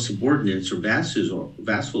royal subordinates or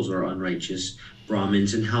vassals are unrighteous,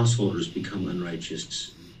 Brahmins and householders become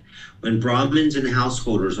unrighteous. When Brahmins and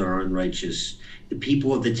householders are unrighteous, the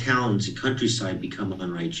people of the towns and countryside become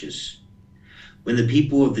unrighteous. When the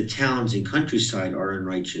people of the towns and countryside are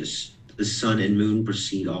unrighteous, the sun and moon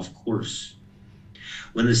proceed off course.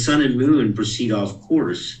 When the sun and moon proceed off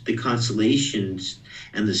course, the constellations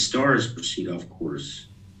and the stars proceed off course.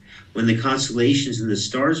 When the constellations and the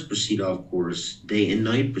stars proceed off course, day and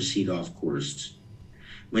night proceed off course.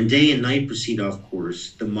 When day and night proceed off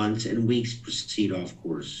course, the months and weeks proceed off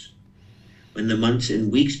course. When the months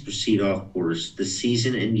and weeks proceed off course, the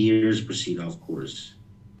season and years proceed off course.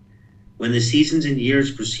 When the seasons and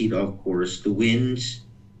years proceed off course, the winds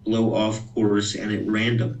blow off course and at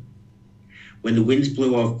random. When the winds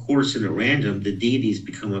blow off course and at random, the deities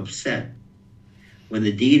become upset. When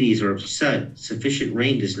the deities are upset, sufficient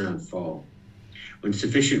rain does not fall. When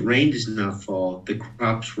sufficient rain does not fall, the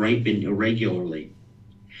crops ripen irregularly.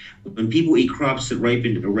 When people eat crops that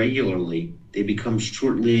ripen irregularly, they become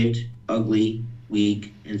short-lived, ugly,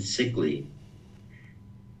 weak, and sickly.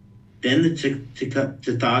 Then the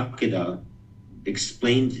Tathagata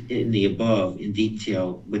explained in the above in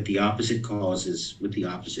detail with the opposite causes, with the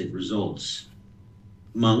opposite results.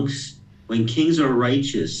 Monks, when kings are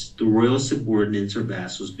righteous, the royal subordinates or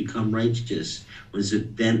vassals become righteous. When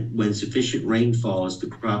sufficient rain falls, the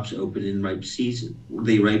crops open in ripe season.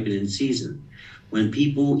 They ripen in season. When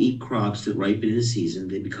people eat crops that ripen in season,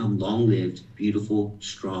 they become long-lived, beautiful,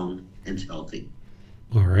 strong, and healthy.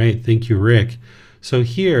 All right. Thank you, Rick. So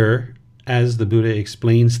here, as the Buddha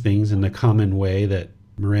explains things in the common way that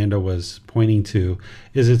Miranda was pointing to,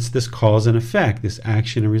 is it's this cause and effect, this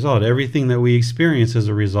action and result. Everything that we experience is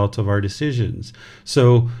a result of our decisions.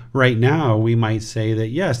 So right now we might say that,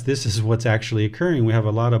 yes, this is what's actually occurring. We have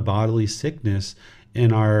a lot of bodily sickness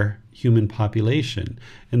in our human population.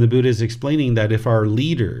 And the Buddha is explaining that if our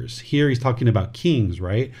leaders, here he's talking about kings,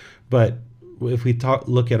 right? But if we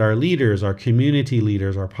look at our leaders, our community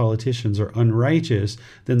leaders, our politicians are unrighteous,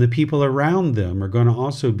 then the people around them are going to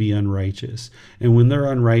also be unrighteous. And when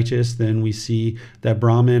they're unrighteous, then we see that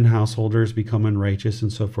Brahmin householders become unrighteous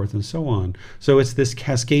and so forth and so on. So it's this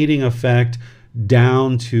cascading effect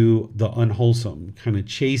down to the unwholesome, kind of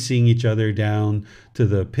chasing each other down to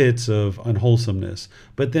the pits of unwholesomeness.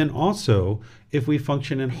 But then also, if we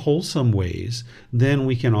function in wholesome ways, then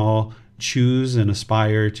we can all choose and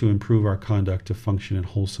aspire to improve our conduct to function in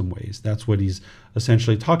wholesome ways. That's what he's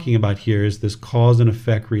essentially talking about here, is this cause and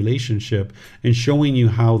effect relationship and showing you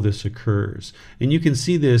how this occurs. And you can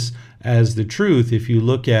see this as the truth if you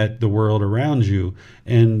look at the world around you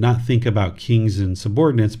and not think about kings and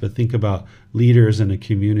subordinates, but think about leaders in a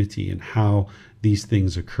community and how these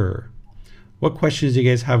things occur. What questions do you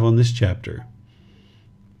guys have on this chapter?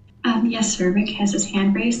 Yes, sir. Rick has his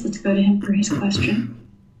hand raised. Let's go to him for his question.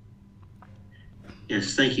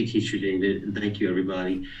 Yes, thank you, Teacher David, and thank you,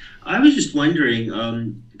 everybody. I was just wondering,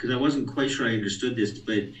 because I wasn't quite sure I understood this,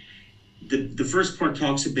 but the first part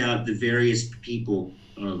talks about the various people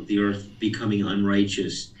of the earth becoming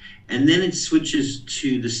unrighteous, and then it switches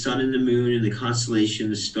to the sun and the moon and the constellation,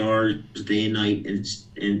 the stars, day and night,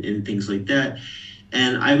 and things like that.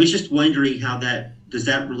 And I was just wondering how does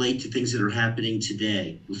that relate to things that are happening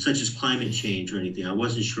today, such as climate change or anything? I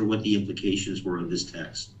wasn't sure what the implications were of this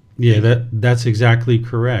text. Yeah, that's exactly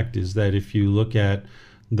correct, is that if you look at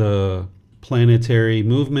the planetary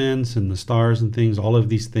movements and the stars and things, all of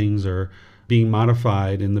these things are being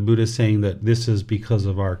modified, and the Buddha is saying that this is because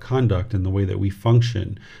of our conduct and the way that we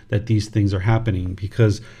function, that these things are happening.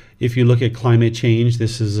 Because if you look at climate change,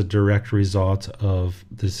 this is a direct result of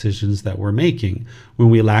decisions that we're making. When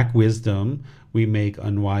we lack wisdom, we make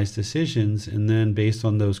unwise decisions, and then based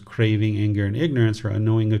on those craving, anger, and ignorance, or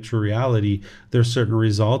unknowing of true reality, there's certain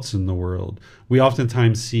results in the world. We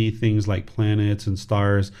oftentimes see things like planets and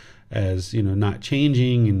stars as, not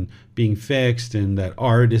changing and being fixed, and that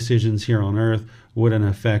our decisions here on Earth wouldn't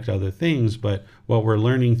affect other things. But what we're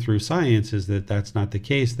learning through science is that that's not the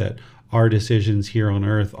case, that our decisions here on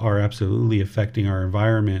Earth are absolutely affecting our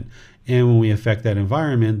environment. And when we affect that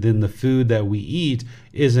environment, then the food that we eat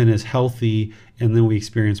isn't as healthy, and then we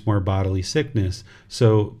experience more bodily sickness.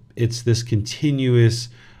 So it's this continuous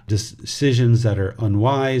decisions that are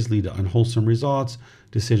unwise lead to unwholesome results.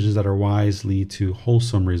 Decisions that are wise lead to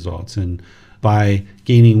wholesome results. And by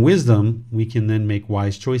gaining wisdom, we can then make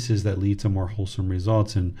wise choices that lead to more wholesome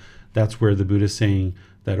results. And that's where the Buddha is saying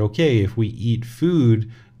that, okay, if we eat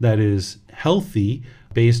food that is healthy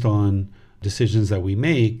based on decisions that we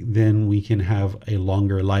make, then we can have a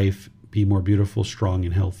longer life, be more beautiful, strong,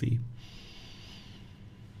 and healthy.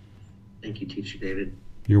 Thank you, Teacher David.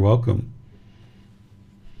 You're welcome.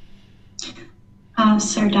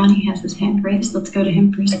 Sir Donnie has his hand raised. Let's go to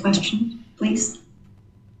him for his question, please.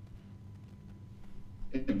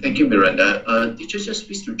 Thank you, Miranda. Teacher, just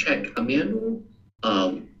please to check, may I know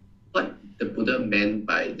what the Buddha meant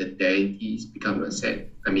by the deities become a saint?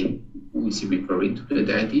 I mean, who is he referring to, the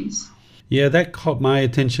deities? Yeah, that caught my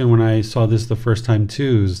attention when I saw this the first time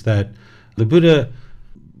too, is that the Buddha,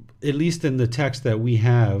 at least in the text that we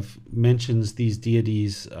have, mentions these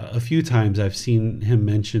deities a few times. I've seen him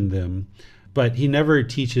mention them, but he never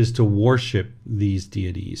teaches to worship these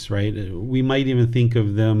deities, right? We might even think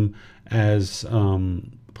of them as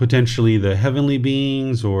potentially the heavenly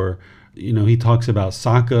beings, or, he talks about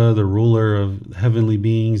Saka, the ruler of heavenly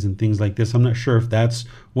beings and things like this. I'm not sure if that's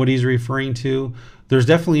what he's referring to. There's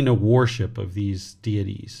definitely no worship of these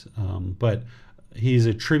deities, but he's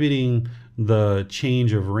attributing the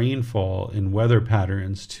change of rainfall and weather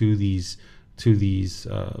patterns to these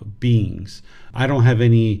beings. I don't have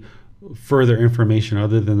any further information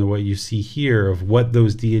other than what you see here of what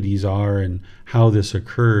those deities are and how this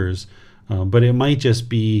occurs. But it might just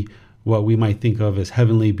be what we might think of as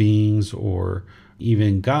heavenly beings, or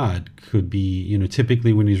even God could be,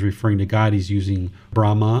 typically when he's referring to God, he's using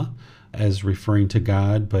Brahma as referring to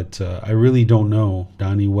God. But I really don't know,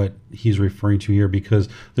 Donnie, what he's referring to here, because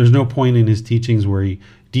there's no point in his teachings where he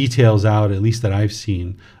details out, at least that I've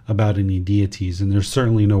seen, about any deities. And there's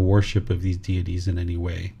certainly no worship of these deities in any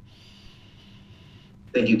way.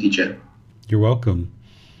 Thank you, teacher. You're welcome.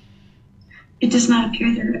 It does not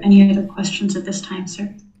appear there are any other questions at this time,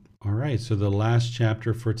 sir. All right, so the last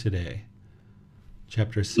chapter for today,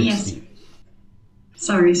 chapter 60. Yes.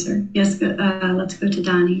 Sorry, sir. Yes, let's go to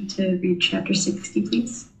Donnie to read chapter 60,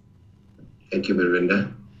 please. Thank you,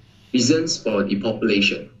 Miranda. Reasons for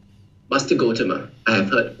depopulation. Master Gautama, I have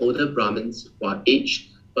heard older Brahmins who are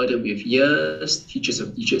aged, burdened with years, teachers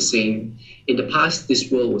of teachers saying, in the past,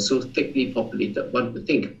 this world was so thickly populated, one would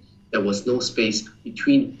think there was no space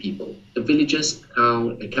between people. The villages,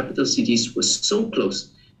 towns, and capital cities were so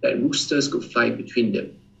close that roosters could fly between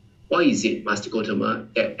them. Why is it, Master Gautama,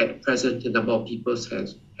 that at present the number of people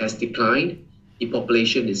has declined, the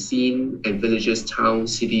population is seen, and villages,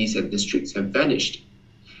 towns, cities, and districts have vanished?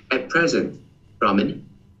 At present, Brahmin,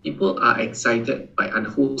 people are excited by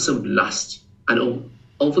unwholesome lust and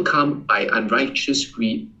overcome by unrighteous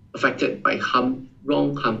greed, affected by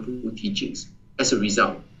wrong, harmful teachings. As a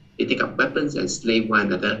result, they take up weapons and slay one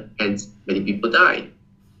another, hence many people die.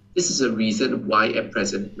 This is a reason why at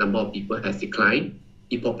present the number of people has declined,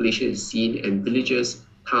 the population is seen, and villages,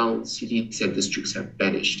 towns, cities, and districts have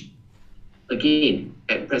vanished. Again,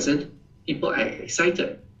 at present, people are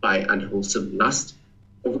excited by unwholesome lust,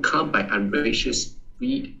 overcome by unrighteous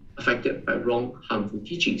greed, affected by wrong, harmful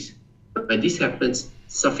teachings. When this happens,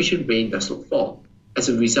 sufficient rain does not fall. As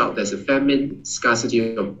a result, there's a famine,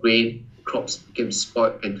 scarcity of grain, crops become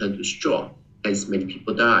spoiled and turn to straw, hence many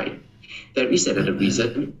people die. There is another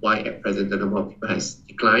reason why at present the number of people has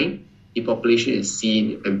declined. The population is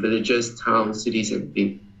seen, and villages, towns, cities, and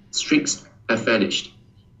districts have vanished.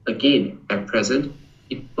 Again, at present,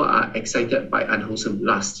 people are excited by unwholesome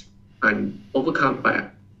lust and overcome by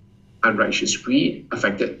unrighteous greed,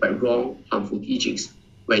 affected by wrong, harmful teachings.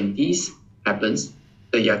 When this happens,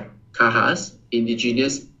 the Yakahas,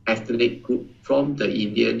 indigenous ethnic group from the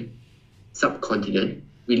Indian subcontinent,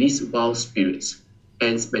 release wild spirits.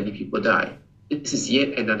 Hence, many people die. This is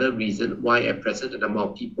yet another reason why at present the number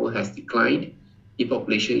of people has declined, the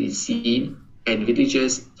population is seen, and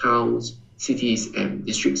villages, towns, cities, and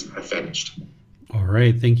districts have vanished. All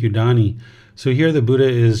right, thank you, Donnie. So here the Buddha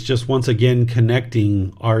is just once again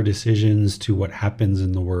connecting our decisions to what happens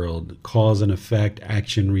in the world, cause and effect,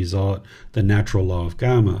 action, result, the natural law of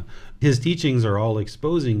karma. His teachings are all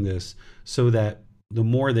exposing this so that the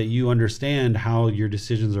more that you understand how your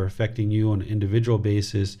decisions are affecting you on an individual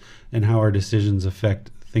basis and how our decisions affect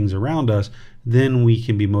things around us, then we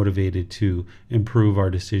can be motivated to improve our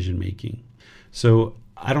decision making. So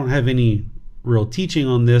I don't have any real teaching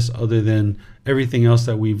on this other than everything else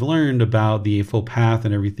that we've learned about the Eightfold Path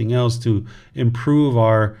and everything else to improve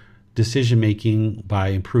our decision making by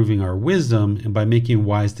improving our wisdom, and by making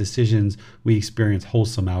wise decisions we experience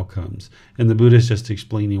wholesome outcomes. And the Buddha is just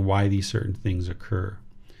explaining why these certain things occur.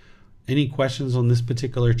 Any questions on this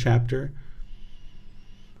particular chapter?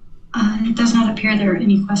 It does not appear there are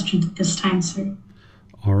any questions at this time, sir.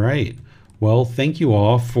 All right. Well, thank you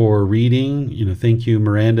all for reading. Thank you,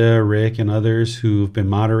 Miranda, Rick, and others who've been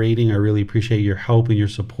moderating. I really appreciate your help and your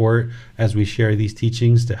support as we share these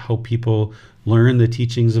teachings to help people learn the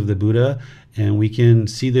teachings of the Buddha. And we can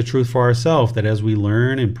see the truth for ourselves, that as we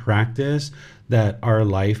learn and practice, that our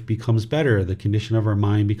life becomes better, the condition of our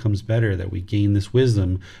mind becomes better, that we gain this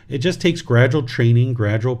wisdom. It just takes gradual training,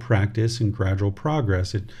 gradual practice, and gradual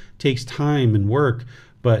progress. It takes time and work,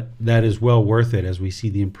 but that is well worth it as we see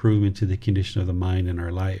the improvement to the condition of the mind in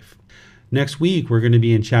our life. Next week, we're going to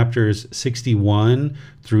be in chapters 61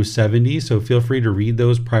 through 70, so feel free to read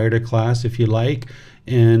those prior to class if you like.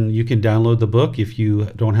 And you can download the book if you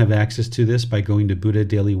don't have access to this by going to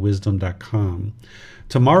buddhadailywisdom.com.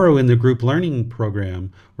 Tomorrow in the group learning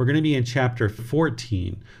program, we're going to be in chapter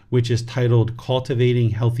 14, which is titled Cultivating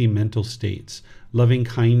Healthy Mental States, Loving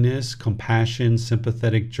Kindness, Compassion,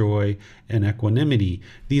 Sympathetic Joy, and Equanimity.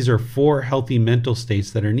 These are 4 healthy mental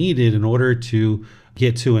states that are needed in order to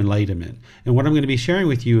get to enlightenment. And what I'm going to be sharing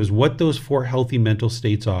with you is what those 4 healthy mental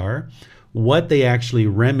states are, what they actually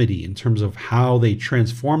remedy in terms of how they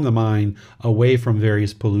transform the mind away from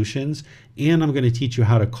various pollutions, and I'm going to teach you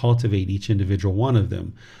how to cultivate each individual one of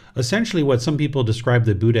them. Essentially, what some people describe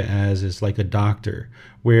the Buddha as is like a doctor,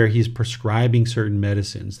 where he's prescribing certain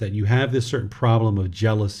medicines, that you have this certain problem of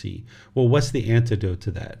jealousy. Well, what's the antidote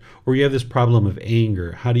to that? Or you have this problem of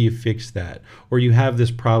anger. How do you fix that? Or you have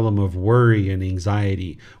this problem of worry and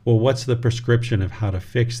anxiety. Well, what's the prescription of how to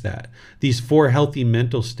fix that? These 4 healthy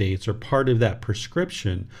mental states are part of that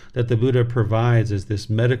prescription that the Buddha provides as this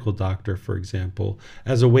medical doctor, for example,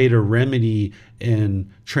 as a way to remedy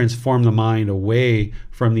and transform the mind away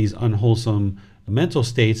from these unwholesome mental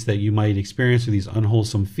states that you might experience, or these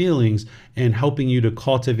unwholesome feelings, and helping you to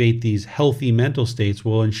cultivate these healthy mental states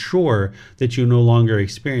will ensure that you no longer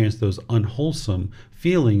experience those unwholesome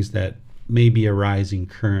feelings that may be arising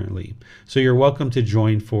currently. So you're welcome to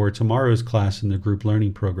join for tomorrow's class in the group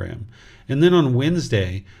learning program. And then on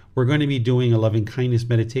Wednesday, we're going to be doing a loving kindness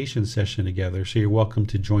meditation session together, so you're welcome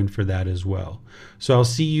to join for that as well. So I'll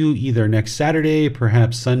see you either next Saturday,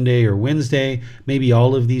 perhaps Sunday or Wednesday, maybe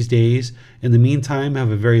all of these days. In the meantime,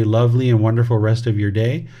 have a very lovely and wonderful rest of your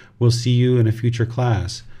day. We'll see you in a future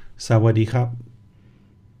class. Sawadee khap.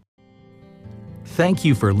 Thank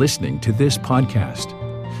you for listening to this podcast.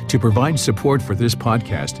 To provide support for this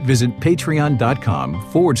podcast, visit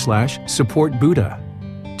patreon.com/support Buddha.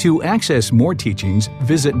 To access more teachings,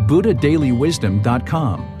 visit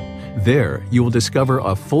buddhadailywisdom.com. There, you will discover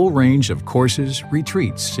a full range of courses,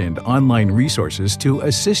 retreats, and online resources to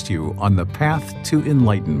assist you on the path to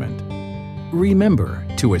enlightenment. Remember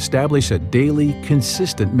to establish a daily,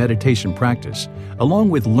 consistent meditation practice, along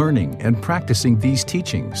with learning and practicing these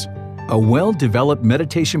teachings. A well-developed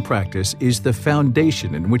meditation practice is the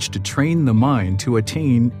foundation in which to train the mind to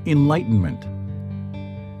attain enlightenment.